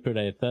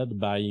manipulated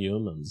by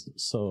humans.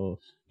 So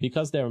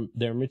because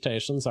their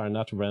mutations are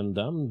not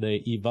random,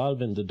 they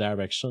evolve in the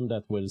direction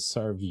that will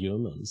serve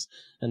humans.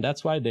 And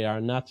that's why they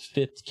are not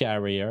fit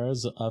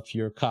carriers of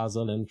your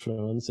causal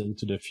influence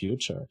into the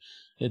future.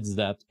 It's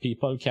that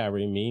people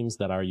carry memes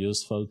that are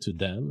useful to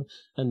them,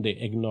 and they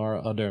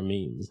ignore other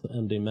memes,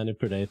 and they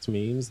manipulate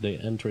memes. They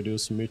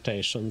introduce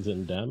mutations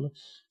in them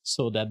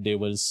so that they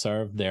will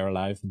serve their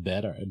life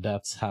better.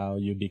 That's how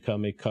you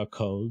become a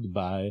cuckold,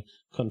 by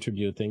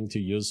contributing to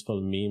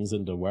useful memes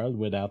in the world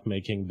without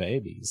making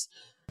babies.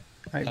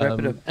 All right, wrap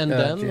it up. And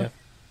then Jeff.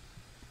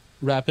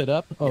 Wrap it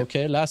up. Yep.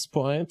 Okay, last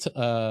point.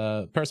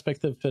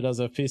 Perspective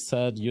Philosophy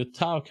said, you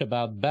talk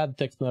about bad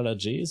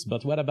technologies,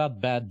 but what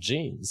about bad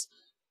genes?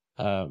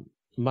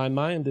 My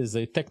mind is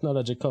a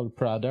technological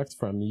product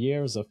from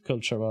years of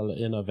cultural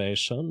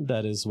innovation.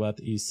 That is what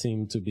he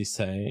seemed to be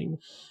saying.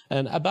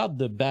 And about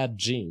the bad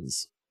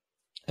genes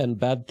and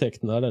bad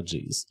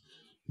technologies,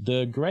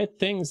 the great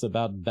things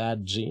about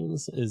bad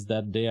genes is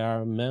that they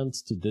are meant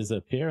to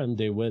disappear, and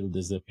they will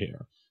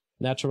disappear.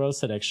 Natural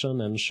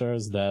selection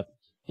ensures that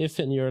if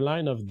in your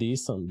line of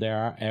descent there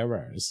are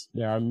errors,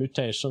 there are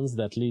mutations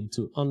that lead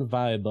to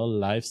unviable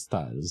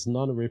lifestyles,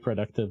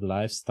 non-reproductive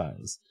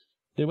lifestyles,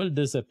 they will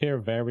disappear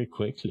very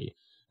quickly.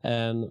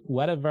 And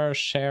whatever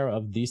share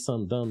of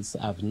descendants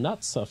have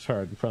not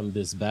suffered from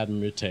this bad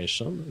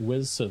mutation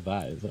will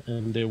survive,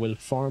 and they will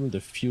form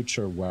the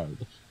future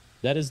world.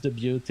 That is the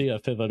beauty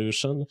of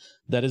evolution.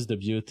 That is the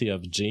beauty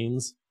of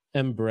genes.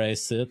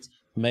 Embrace it.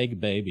 Make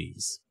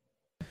babies.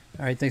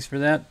 All right, thanks for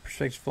that.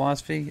 Perspective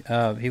Philosophy.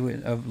 He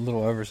went a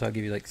little over, so I'll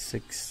give you like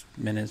 6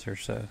 minutes or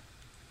so.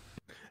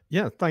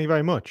 Yeah, thank you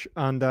very much.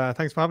 And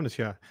thanks for having us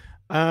here.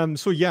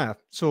 So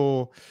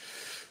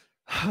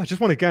I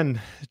just want, again,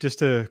 just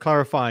to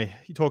clarify,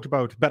 you talked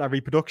about better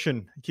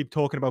reproduction. You keep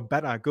talking about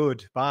better,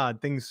 good,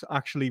 bad, things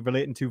actually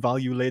relating to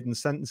value-laden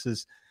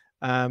sentences,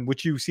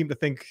 which you seem to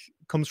think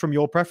comes from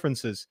your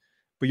preferences.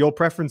 But your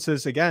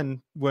preferences,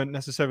 again, weren't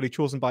necessarily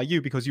chosen by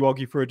you because you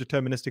argue for a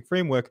deterministic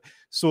framework.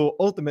 So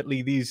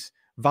ultimately, these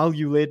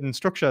value-laden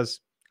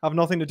structures have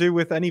nothing to do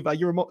with any.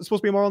 You're supposed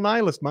to be a moral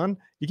nihilist, man.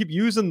 You keep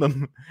using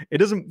them. It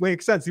doesn't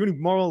make sense. The only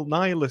moral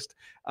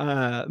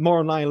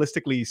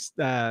nihilistically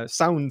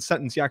sound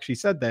sentence you actually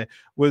said there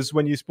was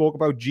when you spoke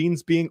about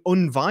genes being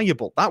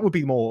unviable. That would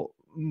be more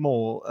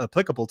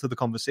applicable to the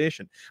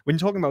conversation. When you're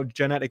talking about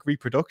genetic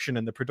reproduction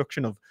and the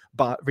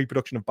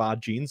reproduction of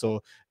bad genes,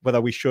 or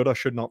whether we should or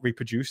should not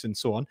reproduce and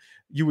so on,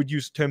 you would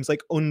use terms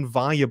like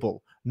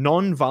unviable,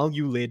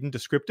 non-value laden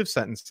descriptive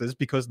sentences,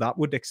 because that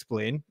would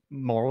explain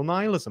moral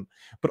nihilism.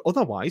 But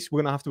otherwise,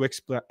 we're going to have to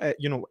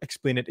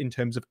explain it in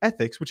terms of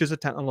ethics, which is a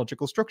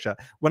technological structure.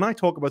 When I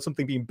talk about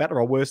something being better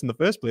or worse in the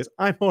first place,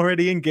 I'm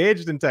already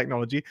engaged in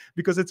technology,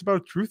 because it's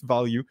about truth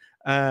value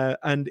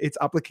and its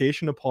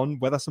application upon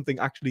whether something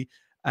actually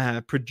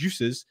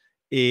produces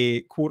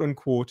a quote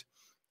unquote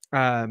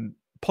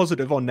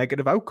positive or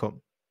negative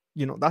outcome.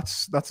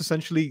 That's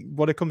essentially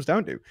what it comes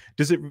down to.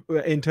 Does it,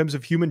 in terms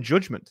of human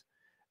judgment?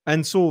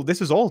 And so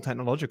this is all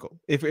technological.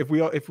 If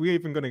we're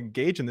even going to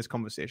engage in this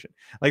conversation,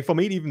 like for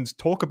me to even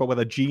talk about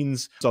whether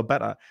genes are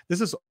better,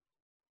 this is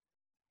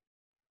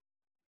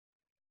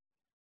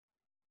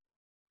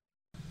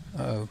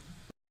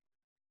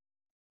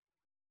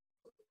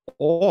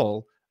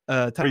all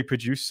to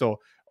reproduce or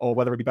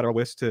whether it'd be better or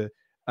worse to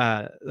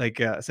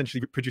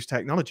essentially produce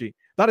technology.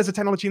 That is a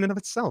technology in and of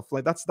itself.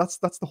 Like that's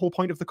the whole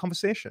point of the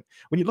conversation.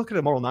 When you look at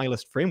a moral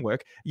nihilist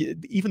framework,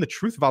 even the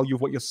truth value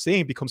of what you're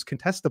saying becomes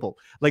contestable.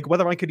 Like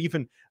whether I could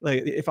even,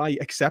 like, if I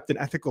accept an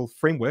ethical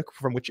framework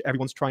from which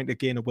everyone's trying to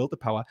gain a will to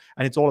power,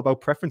 and it's all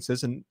about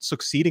preferences and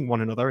succeeding one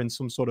another in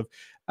some sort of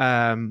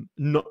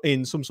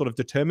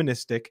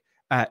deterministic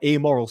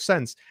amoral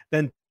sense,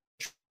 then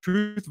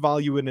truth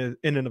value in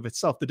and of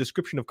itself, the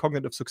description of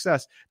cognitive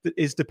success, that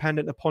is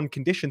dependent upon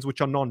conditions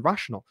which are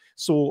non-rational.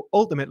 So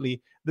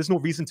ultimately, there's no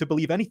reason to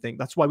believe anything.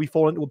 That's why we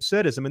fall into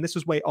absurdism. And this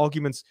is where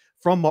arguments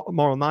from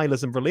moral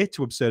nihilism relate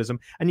to absurdism.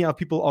 And you have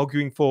people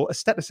arguing for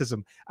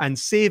aestheticism and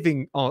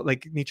saving,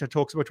 like Nietzsche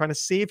talks about, trying to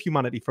save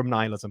humanity from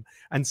nihilism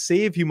and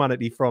save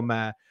humanity from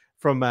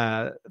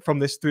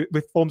this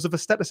with forms of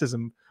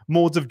aestheticism,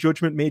 modes of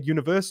judgment made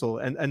universal,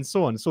 and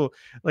so on. So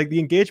like the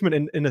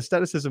engagement in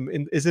aestheticism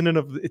is in and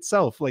of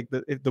itself, like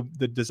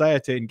the desire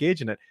to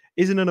engage in it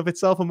is in and of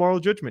itself a moral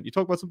judgment. You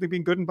talk about something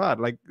being good and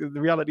bad, like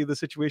the reality of the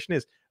situation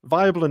is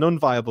viable and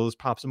unviable is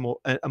perhaps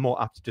a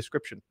more apt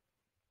description.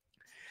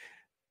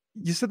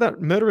 You said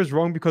that murder is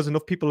wrong because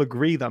enough people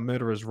agree that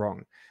murder is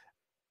wrong.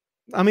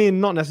 I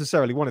mean, not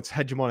necessarily. One, it's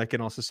hegemonic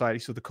in our society,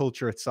 so the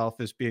culture itself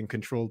is being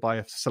controlled by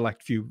a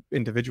select few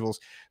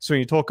individuals. So when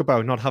you talk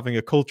about not having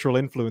a cultural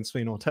influence,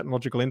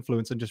 technological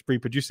influence, and just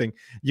reproducing,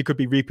 you could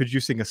be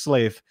reproducing a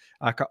slave.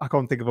 I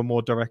can't think of a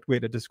more direct way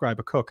to describe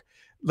a cook.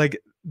 Like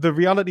the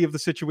reality of the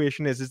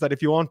situation is that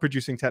if you aren't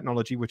producing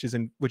technology, which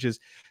is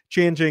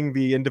changing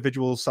the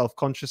individual's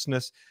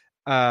self-consciousness,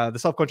 the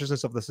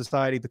self-consciousness of the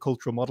society, the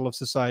cultural model of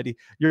society,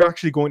 you're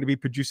actually going to be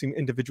producing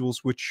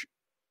individuals which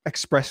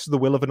express the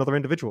will of another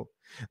individual.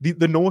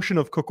 The notion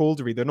of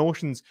cuckoldry, the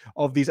notions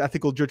of these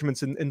ethical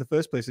judgments in the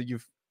first place that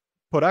you've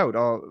put out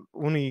are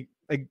only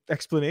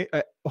explained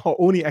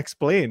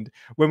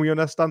when we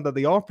understand that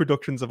they are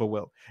productions of a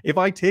will. If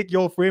I take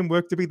your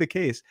framework to be the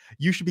case,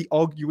 you should be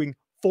arguing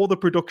for the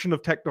production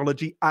of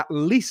technology at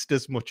least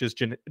as much as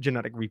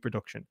genetic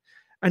reproduction.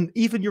 And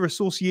even your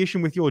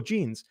association with your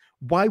genes.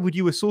 Why would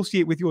you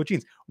associate with your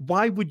genes?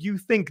 Why would you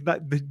think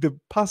that the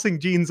passing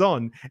genes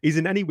on is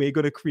in any way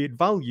going to create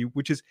value,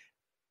 which is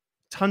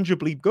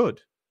tangibly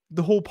good?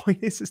 The whole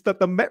point is that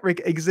the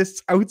metric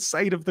exists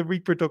outside of the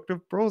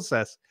reproductive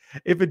process.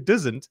 If it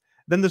doesn't,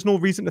 then there's no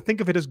reason to think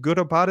of it as good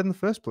or bad in the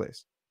first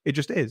place. It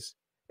just is.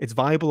 It's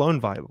viable or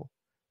unviable.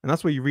 And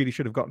that's what you really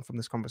should have gotten from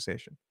this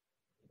conversation.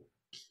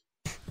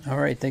 All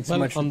right, thanks so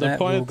much for on that.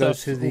 The point we'll go of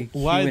to the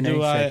why Q&A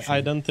do I section.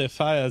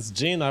 identify as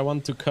Gene, I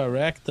want to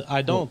correct.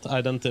 I don't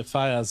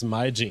identify as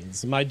my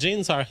genes. My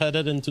genes are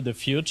headed into the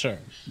future.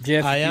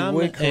 Jeff,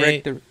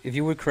 if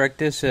you would correct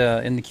this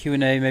in the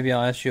Q&A, maybe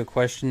I'll ask you a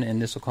question,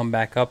 and this will come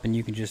back up, and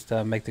you can just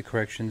make the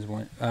corrections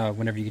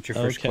whenever you get your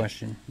first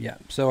question. Yeah.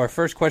 So our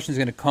first question is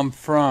going to come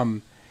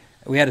from,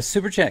 we had a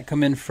super chat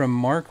come in from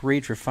Mark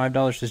Reed for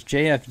 $5. Says,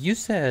 JF, you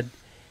said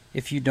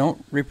if you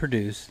don't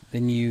reproduce,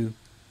 then you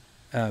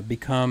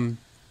become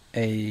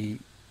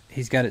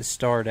he's got it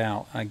starred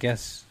out. I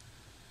guess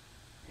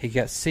he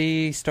got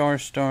C ***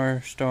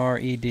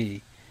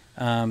 ED.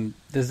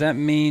 Does that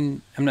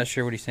mean, I'm not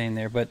sure what he's saying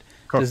there, but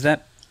does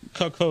that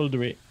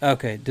cuckoldry?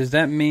 Okay, does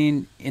that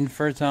mean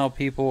infertile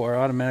people are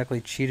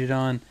automatically cheated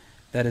on?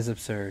 That is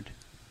absurd.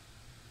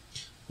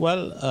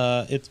 Well,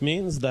 it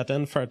means that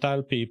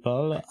infertile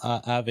people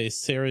have a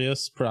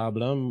serious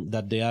problem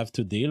that they have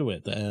to deal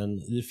with.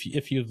 And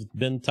if you've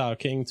been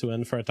talking to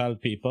infertile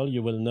people,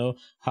 you will know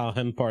how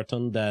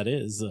important that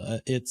is.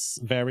 It's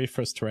very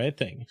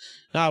frustrating.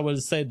 Now, I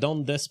will say,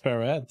 don't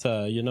desperate.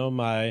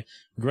 My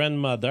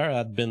grandmother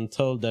had been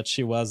told that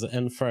she was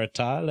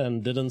infertile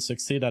and didn't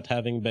succeed at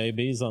having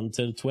babies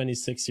until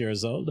 26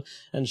 years old,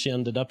 and she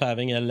ended up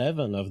having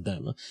 11 of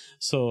them.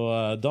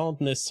 So don't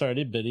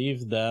necessarily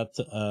believe that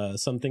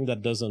something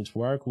that doesn't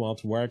work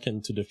won't work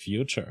into the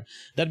future.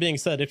 That being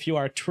said, if you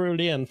are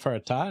truly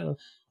infertile,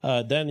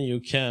 then you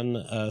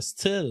can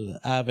still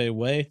have a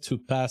way to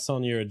pass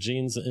on your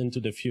genes into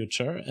the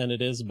future, and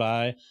it is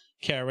by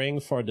caring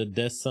for the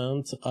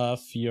descent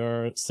of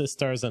your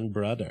sisters and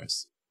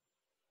brothers.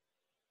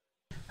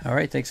 All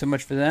right, thanks so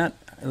much for that.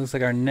 It looks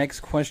like our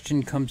next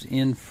question comes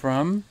in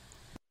from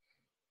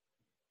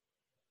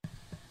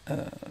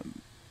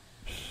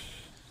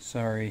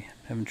Sorry,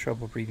 I'm having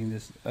trouble reading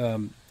this.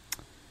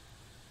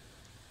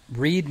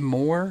 Read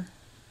More.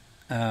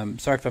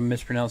 Sorry if I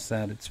mispronounced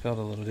that. It's spelled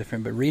a little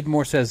different. But Read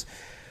More says,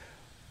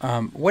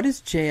 what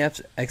is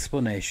JF's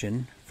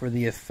explanation for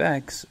the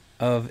effects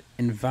of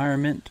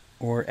environment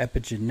or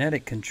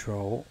epigenetic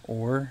control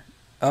or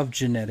of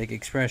genetic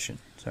expression?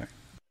 Sorry.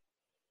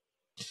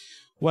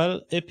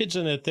 Well,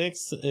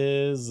 epigenetics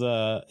is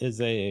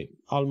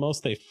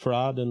almost a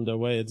fraud in the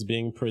way it's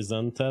being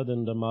presented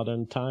in the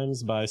modern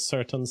times by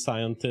certain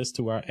scientists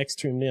who are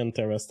extremely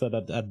interested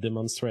at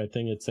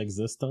demonstrating its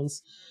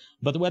existence.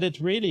 But what it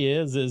really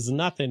is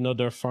not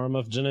another form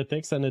of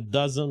genetics, and it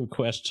doesn't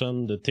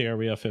question the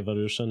theory of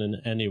evolution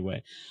in any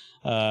way.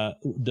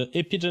 The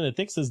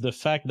epigenetics is the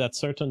fact that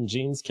certain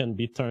genes can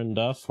be turned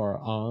off or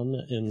on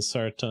in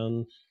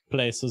certain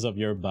places of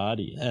your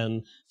body,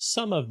 and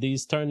some of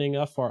these turning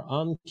off or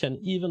on can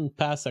even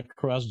pass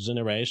across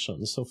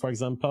generations. So for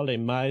example, a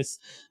mouse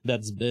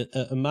that's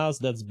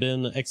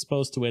been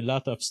exposed to a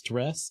lot of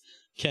stress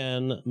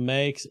can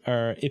make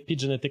her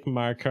epigenetic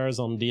markers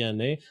on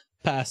DNA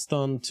passed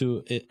on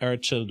to her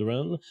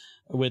children,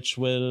 which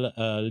will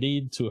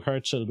lead to her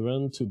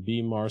children to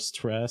be more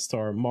stressed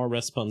or more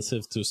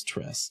responsive to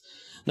stress.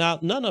 Now,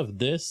 none of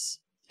this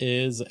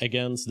is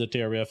against the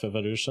theory of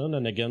evolution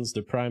and against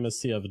the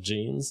primacy of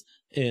genes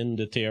in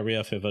the theory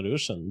of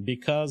evolution,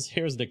 because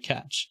here's the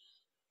catch.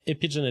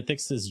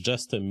 Epigenetics is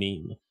just a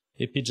meme.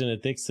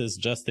 Epigenetics is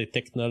just a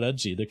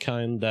technology, the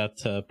kind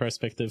that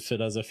perspective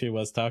philosophy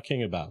was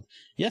talking about.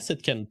 Yes,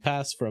 it can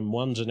pass from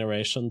one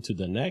generation to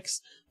the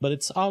next, but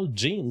it's all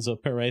genes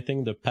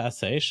operating the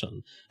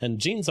passation. And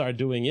genes are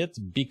doing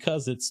it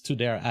because it's to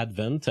their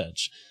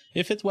advantage.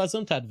 If it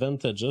wasn't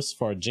advantageous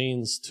for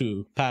genes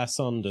to pass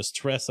on the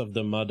stress of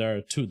the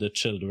mother to the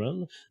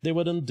children, they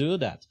wouldn't do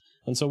that.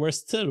 And so we're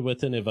still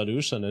within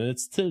evolution, and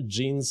it's still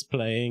genes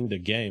playing the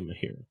game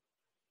here.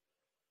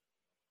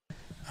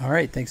 All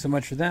right, thanks so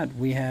much for that.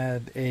 We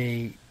had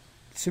a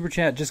super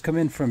chat just come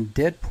in from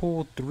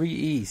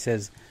Deadpool3E.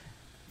 Says,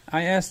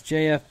 I asked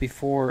JF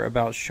before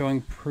about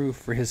showing proof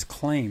for his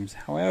claims.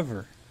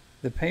 However,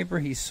 the paper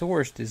he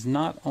sourced is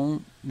not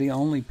the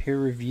only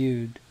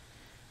peer-reviewed,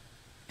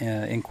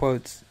 in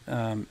quotes,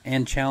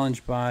 and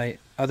challenged by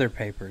other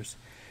papers,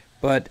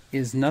 but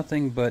is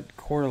nothing but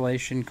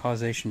correlation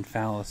causation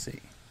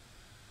fallacy.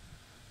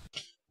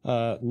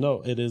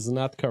 No, it is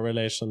not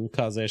correlation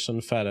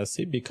causation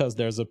fallacy, because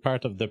there's a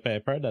part of the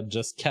paper that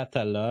just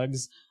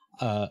catalogs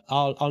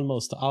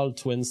almost all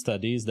twin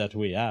studies that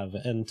we have.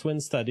 And twin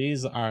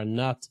studies are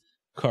not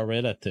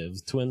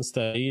correlative. Twin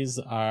studies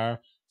are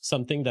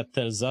something that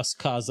tells us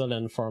causal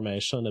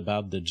information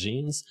about the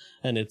genes,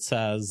 and it's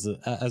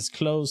as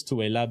close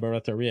to a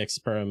laboratory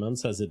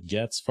experiments as it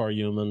gets for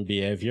human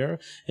behavior,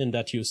 in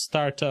that you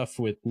start off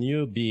with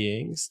new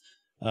beings,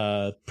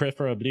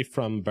 preferably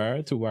from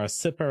birth, who are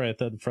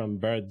separated from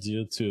birth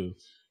due to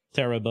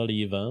terrible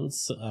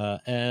events,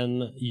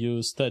 and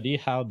you study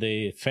how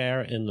they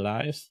fare in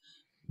life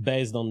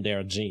based on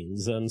their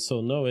genes. And so,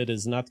 no, it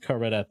is not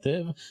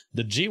correlative.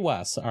 The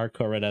GWAS are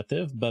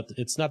correlative, but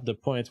it's not the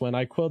point. When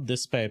I quote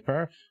this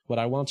paper, what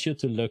I want you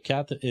to look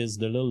at is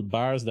the little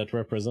bars that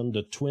represent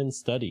the twin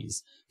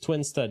studies.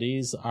 Twin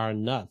studies are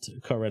not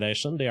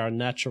correlation. They are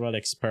natural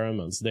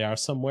experiments. They are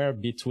somewhere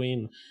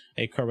between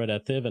a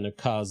correlative and a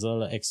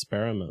causal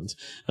experiment.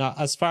 Now,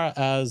 as far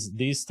as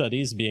these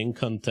studies being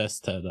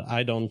contested,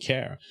 I don't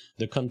care.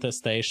 The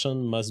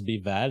contestation must be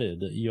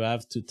valid. You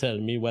have to tell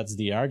me what's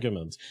the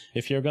argument.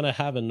 If you're going to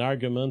have an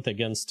argument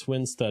against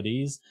twin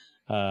studies,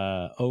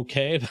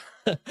 okay.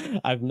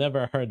 I've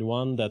never heard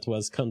one that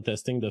was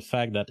contesting the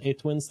fact that a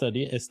twin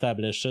study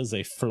establishes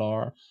a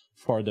floor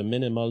for the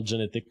minimal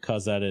genetic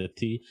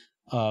causality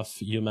of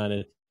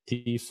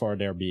humanity for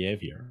their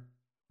behavior.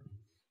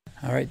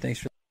 All right, thanks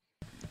for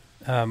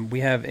we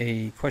have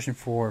a question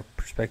for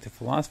Perspective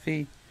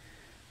Philosophy.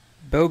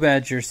 Bo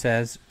Badger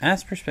says,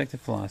 ask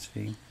Perspective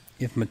Philosophy,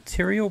 if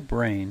material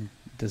brain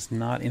does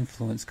not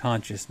influence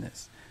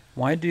consciousness,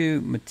 why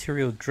do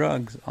material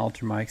drugs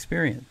alter my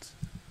experience?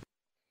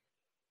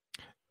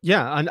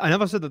 Yeah, and I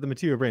never said that the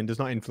material brain does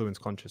not influence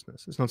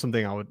consciousness. It's not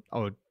something I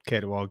would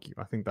care to argue.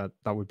 I think that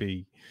would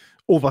be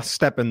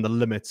overstepping the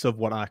limits of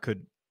what I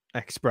could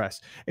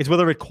express. It's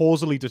whether it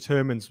causally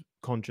determines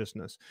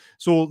consciousness.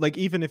 So, like,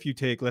 even if you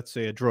take, let's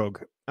say, a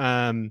drug,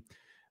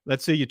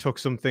 let's say you took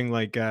something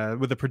like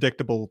with a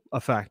predictable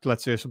effect,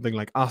 let's say something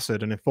like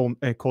acid, and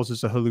it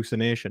causes a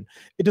hallucination.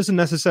 It doesn't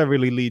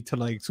necessarily lead to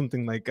like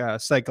something like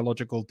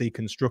psychological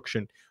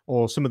deconstruction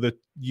or some of the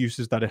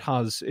uses that it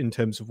has in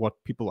terms of what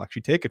people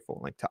actually take it for,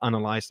 like to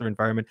analyze their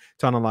environment,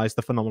 to analyze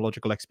the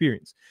phenomenological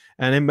experience.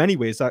 And in many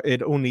ways,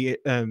 it only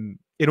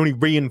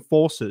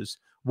reinforces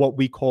what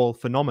we call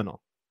phenomena.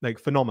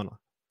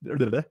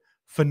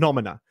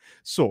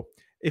 So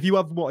if you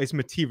have what is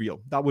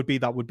material, that would be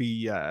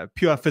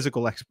pure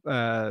physical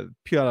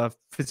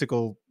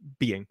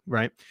being,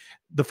 right?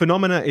 The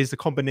phenomena is the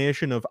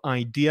combination of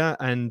idea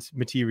and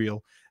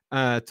material,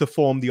 to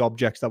form the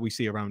objects that we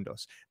see around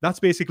us. That's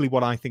basically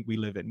what I think we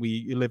live in.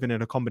 We live in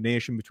a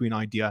combination between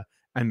idea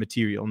and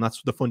material, and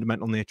that's the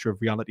fundamental nature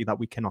of reality that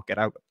we cannot get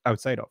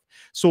outside of.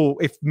 So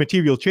if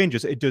material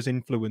changes, it does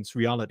influence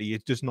reality.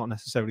 It's just not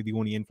necessarily the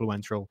only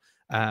influential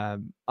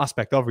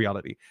aspect of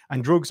reality.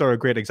 And drugs are a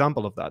great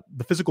example of that.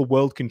 The physical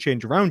world can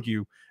change around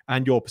you,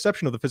 and your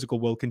perception of the physical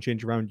world can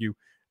change around you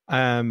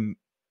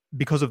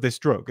because of this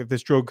drug. If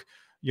this drug,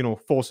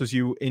 forces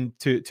you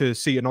to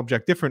see an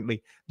object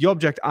differently, the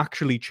object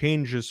actually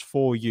changes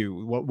for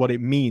you what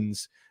it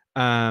means,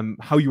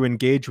 how you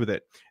engage with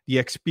it, the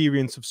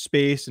experience of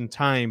space and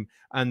time,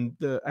 and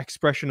the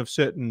expression of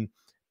certain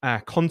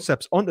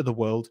concepts onto the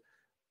world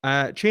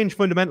change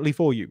fundamentally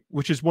for you,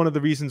 which is one of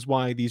the reasons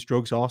why these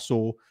drugs are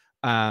so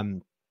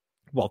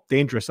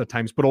dangerous at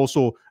times, but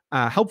also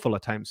helpful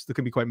at times. They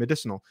can be quite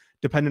medicinal,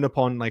 depending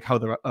upon like how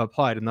they're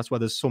applied. And that's why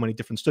there's so many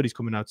different studies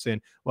coming out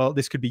saying, well,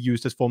 this could be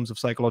used as forms of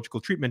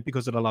psychological treatment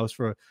because it allows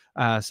for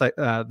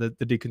the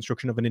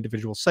deconstruction of an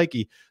individual's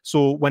psyche.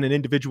 So when an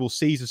individual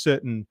sees a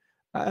certain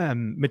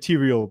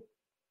material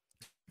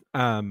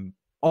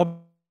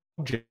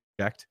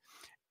object,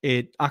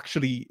 it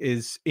actually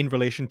is in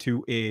relation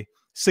to a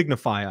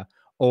signifier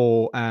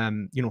or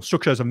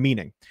structure as a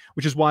meaning,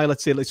 which is why,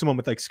 let's say, like someone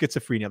with like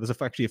schizophrenia,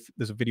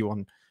 there's a video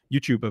on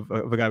YouTube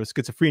of a guy with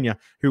schizophrenia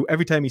who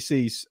every time he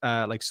sees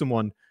like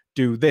someone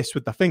do this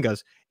with their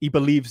fingers, he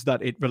believes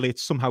that it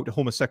relates somehow to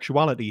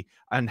homosexuality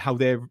and how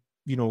they're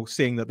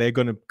saying that they're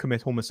going to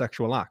commit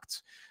homosexual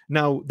acts.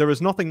 Now, there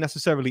is nothing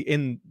necessarily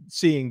in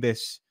seeing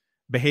this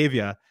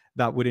behavior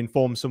that would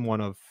inform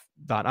someone of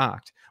that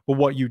act, but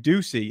what you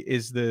do see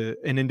is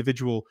an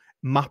individual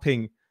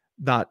mapping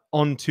that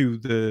onto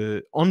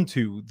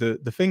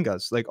the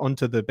fingers, like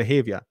onto the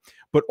behavior.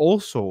 But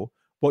also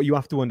what you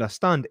have to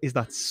understand is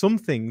that some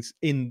things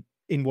in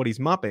what he's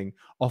mapping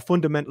are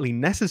fundamentally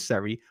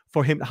necessary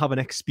for him to have an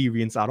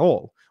experience at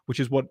all, which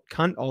is what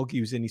Kant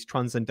argues in his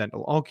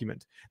transcendental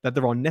argument, that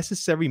there are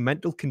necessary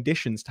mental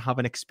conditions to have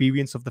an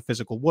experience of the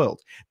physical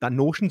world, that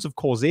notions of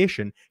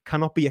causation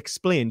cannot be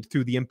explained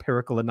through the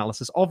empirical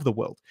analysis of the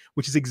world,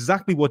 which is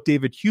exactly what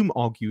David Hume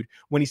argued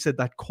when he said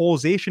that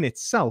causation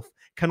itself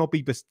cannot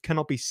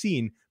be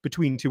seen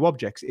between two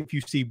objects. If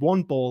you see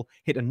one ball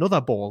hit another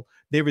ball,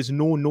 there is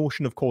no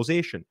notion of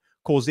causation.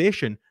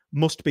 Causation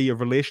must be a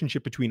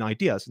relationship between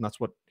ideas, and that's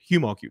what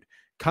Hume argued.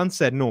 Kant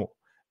said no.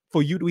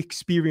 For you to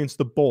experience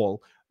the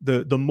ball,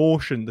 the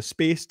motion, the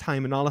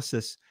space-time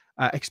analysis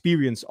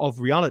experience of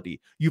reality,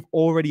 you've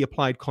already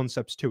applied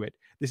concepts to it.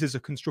 This is a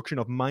construction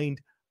of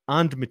mind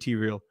and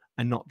material,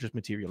 and not just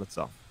material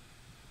itself.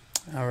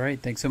 All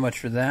right, thanks so much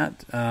for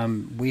that.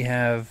 We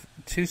have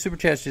 2 super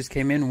chats just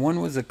came in. One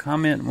was a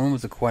comment, one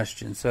was a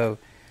question. So,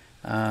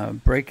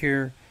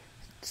 Breaker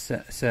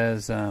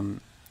says,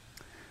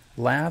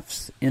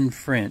 laughs in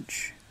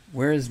French.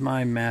 Where is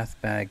my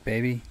math bag,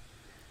 baby?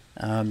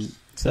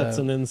 That's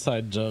an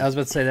inside joke. I was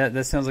about to say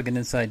that sounds like an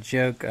inside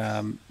joke,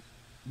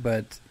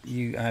 but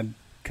I'm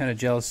kind of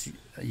jealous.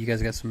 You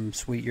guys got some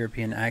sweet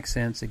European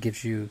accents. It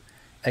gives you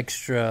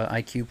extra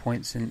IQ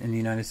points in the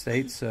United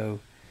States. So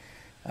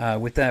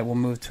with that, we'll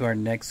move to our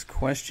next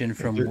question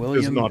from William.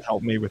 It does not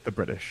help me with the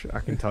British. I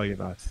can tell you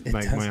that.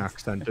 My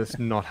accent does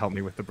not help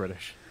me with the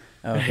British.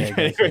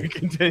 Okay. Anyway,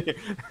 continue.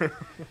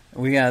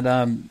 We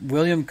got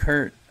William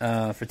Kurt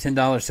for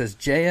 $10 says,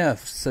 JF,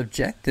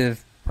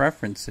 subjective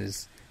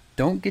preferences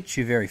don't get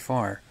you very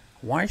far.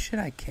 Why should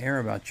I care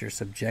about your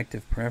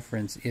subjective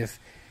preference if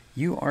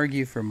you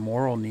argue for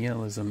moral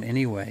nihilism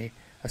anyway?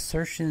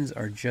 Assertions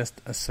are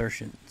just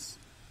assertions.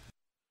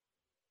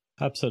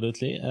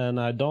 Absolutely. And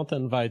I don't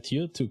invite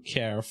you to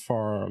care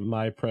for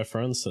my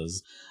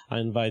preferences. I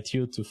invite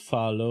you to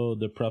follow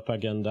the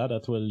propaganda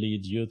that will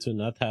lead you to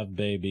not have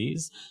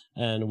babies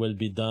and will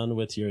be done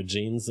with your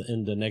genes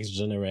in the next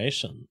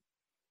generation.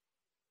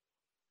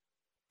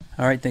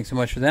 All right, thanks so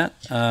much for that.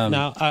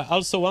 Now, I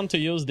also want to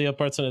use the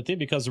opportunity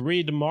because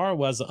Reed Moore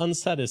was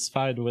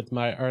unsatisfied with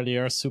my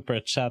earlier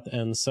super chat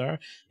answer.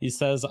 He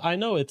says, I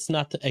know it's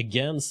not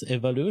against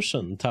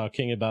evolution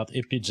talking about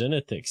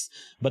epigenetics,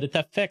 but it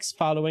affects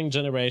following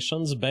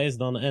generations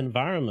based on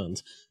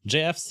environment.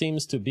 JF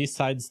seems to be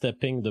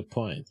sidestepping the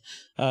point.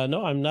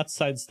 No, I'm not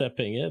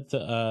sidestepping it.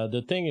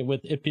 The thing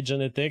with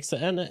epigenetics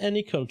and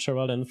any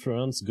cultural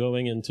influence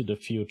going into the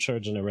future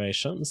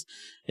generations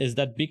is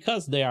that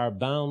because they are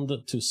bound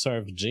to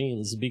serve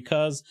genes,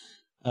 because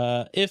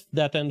if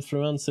that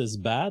influence is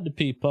bad,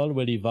 people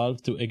will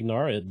evolve to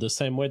ignore it, the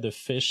same way the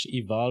fish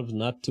evolved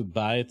not to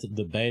bite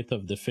the bait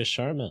of the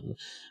fisherman.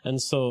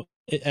 And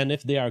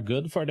if they are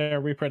good for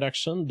their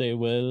reproduction, they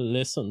will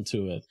listen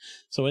to it.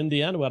 So in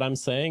the end, what I'm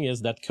saying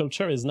is that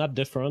culture is not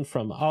different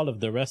from all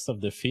of the rest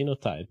of the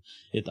phenotype.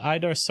 It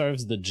either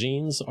serves the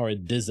genes or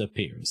it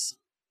disappears.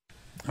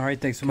 All right,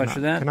 thanks so much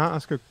for that. Can I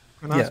ask a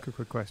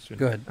quick question?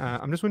 Go ahead.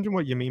 I'm just wondering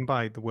what you mean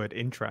by the word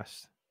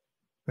interest.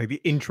 Like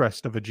the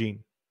interest of a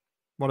gene.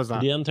 What is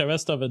that? The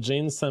interest of a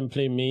gene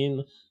simply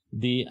mean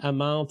the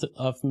amount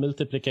of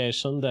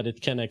multiplication that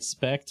it can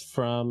expect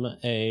from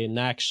an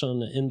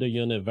action in the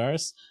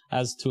universe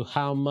as to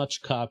how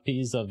much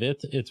copies of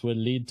it will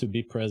lead to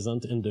be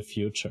present in the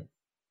future.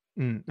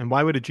 And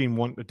why would a gene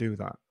want to do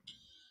that?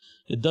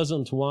 It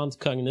doesn't want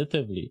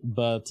cognitively,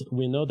 but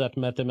we know that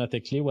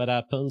mathematically what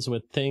happens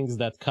with things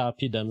that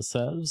copy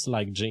themselves,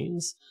 like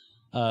genes,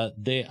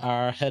 they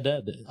are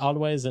headed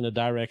always in a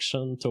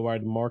direction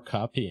toward more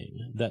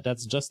copying.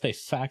 That's just a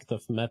fact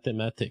of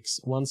mathematics.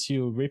 Once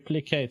you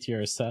replicate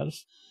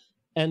yourself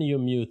and you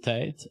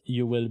mutate,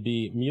 you will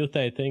be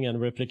mutating and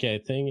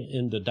replicating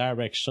in the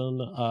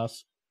direction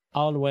of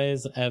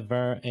always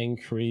ever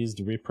increased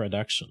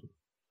reproduction.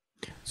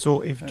 So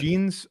if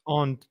genes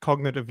aren't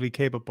cognitively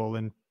capable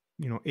and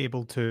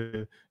able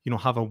to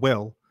have a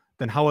will,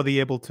 then how are they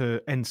able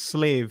to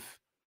enslave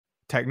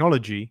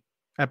technology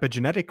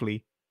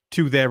epigenetically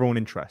to their own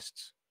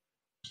interests?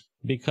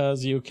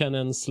 Because you can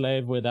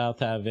enslave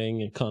without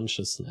having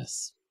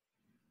consciousness.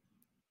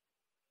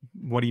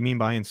 What do you mean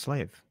by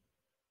enslave?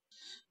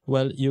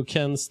 Well, you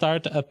can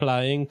start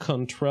applying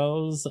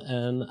controls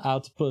and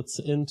outputs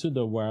into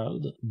the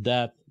world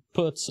that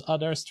puts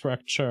other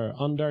structure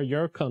under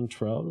your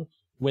control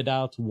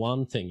without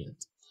wanting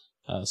it.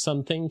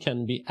 Something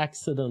can be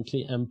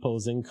accidentally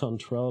imposing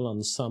control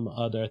on some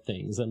other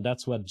things, and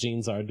that's what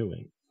genes are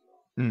doing.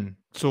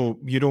 So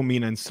you don't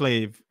mean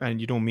enslave, and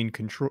you don't mean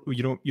control.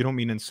 You don't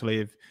mean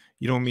enslave.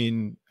 You don't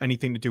mean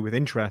anything to do with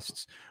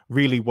interests.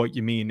 Really, what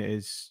you mean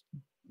is,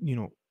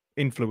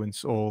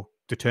 influence or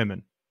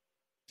determine.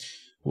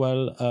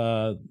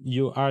 Well,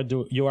 you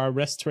are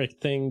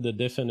restricting the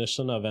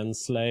definition of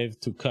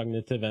enslaved to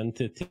cognitive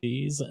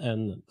entities,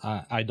 and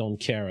I don't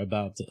care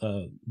about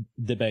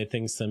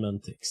debating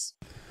semantics.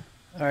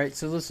 All right,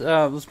 so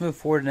let's move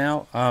forward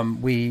now.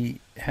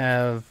 We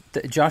have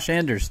Josh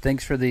Anders.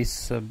 Thanks for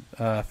these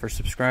for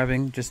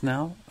subscribing just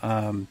now.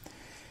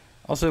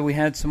 Also, we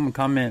had someone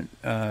comment.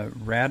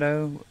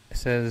 Rado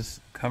says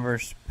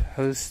covers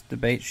post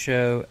debate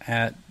show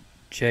at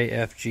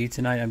JFG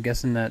tonight. I'm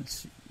guessing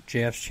that's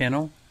JF's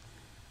channel.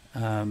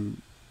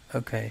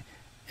 Okay.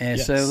 And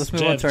yes, so let's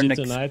move on to our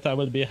next... Tonight I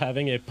will be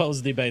having a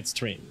post-debate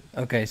stream.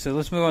 Okay, so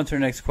let's move on to our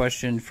next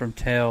question from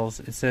Tails.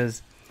 It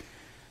says,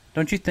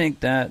 don't you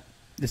think that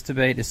this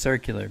debate is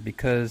circular?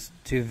 Because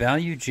to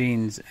value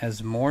genes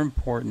as more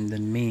important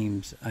than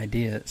memes,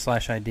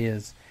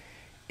 ideas,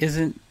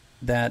 isn't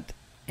that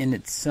in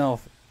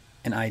itself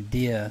an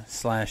idea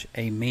 /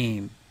 a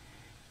meme?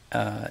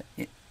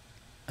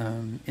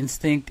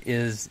 Instinct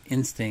is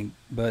instinct,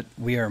 but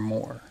we are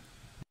more.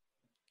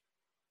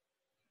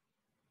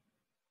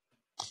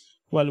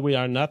 Well, we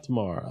are not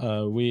more.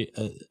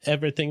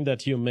 Everything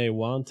that you may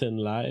want in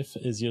life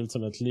is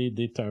ultimately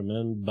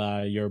determined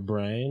by your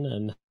brain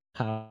and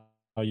how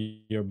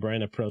your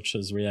brain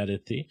approaches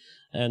reality.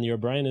 And your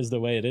brain is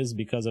the way it is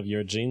because of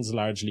your genes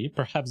largely,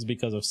 perhaps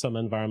because of some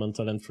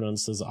environmental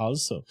influences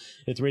also.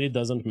 It really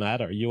doesn't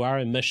matter. You are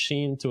a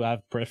machine to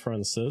have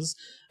preferences,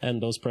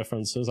 and those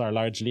preferences are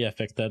largely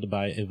affected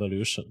by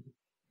evolution.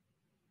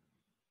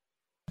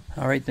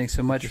 All right, thanks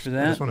so much for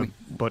that. I just want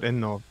to butt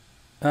in though.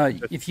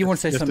 If you want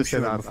to say something, to say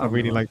that, I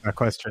really like that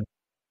question.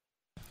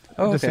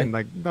 Oh, just okay. saying,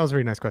 that was a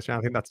really nice question. I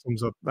think that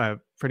sums up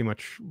pretty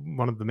much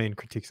one of the main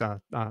critiques I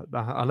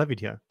levied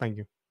here. Thank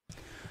you.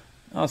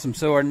 Awesome.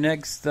 So our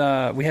next,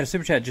 we had a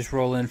super chat just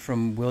roll in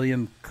from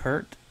William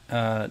Kurt.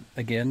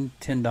 Again,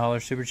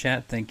 $10 super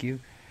chat. Thank you.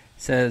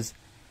 Says,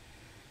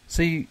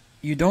 so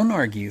you don't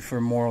argue for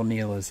moral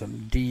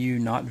nihilism. Do you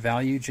not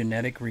value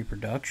genetic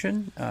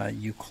reproduction?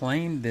 You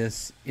claim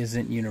this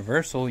isn't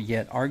universal,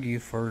 yet argue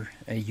for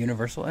a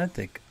universal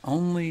ethic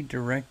only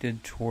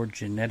directed toward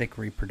genetic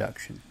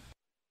reproduction.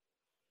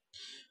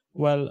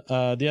 Well,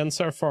 the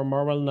answer for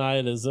moral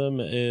nihilism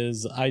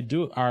is I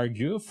do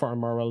argue for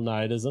moral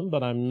nihilism,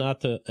 but I'm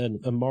not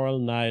a moral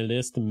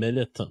nihilist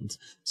militant.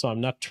 So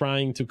I'm not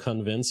trying to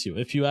convince you.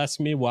 If you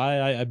ask me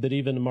why I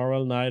believe in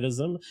moral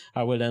nihilism,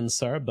 I will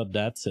answer, but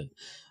that's it.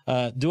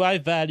 Do I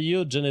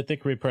value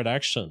genetic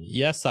reproduction?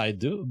 Yes, I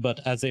do,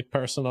 but as a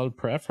personal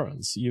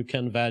preference. You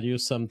can value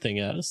something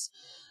else.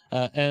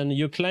 And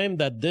you claim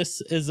that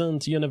this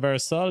isn't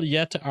universal,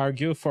 yet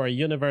argue for a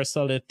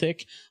universal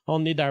ethic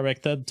only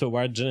directed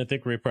toward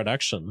genetic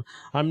reproduction.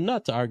 I'm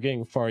not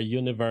arguing for a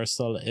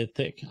universal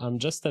ethic. I'm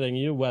just telling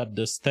you what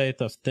the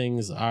state of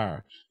things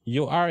are.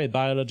 You are a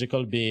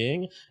biological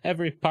being.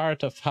 Every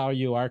part of how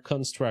you are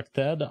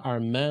constructed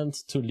are meant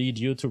to lead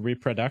you to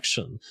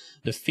reproduction.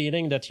 The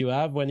feeling that you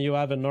have when you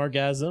have an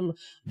orgasm,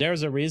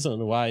 there's a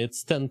reason why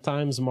it's 10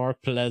 times more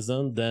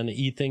pleasant than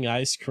eating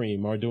ice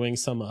cream or doing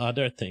some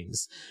other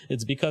things.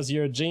 It's because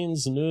your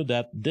genes knew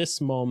that this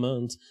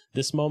moment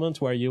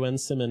where you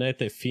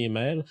inseminate a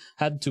female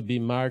had to be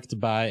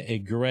marked by a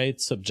great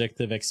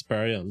subjective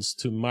experience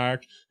to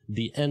mark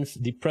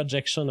the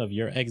projection of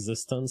your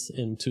existence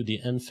into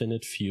the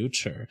infinite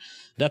future.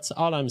 That's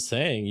all I'm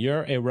saying.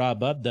 You're a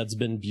robot that's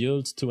been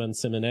built to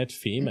inseminate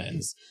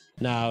females.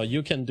 Now,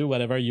 you can do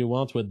whatever you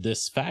want with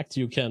this fact.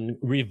 You can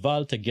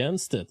revolt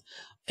against it.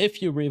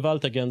 if you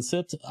revolt against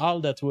it, all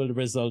that will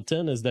result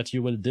in is that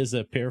you will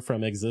disappear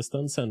from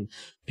existence, and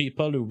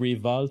people who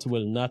revolt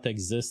will not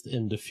exist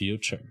in the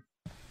future.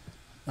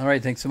 All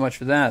right, thanks so much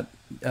for that.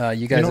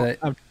 You guys,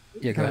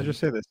 can I just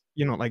say this?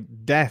 Like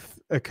death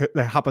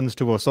that happens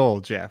to us all,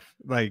 Jeff.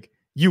 Like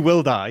you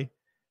will die,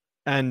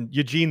 and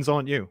your genes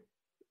aren't you.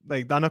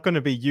 Like they're not going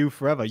to be you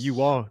forever.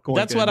 You are going.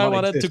 That's to what I not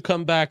wanted exist to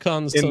come back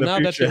on. in So the now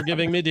that future. you're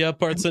giving me the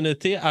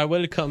opportunity, I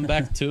will come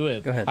back to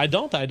it. Go ahead. I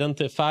don't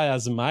identify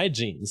as my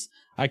genes.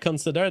 I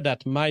consider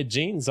that my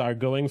genes are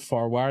going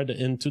forward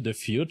into the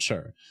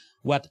future.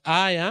 What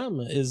I am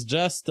is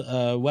just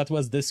what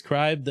was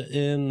described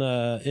in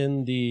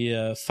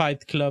the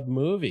Fight Club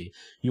movie.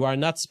 You are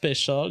not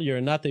special.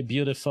 You're not a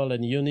beautiful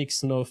and unique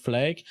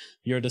snowflake.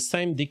 You're the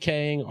same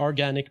decaying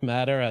organic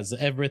matter as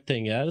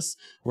everything else.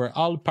 We're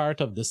all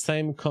part of the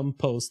same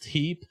compost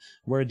heap.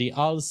 We're the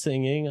all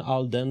singing,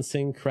 all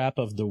dancing crap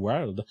of the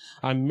world.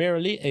 I'm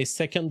merely a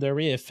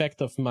secondary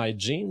effect of my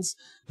genes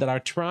that are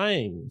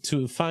trying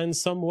to find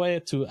some way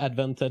to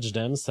advantage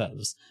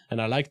themselves.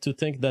 And I like to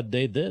think that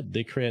they did.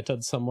 They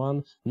created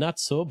someone not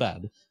so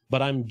bad.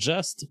 But I'm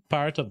just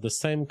part of the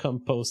same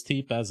compost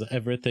heap as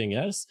everything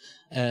else.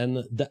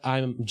 And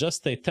I'm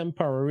just a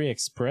temporary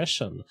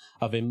expression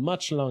of a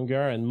much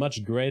longer and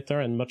much greater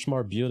and much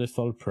more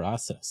beautiful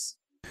process.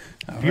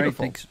 All right,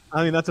 Beautiful. thanks.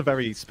 I mean, that's a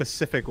very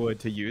specific word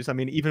to use. I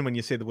mean, even when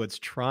you say the words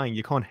trying,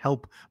 you can't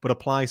help but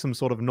apply some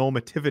sort of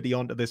normativity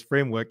onto this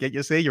framework. Yet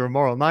you say you're a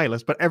moral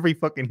nihilist, but every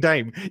fucking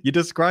time you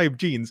describe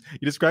genes,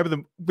 you describe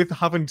them with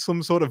having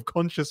some sort of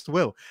conscious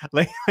will.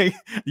 Like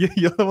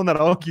you're the one that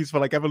argues for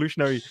like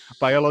evolutionary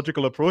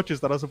biological approaches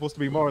that are supposed to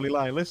be morally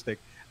nihilistic.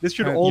 This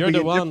should all be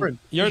indifferent.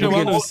 You're the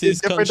one who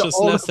sees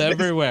consciousness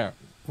everywhere.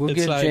 We'll It's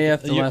give like,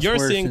 JF the last you're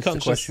word seeing since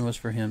the question was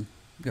for him.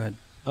 Go ahead.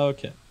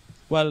 Okay.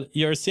 Well,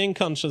 you're seeing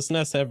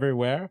consciousness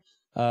everywhere.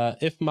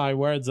 If my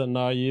words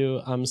annoy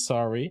you, I'm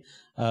sorry.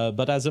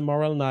 But as a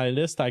moral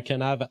nihilist, I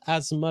can have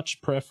as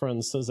much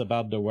preferences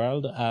about the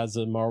world as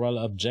a moral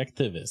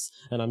objectivist.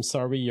 And I'm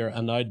sorry you're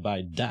annoyed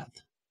by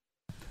that.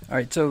 All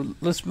right, so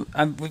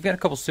we've got a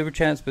couple super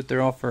chats, but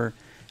they're all for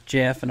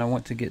JF, and I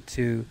want to get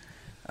to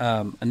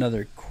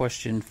another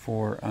question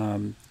for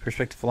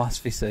Perspective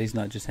Philosophy, so he's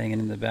not just hanging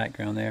in the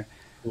background there.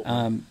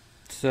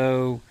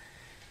 So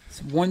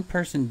one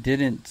person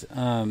didn't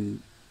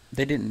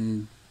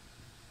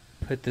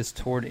put this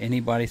toward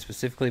anybody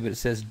specifically, but it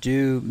says,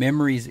 do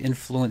memories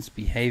influence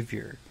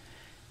behavior?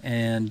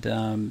 And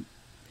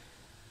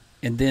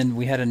then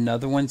we had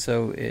another one,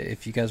 so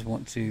if you guys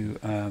want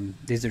to,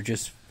 these are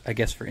just, I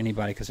guess, for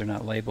anybody because they're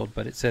not labeled,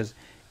 but it says,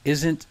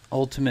 isn't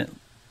ultimately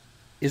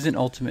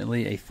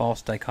a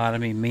false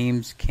dichotomy?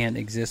 Memes can't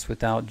exist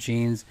without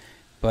genes,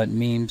 but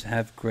memes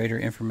have greater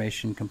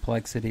information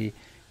complexity,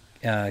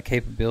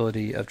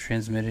 capability of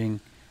transmitting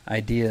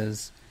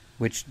ideas,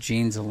 which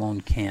genes alone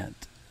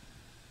can't.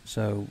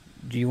 So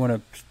do you want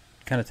to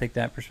kind of take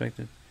that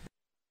perspective?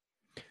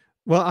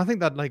 Well, I think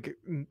that like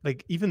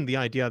even the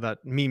idea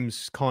that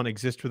memes can't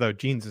exist without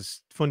genes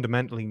is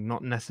fundamentally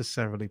not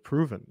necessarily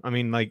proven. I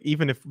mean, like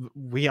even if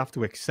we have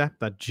to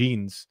accept that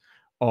genes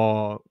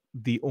are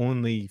the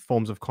only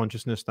forms of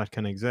consciousness that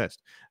can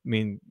exist. I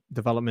mean,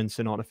 developments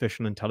in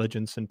artificial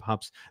intelligence and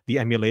perhaps the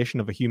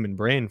emulation of a human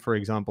brain, for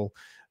example,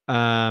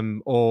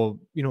 or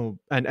you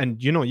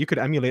could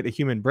emulate a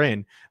human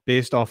brain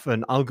based off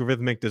an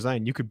algorithmic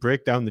design. You could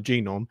break down the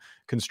genome,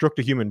 construct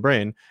a human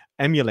brain,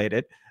 emulate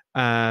it,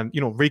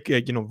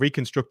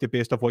 reconstruct it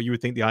based off what you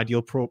would think the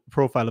ideal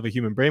profile of a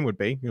human brain would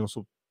be.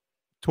 So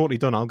totally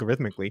done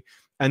algorithmically,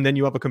 and then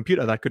you have a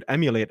computer that could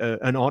emulate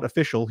an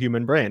artificial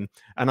human brain.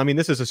 And I mean,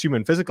 this is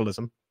assuming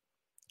physicalism,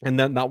 and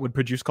then that would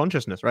produce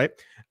consciousness, right?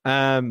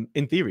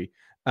 In theory.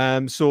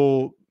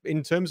 So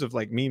in terms of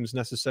like memes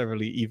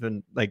necessarily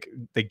even like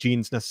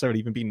genes necessarily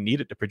even being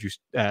needed to produce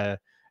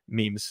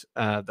memes,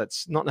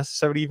 that's not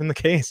necessarily even the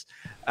case.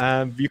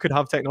 You could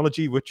have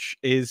technology which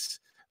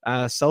is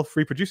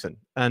self-reproducing,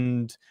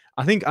 and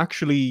I think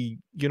actually,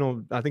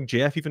 I think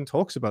JF even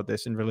talks about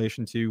this in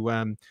relation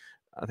to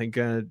I think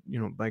like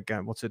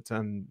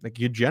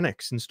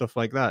eugenics and stuff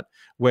like that,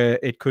 where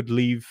it could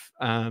leave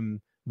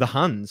the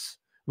hands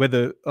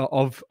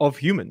of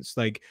humans,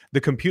 like the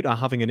computer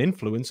having an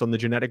influence on the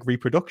genetic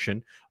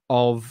reproduction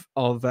of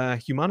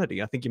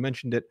humanity. I think you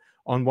mentioned it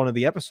on one of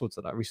the episodes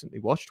that I recently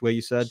watched, where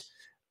you said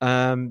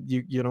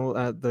you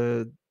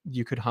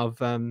could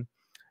have I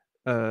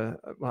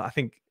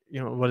think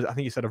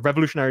you said a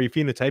revolutionary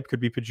phenotype could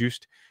be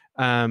produced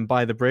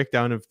by the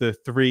breakdown of the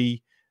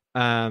three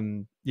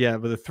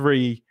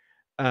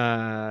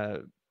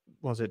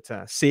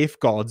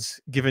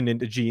safeguards given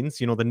into genes,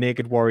 the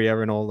naked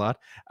warrior and all that.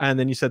 And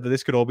then you said that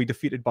this could all be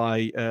defeated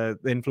by the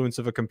influence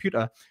of a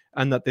computer,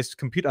 and that this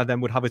computer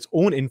then would have its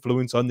own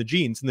influence on the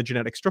genes and the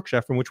genetic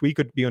structure from which we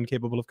could be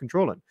incapable of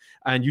controlling.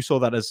 And you saw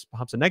that as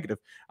perhaps a negative.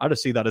 I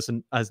just see that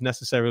as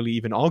necessarily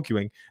even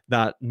arguing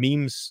that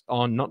memes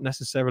are not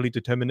necessarily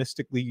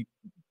deterministically,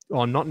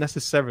 or not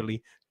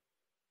necessarily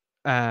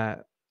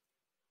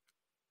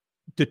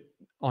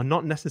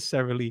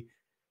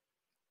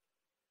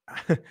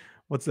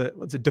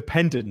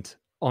dependent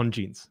on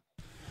genes.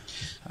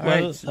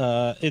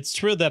 It's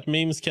true that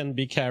memes can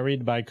be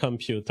carried by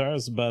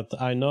computers, but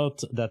I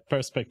note that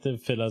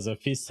Perspective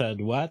Philosophy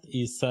said what?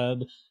 He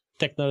said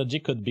technology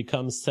could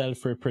become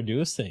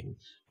self-reproducing.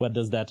 What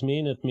does that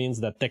mean? It means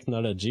that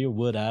technology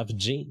would have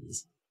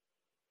genes.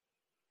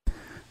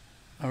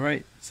 All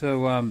right,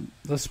 so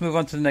let's move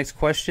on to the next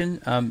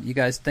question. You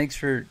guys, thanks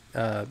for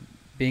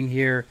being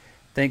here.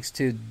 Thanks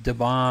to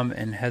DeBomb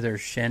and Heather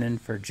Shannon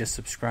for just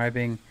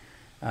subscribing.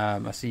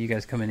 I see you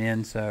guys coming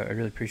in, so I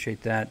really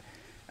appreciate that.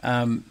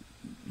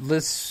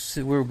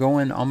 We're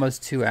going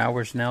almost 2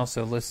 hours now,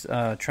 so let's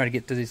try to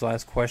get through these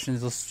last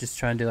questions. Let's just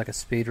try and do like a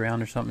speed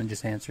round or something and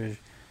just answer,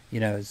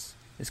 as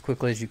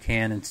quickly as you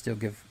can and still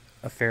give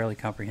a fairly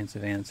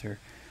comprehensive answer.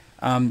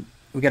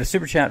 We got a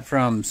super chat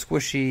from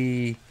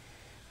Squishy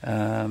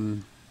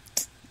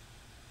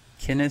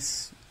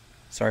Kinnis.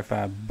 Sorry if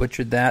I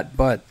butchered that,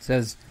 but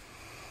says,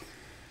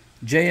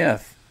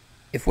 JF,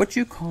 if what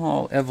you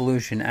call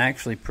evolution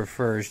actually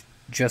prefers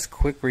just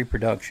quick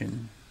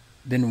reproduction,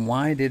 then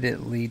why did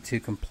it lead to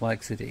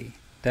complexity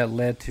that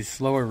led to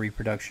slower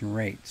reproduction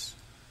rates?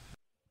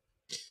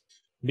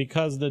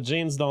 Because the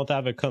genes don't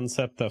have a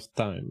concept of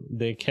time.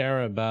 They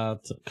care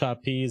about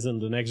copies in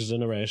the next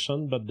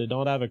generation, but they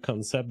don't have a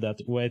concept that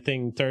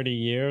waiting 30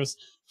 years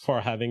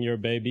for having your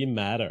baby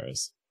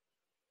matters.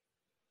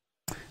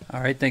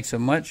 All right, thanks so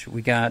much.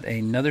 We got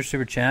another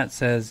super chat.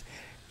 Says,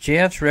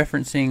 JF's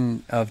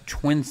referencing of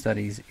twin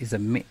studies is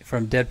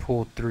from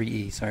Deadpool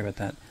 3E. Sorry about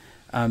that.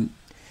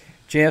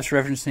 JF's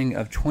referencing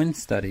of twin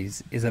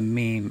studies is a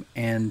meme,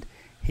 and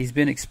he's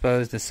been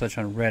exposed as such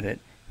on Reddit.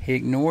 He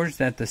ignores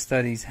that the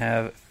studies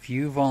have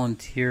few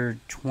volunteer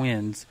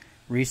twins,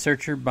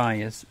 researcher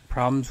bias,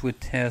 problems with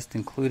tests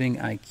including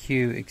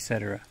IQ,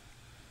 etc.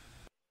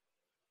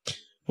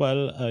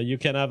 Well, you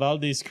can have all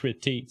these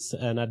critiques,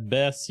 and at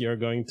best you're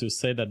going to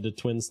say that the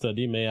twin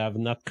study may have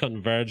not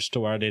converged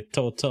toward a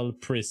total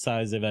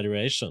precise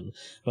evaluation.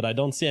 But I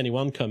don't see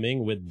anyone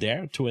coming with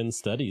their twin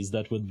studies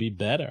that would be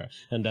better,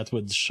 and that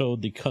would show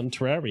the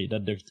contrary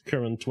that the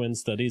current twin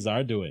studies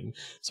are doing.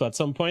 So at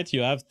some point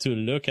you have to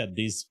look at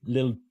these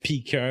little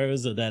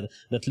peekers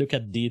that look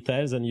at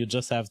details, and you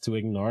just have to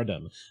ignore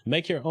them.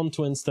 Make your own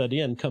twin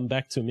study and come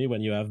back to me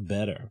when you have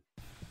better.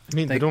 I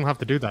mean, they don't have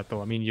to do that,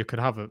 though. I mean, you could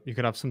have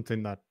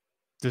something that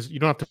you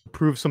don't have to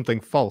prove something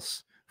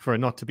false for it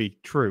not to be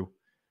true.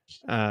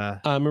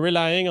 I'm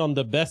relying on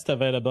the best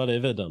available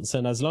evidence,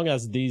 and as long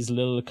as these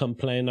little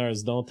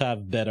complainers don't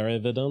have better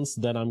evidence,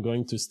 then I'm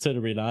going to still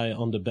rely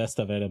on the best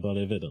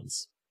available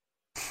evidence.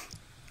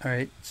 All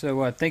right,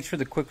 so thanks for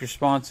the quick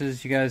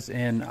responses, you guys.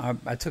 And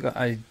I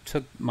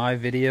took my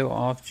video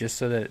off just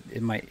so that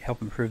it might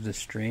help improve the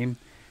stream.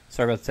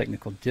 Sorry about the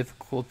technical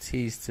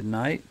difficulties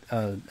tonight.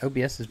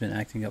 OBS has been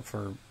acting up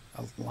for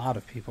a lot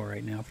of people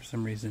right now for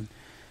some reason.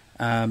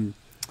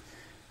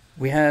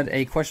 We had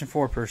a question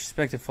for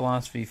Perspective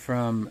Philosophy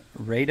from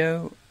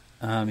Rado.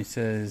 He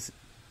says,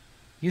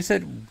 you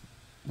said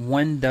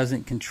one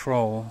doesn't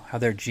control how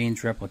their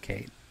genes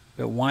replicate,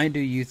 but why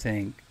do you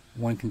think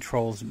one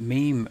controls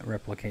meme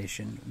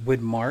replication?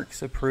 Would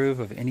Marx approve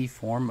of any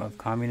form of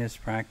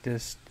communist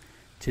practice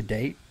to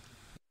date?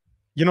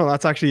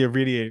 That's actually a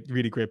really,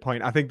 really great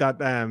point. I think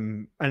that,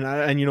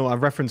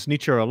 I've referenced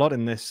Nietzsche a lot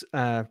in this,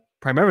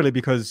 primarily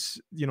because,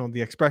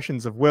 the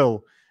expressions of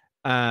will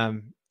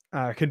can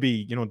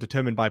be,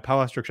 determined by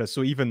power structures.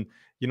 So even,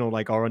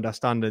 like our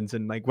understandings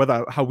and like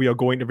how we are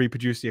going to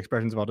reproduce the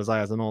expressions of our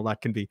desires and all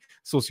that can be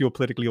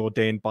sociopolitically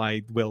ordained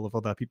by the will of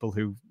other people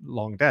who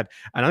long dead.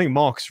 And I think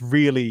Marx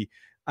really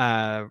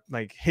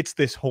hits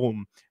this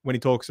home when he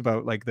talks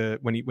about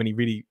when he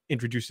really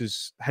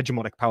introduces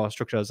hegemonic power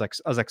structures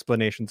as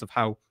explanations of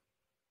how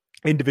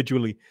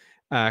individually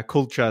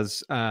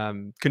cultures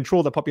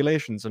control their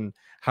populations and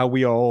how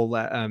we are all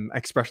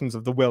expressions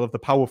of the will of the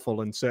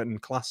powerful in certain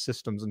class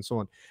systems and so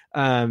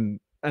on.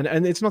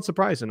 And it's not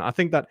surprising. I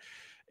think that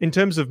in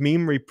terms of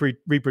meme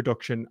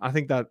reproduction, I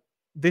think that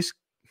this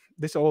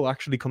all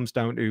actually comes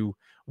down to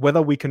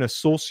whether we can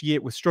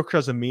associate with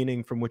structures and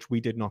meaning from which we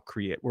did not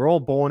create. We're all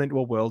born into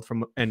a world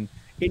and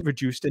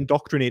introduced,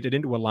 indoctrinated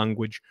into a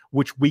language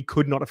which we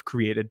could not have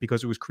created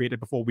because it was created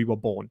before we were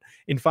born.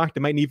 In fact, it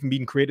might even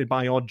be created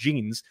by our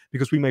genes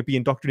because we might be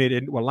indoctrinated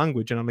into a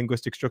language and a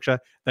linguistic structure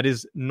that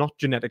is not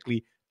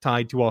genetically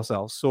tied to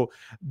ourselves. So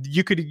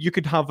you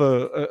could have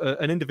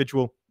an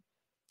individual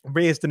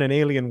raised in an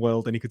alien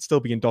world and he could still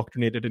be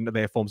indoctrinated into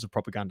their forms of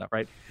propaganda,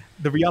 right?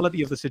 The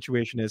reality of the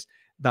situation is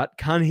that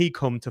can he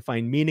come to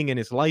find meaning in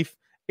his life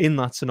in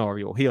that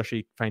scenario? He or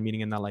she find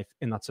meaning in their life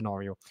in that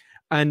scenario.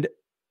 And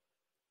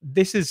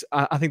this is,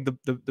 I think,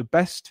 the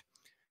best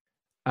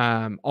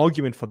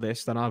argument for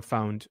this that I've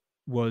found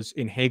was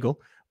in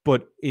Hegel,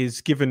 but is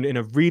given in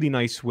a really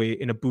nice way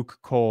in a book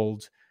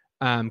called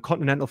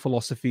Continental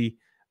Philosophy,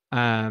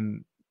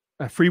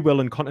 Free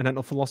Will and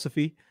Continental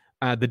Philosophy,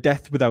 The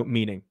Death Without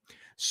Meaning.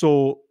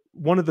 So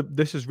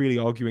this is really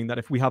arguing that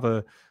if we have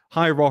a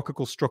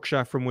hierarchical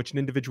structure from which an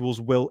individual's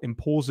will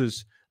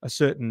imposes a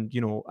certain,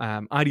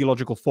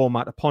 ideological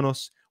format upon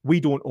us, we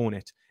don't own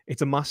it.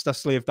 It's a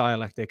master-slave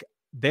dialectic.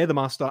 they're the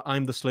master,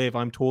 I'm the slave,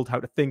 I'm told how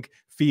to think,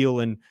 feel,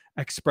 and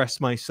express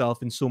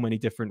myself in so many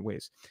different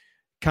ways.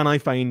 Can I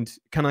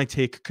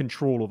take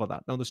control over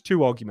that? Now, there's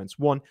two arguments.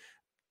 One,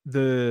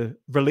 the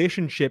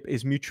relationship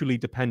is mutually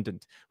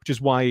dependent, which is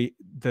why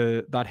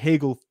that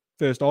Hegel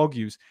first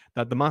argues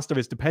that the master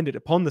is dependent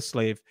upon the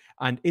slave,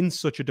 and in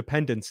such a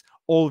dependence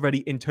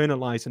already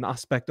internalize an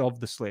aspect of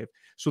the slave.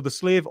 So the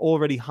slave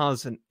already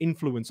has an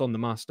influence on the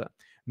master.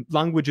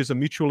 Language is a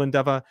mutual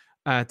endeavor.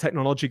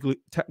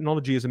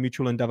 Technology is a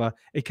mutual endeavor.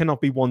 It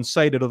cannot be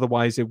one-sided,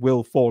 otherwise it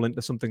will fall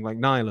into something like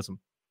nihilism.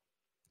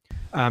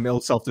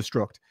 It'll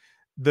self-destruct.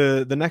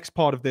 The next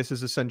part of this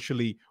is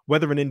essentially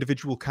whether an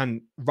individual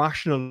can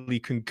rationally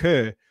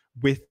concur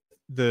with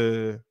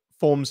the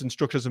forms and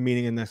structures of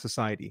meaning in their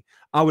society.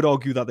 I would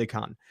argue that they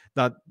can.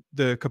 That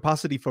the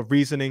capacity for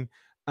reasoning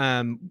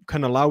can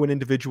allow an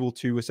individual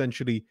to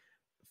essentially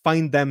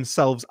find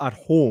themselves at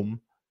home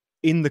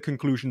in the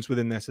conclusions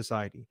within their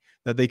society.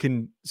 That they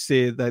can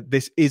say that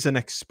this is an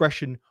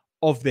expression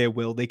of their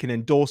will. They can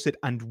endorse it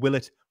and will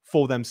it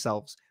for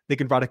themselves. They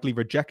can radically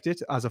reject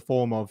it as a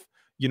form of,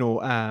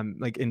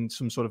 like in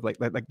some sort of like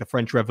the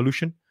French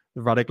Revolution,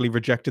 they radically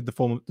rejected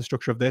the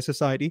structure of their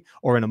society,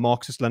 or in a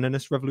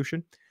Marxist-Leninist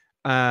revolution.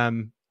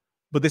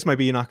 But this might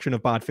be an action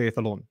of bad faith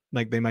alone.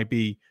 Like they might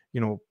be,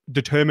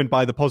 determined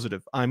by the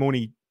positive. I'm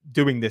only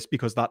doing this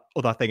because that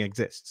other thing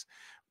exists.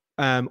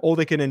 Or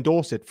they can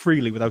endorse it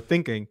freely without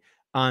thinking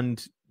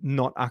and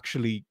not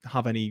actually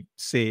have any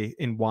say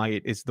in why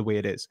it is the way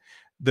it is.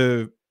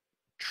 The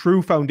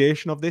true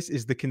foundation of this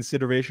is the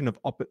consideration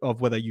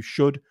of whether you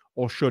should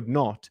or should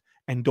not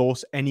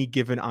endorse any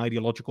given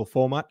ideological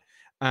format.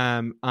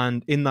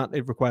 And in that,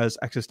 it requires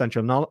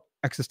existential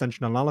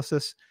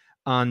analysis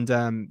and,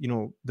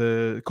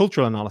 the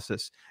cultural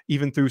analysis,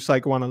 even through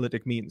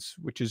psychoanalytic means,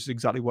 which is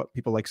exactly what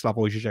people like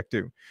Slavoj Žižek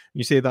do.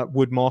 You say that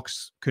would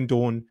Marx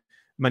condone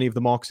many of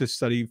the Marxists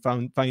that he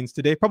finds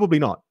today? Probably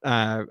not.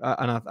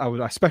 And I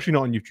would, especially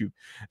not on YouTube.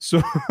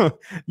 So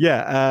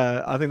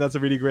I think that's a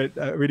really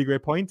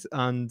great point.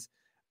 And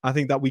I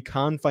think that we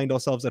can find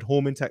ourselves at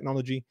home in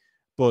technology,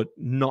 but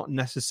not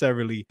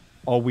necessarily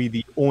are we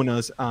the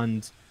owners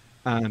and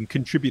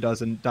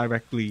contributors and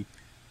directly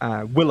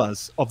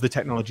willers of the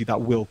technology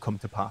that will come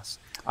to pass.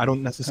 I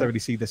don't necessarily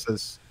see this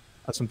as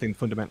something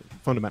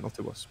fundamental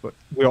to us, but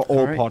we are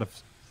all part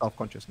of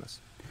self-consciousness.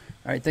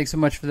 All right, thanks so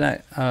much for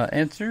that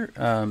answer,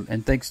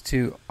 and thanks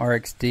to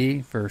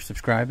RxD for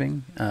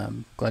subscribing.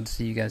 Glad to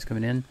see you guys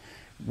coming in.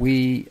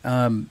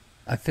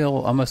 I feel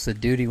almost a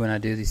duty when I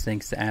do these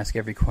things to ask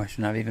every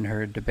question. I've even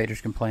heard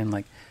debaters complain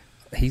like,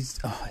 he's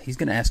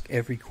going to ask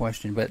every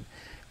question, but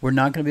we're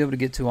not going to be able to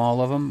get to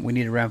all of them. We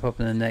need to wrap up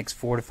in the next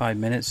 4 to 5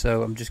 minutes,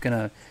 so I'm just going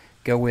to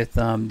go with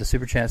the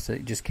super chats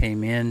that just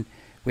came in.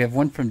 We have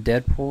one from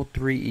Deadpool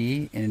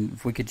 3E, and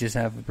if we could just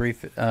have a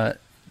brief,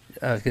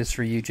 because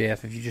for you,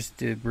 JF, if you just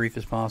do brief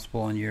as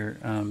possible on your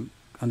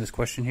on this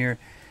question here.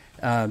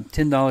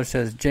 $10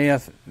 says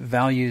JF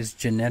values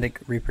genetic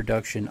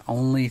reproduction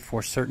only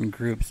for certain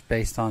groups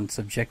based on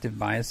subjective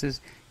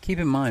biases. Keep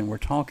in mind, we're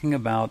talking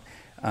about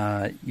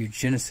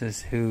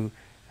eugenicist who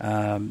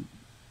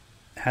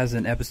has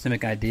an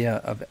epistemic idea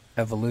of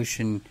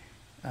evolution.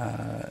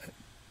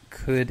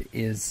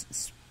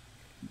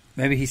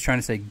 Maybe he's trying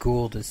to say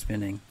Gould is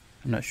spinning.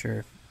 I'm not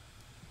sure.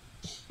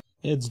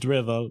 It's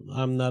drivel.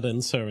 I'm not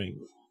answering.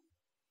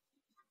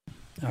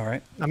 All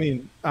right. I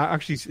mean, I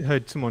actually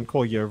heard someone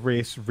call you a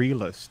race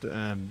realist.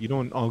 You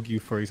don't argue,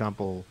 for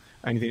example,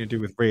 anything to do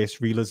with race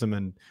realism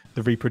and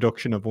the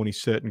reproduction of only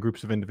certain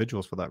groups of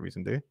individuals for that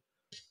reason, do you?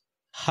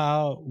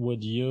 How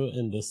would you,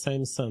 in the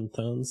same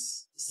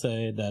sentence,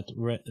 say that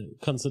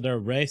consider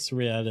race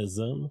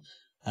realism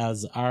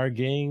as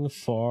arguing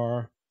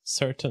for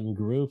certain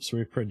groups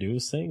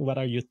reproducing? What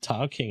are you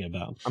talking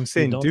about? I'm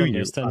saying, you don't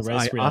understand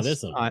race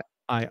realism.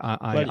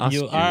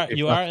 You are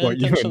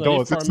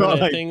intentionally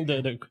formulating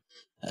the.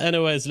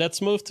 Anyways,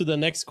 let's move to the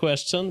next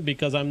question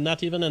because I'm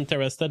not even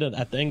interested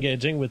at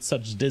engaging with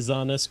such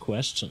dishonest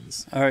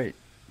questions. All right.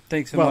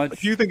 Thanks so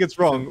much. Do you think it's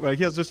wrong? Well,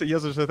 here's just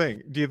a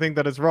thing. Do you think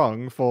that it's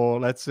wrong for,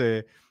 let's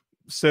say,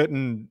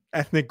 certain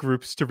ethnic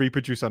groups to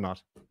reproduce or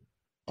not?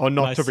 Or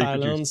not to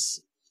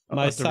reproduce?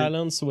 My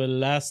silence will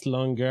last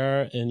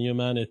longer in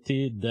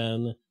humanity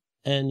than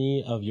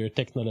any of your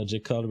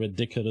technological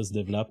ridiculous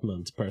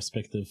development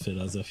perspective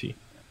philosophy.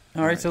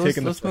 All right, so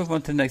let's move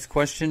on to the next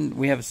question.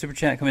 We have a super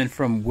chat coming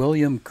from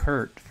William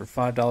Kurt for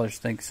 $5.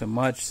 Thanks so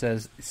much.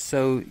 Says,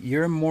 so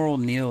you're a moral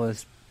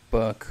nihilist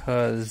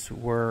because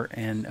we're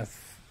an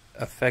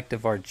effect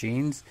of our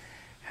genes.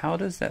 How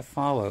does that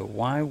follow?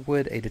 Why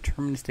would a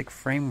deterministic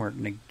framework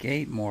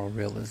negate moral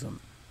realism?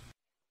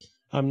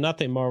 I'm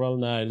not a moral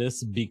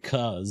nihilist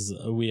because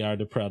we are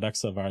the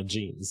products of our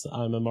genes.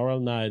 I'm a moral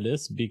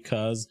nihilist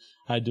because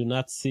I do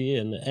not see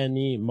in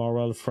any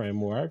moral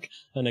framework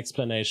an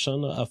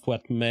explanation of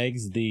what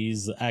makes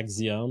these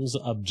axioms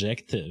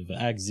objective,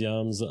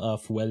 axioms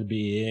of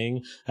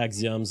well-being,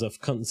 axioms of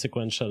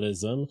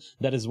consequentialism.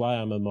 That is why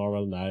I'm a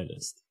moral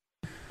nihilist.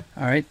 All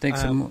All right,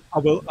 thanks. I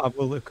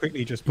will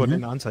quickly just put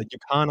an answer. You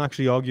can't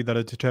actually argue that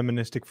a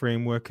deterministic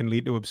framework can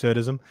lead to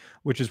absurdism,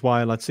 which is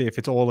why, let's say, if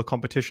it's all a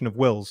competition of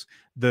wills,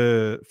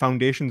 the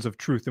foundations of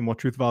truth and what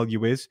truth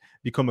value is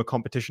become a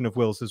competition of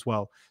wills as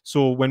well.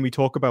 So when we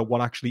talk about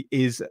what actually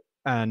is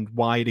and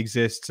why it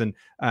exists and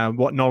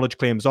what knowledge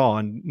claims are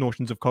and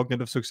notions of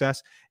cognitive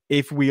success,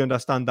 if we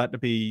understand that to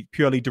be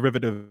purely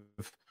derivative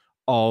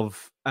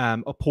of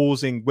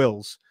opposing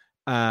wills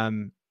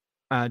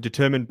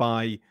determined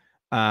by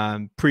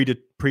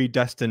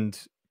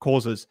predestined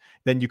causes,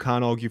 then you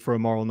can't argue for a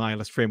moral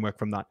nihilist framework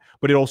from that.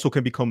 But it also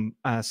can become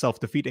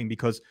self-defeating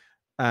because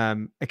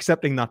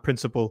accepting that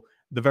principle,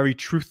 the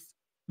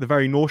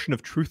very notion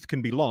of truth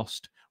can be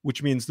lost,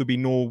 which means there'll be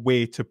no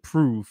way to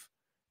prove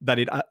that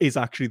it is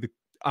actually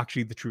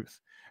the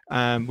truth,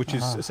 which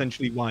is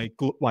essentially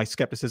why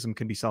skepticism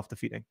can be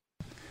self-defeating.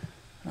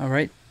 All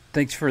right,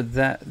 thanks for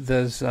that.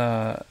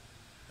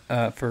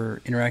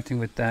 For interacting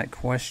with that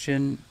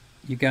question.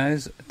 You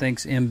guys,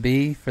 thanks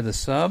MB for the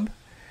sub.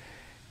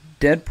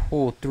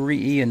 Deadpool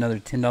 3E, another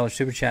 $10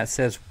 super chat,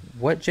 says,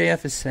 what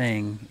JF is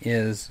saying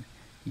is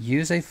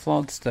use a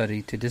flawed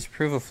study to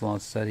disprove a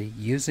flawed study.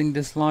 Using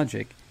this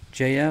logic,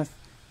 JF,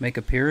 make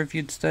a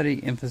peer-reviewed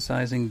study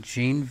emphasizing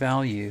gene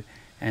value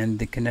and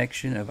the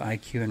connection of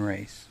IQ and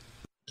race.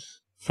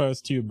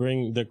 First, you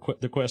bring the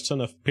question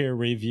of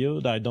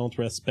peer-reviewed. I don't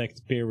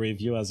respect peer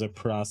review as a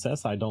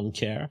process. I don't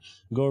care.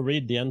 Go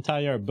read the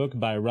entire book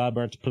by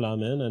Robert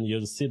Plummer, and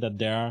you'll see that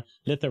there are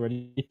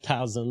literally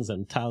thousands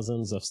and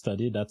thousands of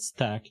studies that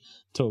stack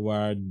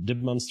toward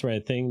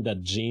demonstrating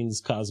that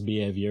genes cause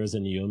behaviors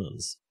in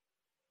humans.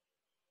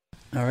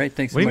 All right,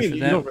 thanks so much for that.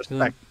 You don't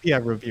respect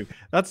peer review.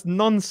 That's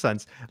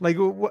nonsense. Like,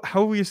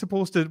 how are you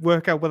supposed to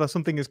work out whether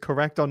something is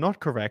correct or not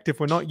correct if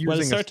we're not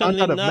using a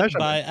standard of measurement? Certainly not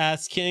by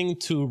asking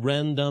to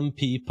random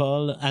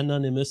people,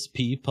 anonymous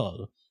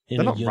people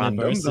in a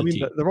university. I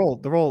mean,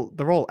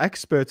 they're all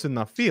experts in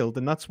that field,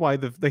 and that's why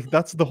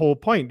that's the whole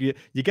point.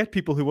 You get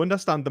people who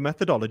understand the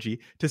methodology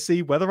to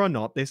see whether or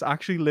not this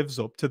actually lives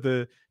up to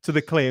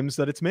the claims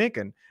that it's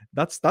making.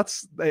 It's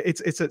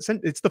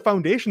the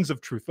foundations of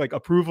truth, like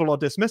approval or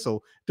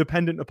dismissal,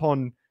 dependent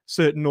upon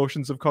certain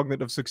notions of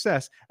cognitive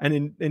success,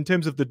 and in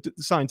terms of the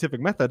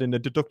scientific method in a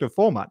deductive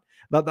format.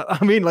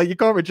 I mean, like, you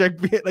can't reject,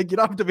 like, you'd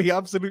have to be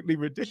absolutely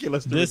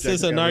ridiculous. This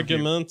is an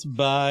argument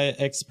by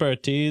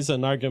expertise,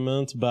 an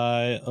argument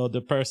by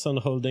the person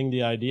holding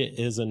the idea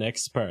is an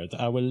expert.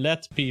 I will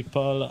let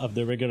people of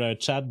the regular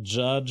chat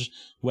judge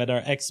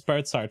whether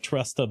experts are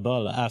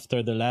trustable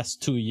after the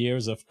last 2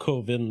 years of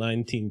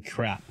COVID-19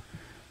 crap.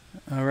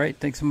 All right,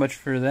 thanks so much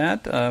for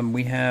that.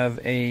 We have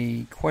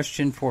a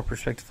question for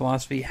Perspective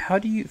Philosophy. How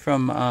do you,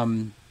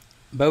 from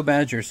Bo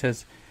Badger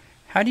says,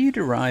 how do you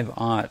derive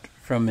ought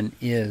from an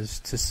is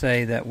to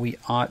say that we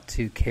ought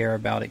to care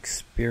about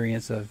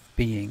experience of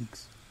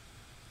beings?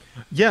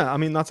 Yeah, I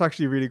mean, that's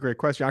actually a really great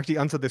question. I actually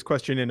answered this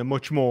question in a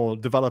much more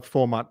developed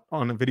format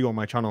on a video on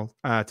my channel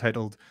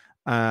titled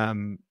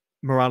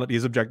Morality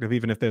is Objective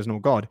Even If There's No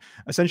God.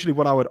 Essentially,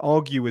 what I would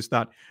argue is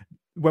that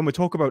when we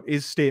talk about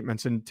is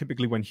statements, and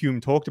typically when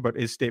Hume talked about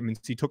is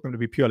statements, he took them to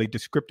be purely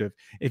descriptive.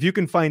 If you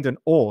can find an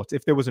ought,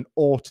 if there was an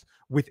ought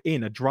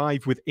within, a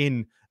drive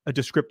within a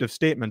descriptive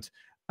statement,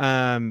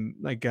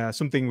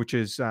 something which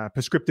is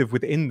prescriptive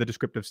within the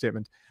descriptive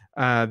statement,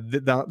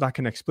 that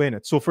can explain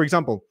it. So, for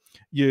example,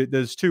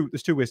 there's two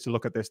ways to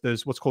look at this.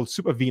 There's what's called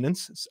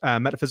supervenance,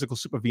 metaphysical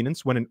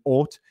supervenance, when an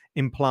ought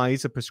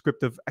implies a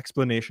prescriptive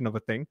explanation of a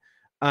thing.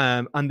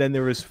 And then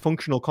there is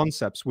functional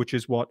concepts, which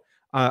is what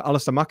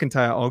Alistair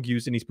McIntyre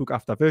argues in his book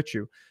After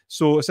Virtue.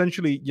 So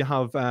essentially, you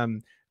have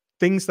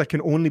things that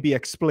can only be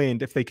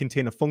explained if they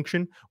contain a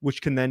function,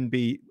 which can then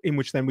be in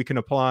which then we can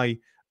apply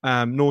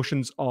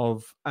notions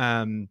of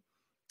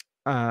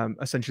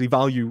essentially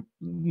value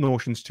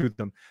notions to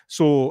them.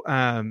 So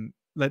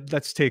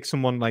let's take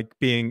someone like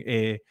being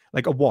a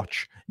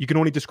watch. You can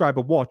only describe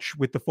a watch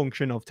with the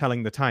function of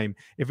telling the time.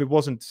 If it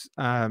wasn't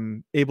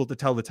able to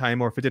tell the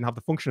time, or if it didn't have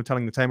the function of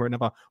telling the time, or it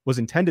never was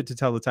intended to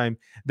tell the time,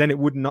 then it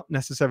would not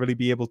necessarily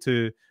be able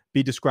to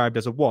be described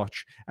as a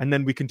watch. And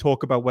then we can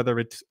talk about whether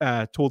it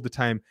told the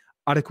time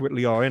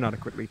adequately or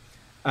inadequately.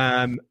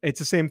 It's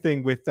the same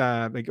thing with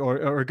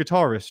or a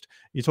guitarist.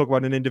 You talk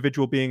about an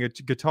individual being a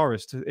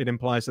guitarist. It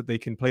implies that they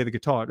can play the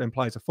guitar. It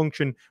implies a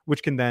function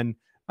which can then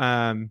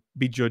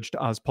be judged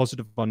as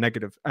positive or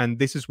negative. And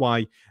this is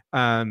why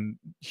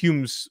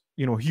Hume's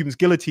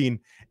guillotine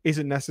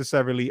isn't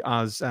necessarily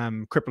as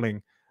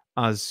crippling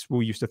as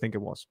we used to think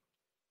it was.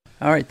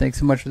 All right, thanks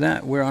so much for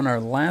that. We're on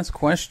our last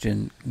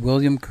question.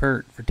 William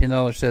Kurt for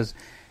 $10 says,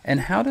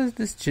 and how does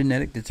this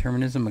genetic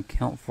determinism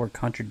account for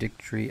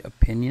contradictory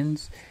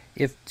opinions?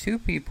 If two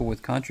people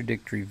with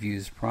contradictory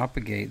views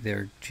propagate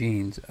their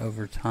genes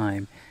over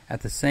time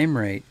at the same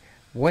rate,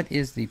 what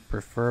is the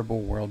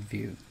preferable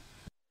worldview?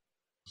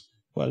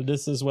 Well,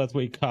 this is what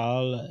we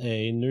call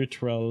a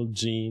neutral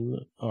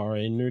gene or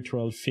a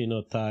neutral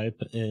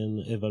phenotype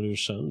in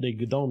evolution. They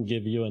don't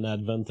give you an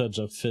advantage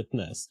of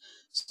fitness.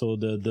 So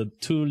the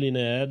two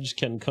lineage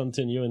can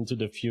continue into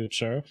the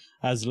future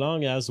as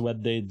long as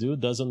what they do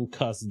doesn't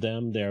cost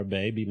them their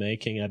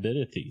baby-making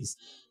abilities.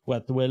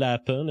 What will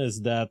happen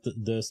is that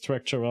the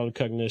structural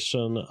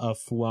cognition of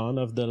one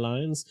of the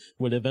lines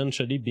will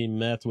eventually be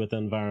met with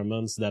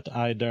environments that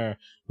either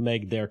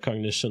make their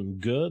cognition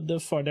good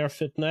for their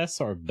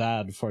fitness or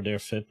bad for their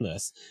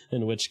fitness,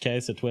 in which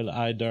case it will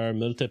either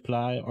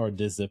multiply or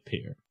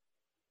disappear.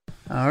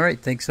 All right.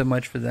 Thanks so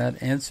much for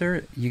that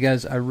answer. You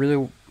guys, I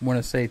really want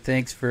to say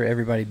thanks for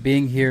everybody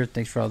being here.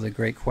 Thanks for all the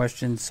great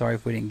questions. Sorry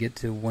if we didn't get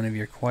to one of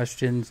your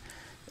questions.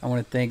 I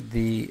want to thank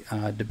the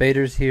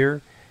debaters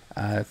here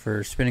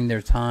for spending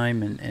their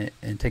time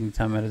and taking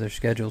time out of their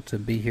schedule to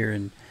be here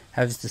and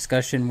have this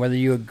discussion. Whether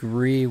you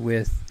agree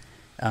with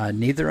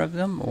neither of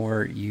them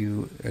or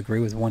you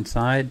agree with one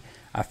side,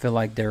 I feel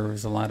like there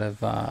was a lot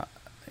of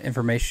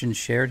information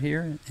shared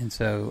here, and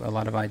so a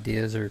lot of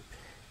ideas are,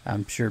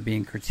 I'm sure,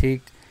 being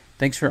critiqued.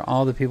 Thanks for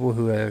all the people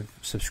who have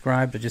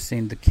subscribed. I just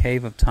seen the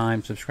Cave of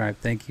Time subscribe.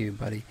 Thank you,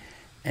 buddy.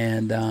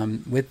 And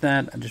with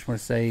that, I just want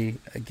to say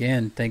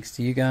again, thanks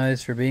to you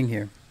guys for being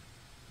here.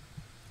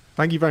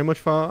 Thank you very much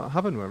for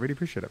having me. I really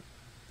appreciate it.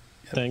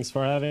 Yep. Thanks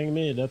for having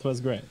me. That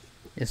was great.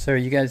 Yes, sir.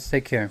 You guys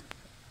take care.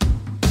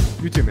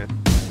 You too, man.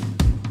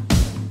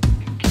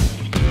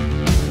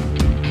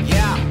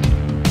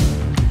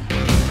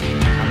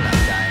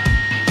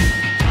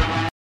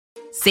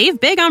 Save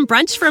big on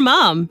brunch for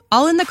mom,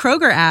 all in the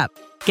Kroger app.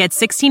 Get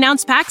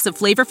 16-ounce packs of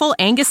flavorful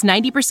Angus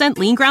 90%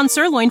 lean ground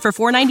sirloin for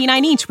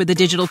 $4.99 each with a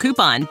digital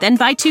coupon. Then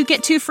buy 2,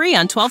 get 2 free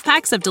on 12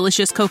 packs of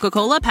delicious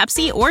Coca-Cola,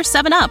 Pepsi, or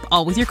 7-Up,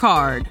 all with your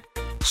card.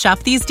 Shop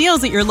these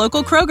deals at your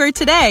local Kroger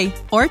today,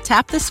 or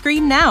tap the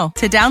screen now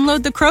to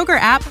download the Kroger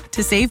app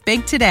to save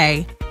big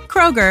today.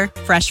 Kroger,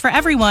 fresh for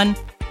everyone.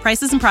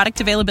 Prices and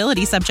product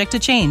availability subject to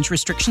change.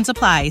 Restrictions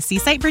apply. See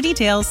site for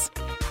details.